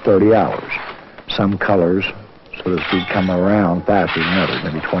approximately 30 hours. Some colors, so to speak, come around faster than others,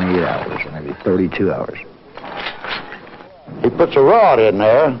 maybe 28 hours or maybe 32 hours. He puts a rod in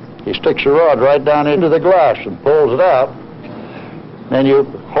there. He sticks a rod right down into the glass and pulls it out. Then you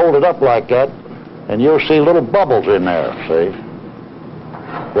hold it up like that, and you'll see little bubbles in there, see?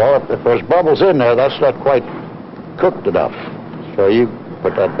 Well, if there's bubbles in there, that's not quite cooked enough. So you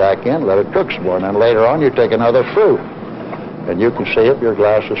put that back in, let it cook some more, and then later on you take another through. And you can see if your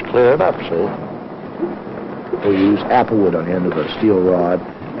glass is cleared up, see? We use applewood on the end of a steel rod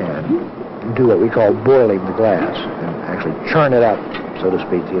and do what we call boiling the glass, and actually churn it up, so to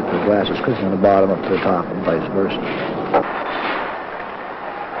speak, to get the glass is cooking on the bottom up to the top and vice versa.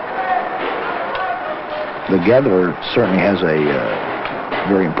 The gatherer certainly has a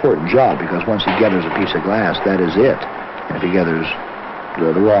very important job, because once he gathers a piece of glass, that is it. And if he gathers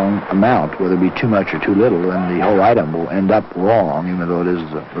the wrong amount, whether it be too much or too little, then the whole item will end up wrong, even though it is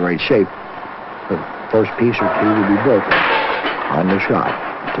the right shape. The first piece or two will be broken on the shop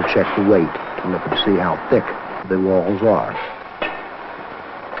to check the weight, to look and see how thick the walls are.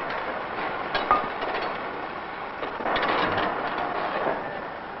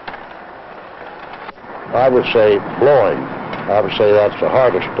 I would say blowing. I would say that's the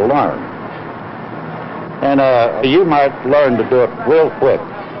hardest to learn. And you might learn to do it real quick,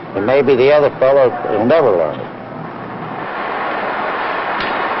 and maybe the other fellow will never learn it.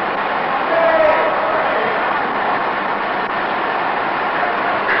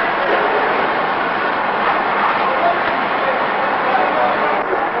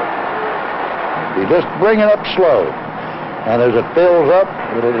 You just bring it up slow. And as it fills up,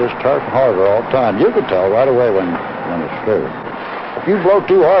 it'll just turn harder all the time. You can tell right away when it's through. If you blow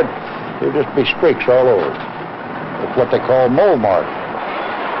too hard, there'll just be streaks all over. It's what they call mole marks.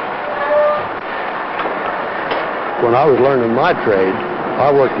 When I was learning my trade,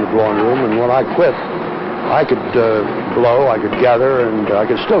 I worked in the blowing room, and when I quit, I could blow, I could gather, and I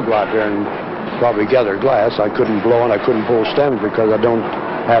could still go out there and probably gather glass. I couldn't blow and I couldn't pull stems because I don't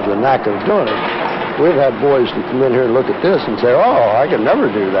have the knack of doing it. We've had boys that come in here and look at this and say, oh, I could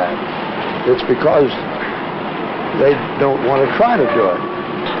never do that. It's because they don't want to try to do it.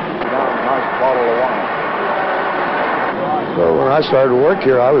 Nice bottle of wine. So when I started work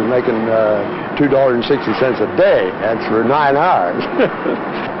here, I was making $2.60 a day. That's for 9 hours.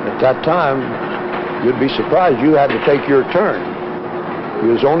 At that time, you'd be surprised you had to take your turn.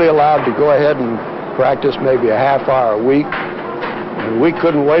 You was only allowed to go ahead and practice maybe a half hour a week, and we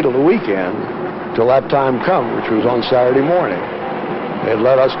couldn't wait till the weekend till that time come, which was on Saturday morning. They'd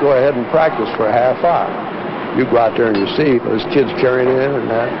let us go ahead and practice for a half hour. You go out there and you see those kids carrying in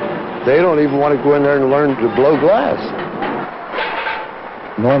and that. They don't even want to go in there and learn to blow glass.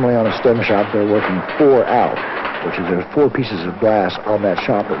 Normally on a stem shop, they're working 4 out, which is there's 4 pieces of glass on that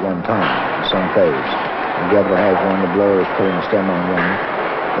shop at one time, in some phase. The gatherer has one, the blower is putting the stem on one,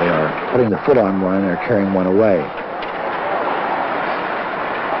 they are putting the foot on one, and they're carrying one away.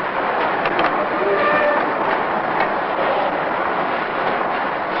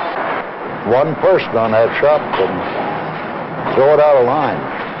 One person on that shop can throw it out of line.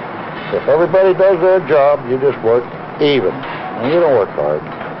 If everybody does their job, you just work even, and you don't work hard.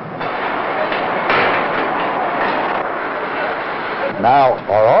 Now,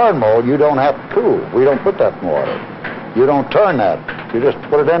 our iron mold, you don't have to cool. We don't put that in water. You don't turn that. You just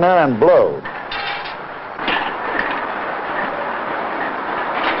put it in there and blow.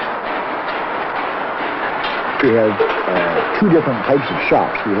 We have two different types of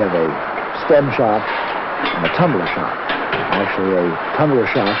shops. We have a stem shop and a tumbler shop. Actually, a tumbler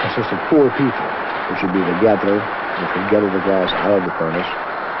shop consists of 4 people, which would be the gettler, which would gather the glass out of the furnace,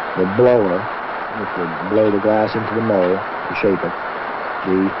 the blower, which would blow the glass into the mold to shape it,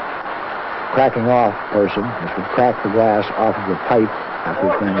 the cracking off person, which would crack the glass off of the pipe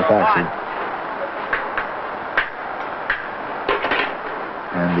after it's manufactured,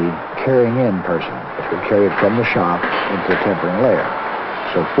 and the carrying in person, which would carry it from the shop into the tempering layer.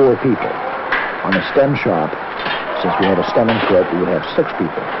 So 4 people. On the stem shop, since we had a stem and foot, we would have 6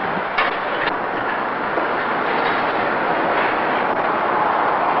 people.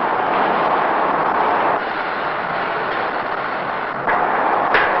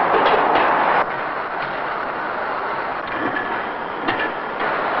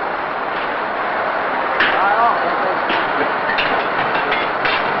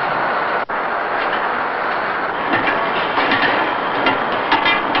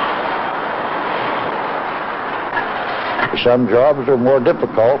 Some jobs are more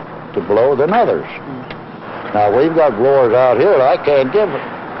difficult to blow than others. Now, we've got blowers out here that I can't give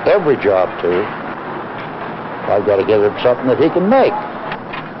every job to. I've got to give him something that he can make.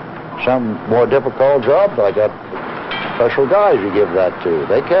 Some more difficult jobs, I got special guys you give that to.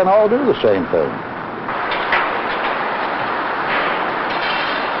 They can't all do the same thing.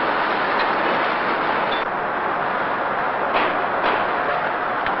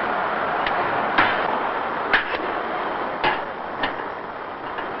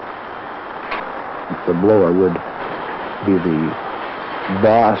 The blower would be the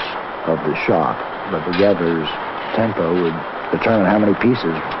boss of the shop, but the gatheler's tempo would determine how many pieces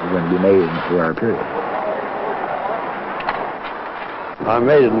were going to be made in a 4-hour period. I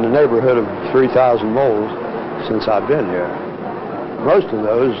made it in the neighborhood of 3,000 molds since I've been here. Most of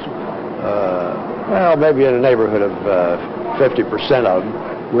those, well, maybe in the neighborhood of 50% of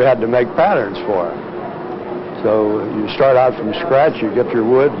them, we had to make patterns for. So you start out from scratch, you get your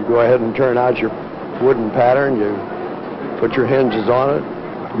wood, you go ahead and turn out your wooden pattern, you put your hinges on it,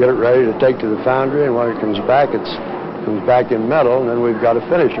 get it ready to take to the foundry, and when it comes back, it comes back in metal, and then we've got to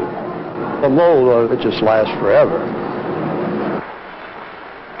finish it. The mold, it just lasts forever.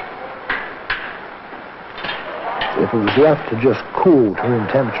 If it was left to just cool to room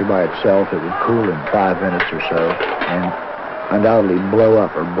temperature by itself, it would cool in 5 minutes or so, and undoubtedly blow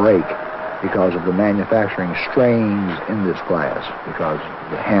up or break because of the manufacturing strains in this glass, because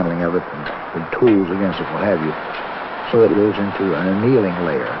of the handling of it and the tools against it, what have you. So it goes into an annealing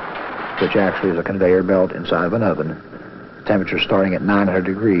layer, which actually is a conveyor belt inside of an oven, temperature starting at 900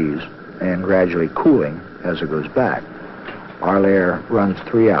 degrees and gradually cooling as it goes back. Our layer runs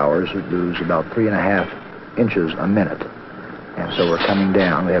 3 hours. It moves about 3.5 inches a minute. And so we're coming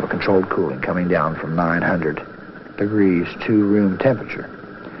down, we have a controlled cooling, coming down from 900 degrees to room temperature.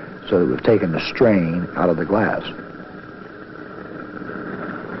 So that we've taken the strain out of the glass.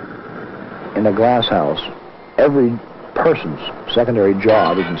 In a glass house, every person's secondary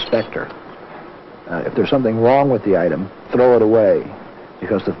job is inspector. If there's something wrong with the item, throw it away.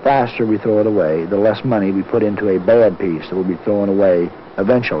 Because the faster we throw it away, the less money we put into a bad piece that will be thrown away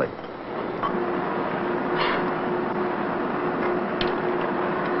eventually.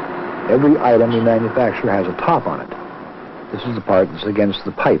 Every item we manufacture has a top on it. This is the part that's against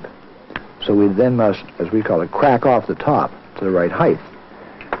the pipe. So we then must, as we call it, crack off the top to the right height.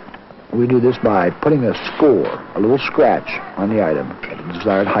 We do this by putting a score, a little scratch on the item at the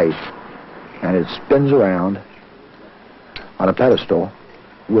desired height, and it spins around on a pedestal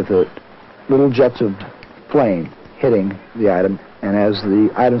with little jets of flame hitting the item, and as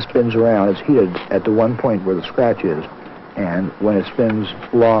the item spins around, it's heated at the one point where the scratch is, and when it spins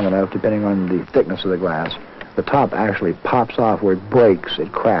long enough, depending on the thickness of the glass, the top actually pops off where it breaks,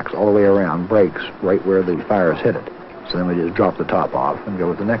 it cracks all the way around, breaks right where the fire has hit it. So then we just drop the top off and go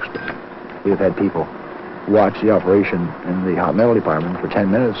with the next one. We have had people watch the operation in the hot metal department for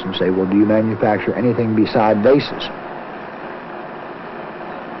 10 minutes and say, well, do you manufacture anything beside bases?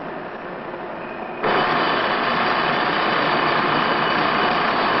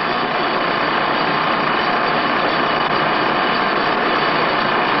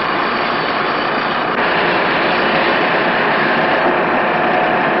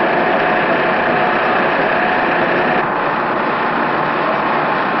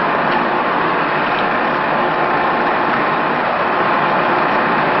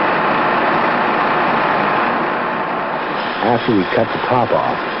 after we cut the top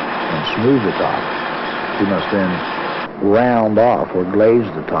off and smooth the top, we must then round off or glaze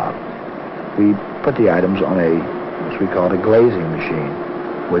the top. We put the items on as we call it, a glazing machine,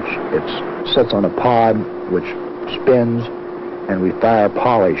 which it sits on a pod which spins, and we fire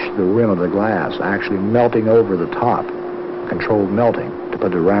polish the rim of the glass, actually melting over the top, controlled melting, to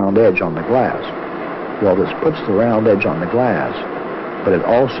put the round edge on the glass. Well, this puts the round edge on the glass, but it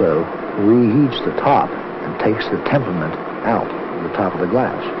also reheats the top and takes the temperament out of the top of the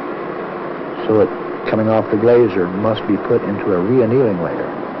glass. So it, coming off the glazer, must be put into a re-annealing layer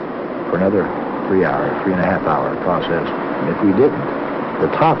for another 3.5 hour process. And if we didn't, the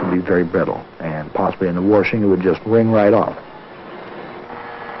top would be very brittle, and possibly in the washing it would just wring right off.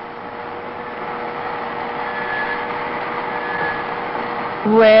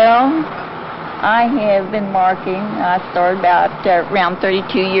 Well, I have been marking. I started about around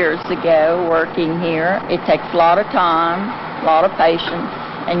 32 years ago working here. It takes a lot of time, a lot of patience,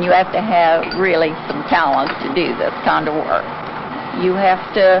 and you have to have really some talent to do this kind of work. You have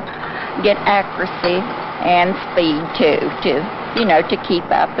to get accuracy and speed too, to keep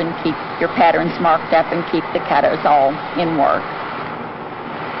up and keep your patterns marked up and keep the cutters all in work.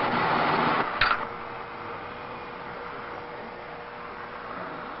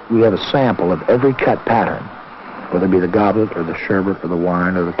 We have a sample of every cut pattern, whether it be the goblet or the sherbet or the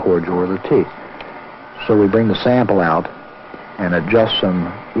wine or the cordial or the tea. So we bring the sample out and adjust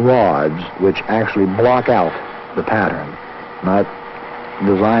some rods which actually block out the pattern, not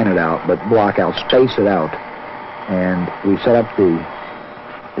design it out, but block out, space it out. And we set up the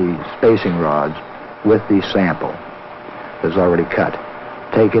spacing rods with the sample that's already cut.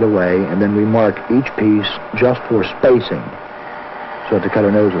 Take it away, and then we mark each piece just for spacing, so that the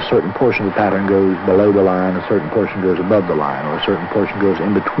cutter knows a certain portion of the pattern goes below the line, a certain portion goes above the line, or a certain portion goes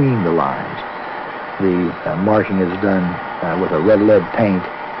in between the lines. The marking is done with a red lead paint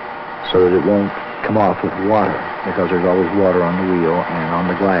so that it won't come off with water, because there's always water on the wheel and on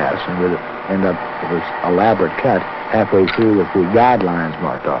the glass, and we'll end up with this elaborate cut halfway through with the guidelines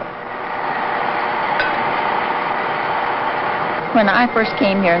marked off. When I first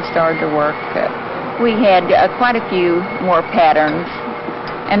came here and started to work, we had quite a few more patterns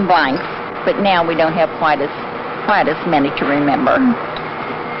and blanks, but now we don't have quite as many to remember.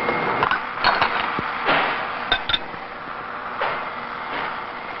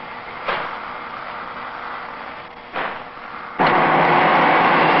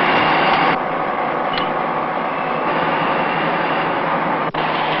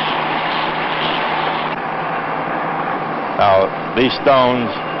 Now, these stones,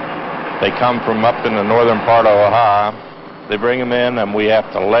 they come from up in the northern part of Ohio. They bring them in, and we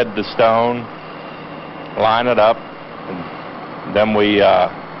have to lead the stone, line it up, and then we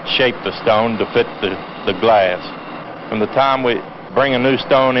shape the stone to fit the glass. From the time we bring a new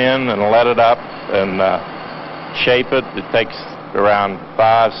stone in and lead it up and shape it, it takes around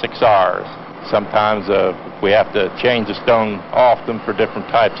 5-6 hours. Sometimes we have to change the stone often for different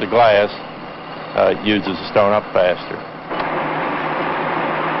types of glass. It uses the stone up faster.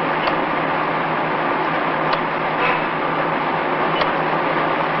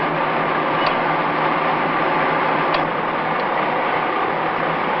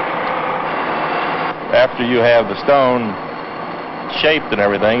 After you have the stone shaped and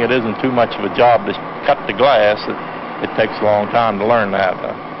everything, it isn't too much of a job to cut the glass. It takes a long time to learn that.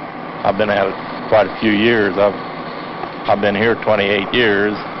 I've been at it quite a few years. I've been here 28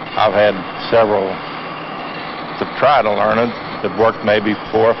 years. I've had several to try to learn it that worked maybe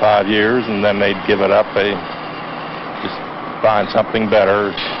 4 or 5 years, and then they'd give it up. They just find something better.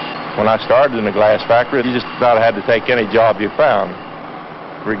 When I started in the glass factory, you just about had to take any job you found,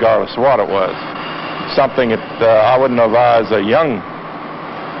 regardless of what it was. Something that I wouldn't advise a young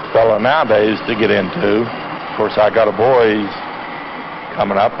fellow nowadays to get into. Of course, I got a boy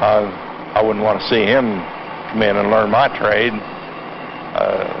coming up. I wouldn't want to see him come in and learn my trade.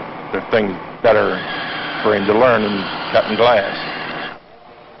 There are things better for him to learn than cutting glass.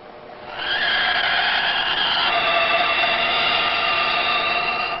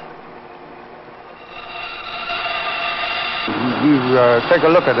 You take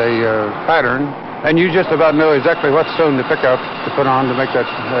a look at a pattern, and you just about know exactly what stone to pick up to put on to make that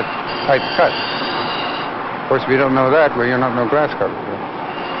tight cut. Of course, if you don't know that, well, you're not no glass cutter.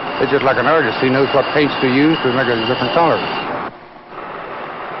 It's just like an artist. He knows what paints to use to make it different colors.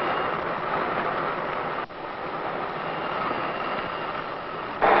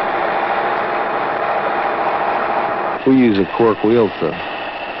 We use a cork wheel to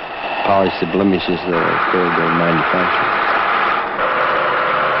polish the blemishes that occur during manufacture.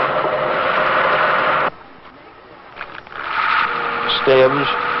 stems,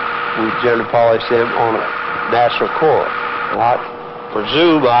 we generally polish them on a natural cork. I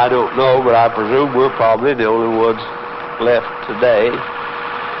presume, I don't know, but I presume we're probably the only ones left today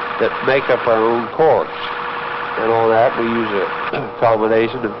that make up our own corks. And on that we use a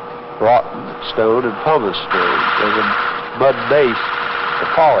combination of rotten stone and pumice stone as a mud base to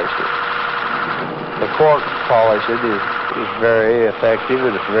polish it. The cork polishing is very effective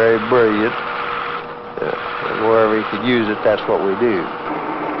and it's very brilliant. And wherever you can use it, that's what we do.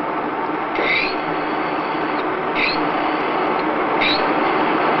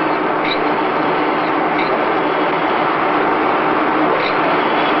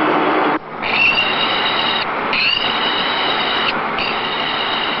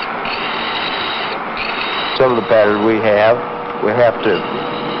 Some of the patterns we have to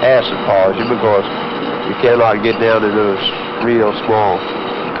acid polish it because you cannot get down to those real small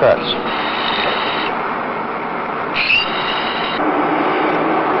cuts.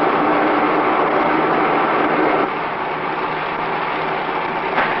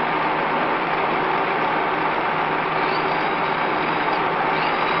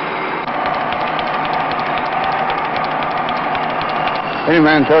 Any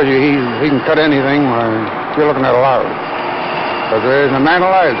man tells you he can cut anything, you're looking at a liar. Because there isn't a man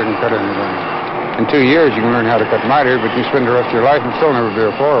alive that can cut anything. In 2 years you can learn how to cut miter, but you spend the rest of your life and still never be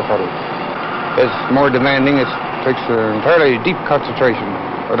a floor cutter. It's more demanding. It takes an entirely deep concentration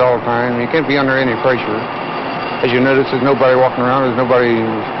at all times. You can't be under any pressure. As you notice, there's nobody walking around. There's nobody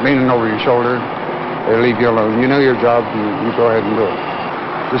leaning over your shoulder. They leave you alone. You know your job. You go ahead and do it.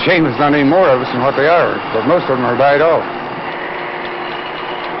 It's a shame there's not any more of us than what they are, but most of them are died off.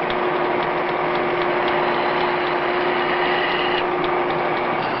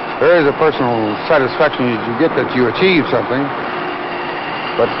 There is a personal satisfaction you get that you achieve something,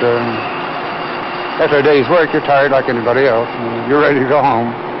 but after a day's work, you're tired like anybody else, and you're ready to go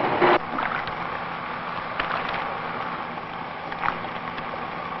home.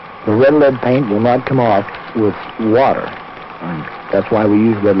 The red lead paint will not come off with water. And that's why we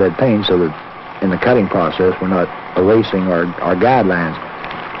use red lead paint, so that in the cutting process, we're not erasing our guidelines.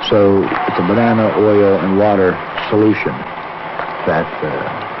 So it's a banana oil and water solution that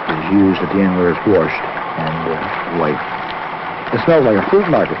is used at the end where it's washed and wiped. It smells like a fruit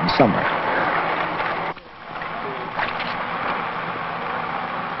market in summer.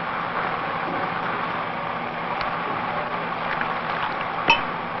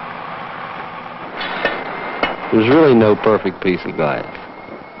 There's really no perfect piece of glass,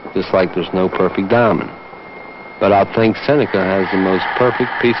 just like there's no perfect diamond. But I think Seneca has the most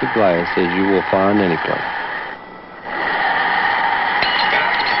perfect piece of glass as you will find anyplace.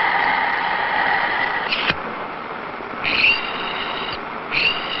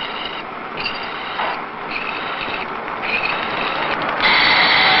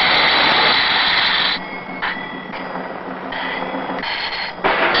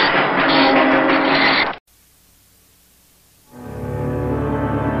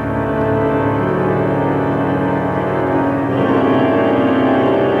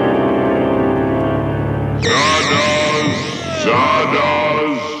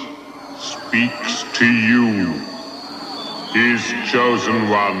 Chosen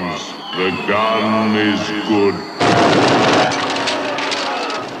ones, the gun is good.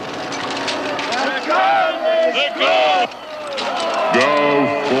 The gun! Go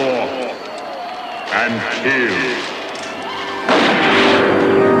forth and kill.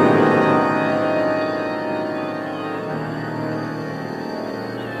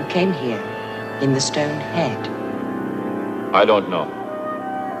 You came here in the stone head. I don't know.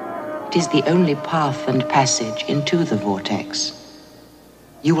 It is the only path and passage into the vortex.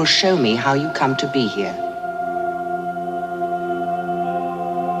 You will show me how you come to be here.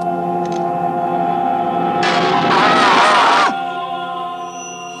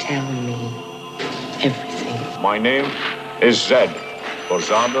 Tell me everything. My name is Zed. For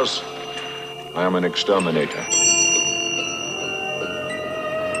Zardos, I am an exterminator.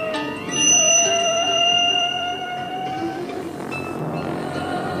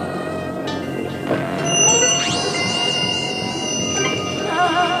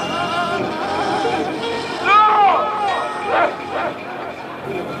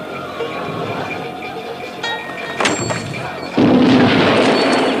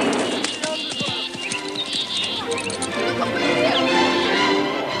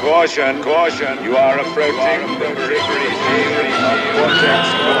 Caution, caution, you are approaching the periphery of vortex.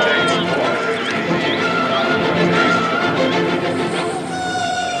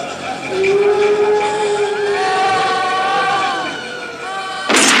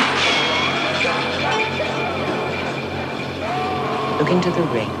 into the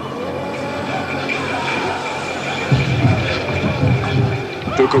ring.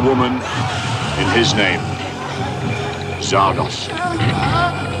 Took a woman in his name, Zardos.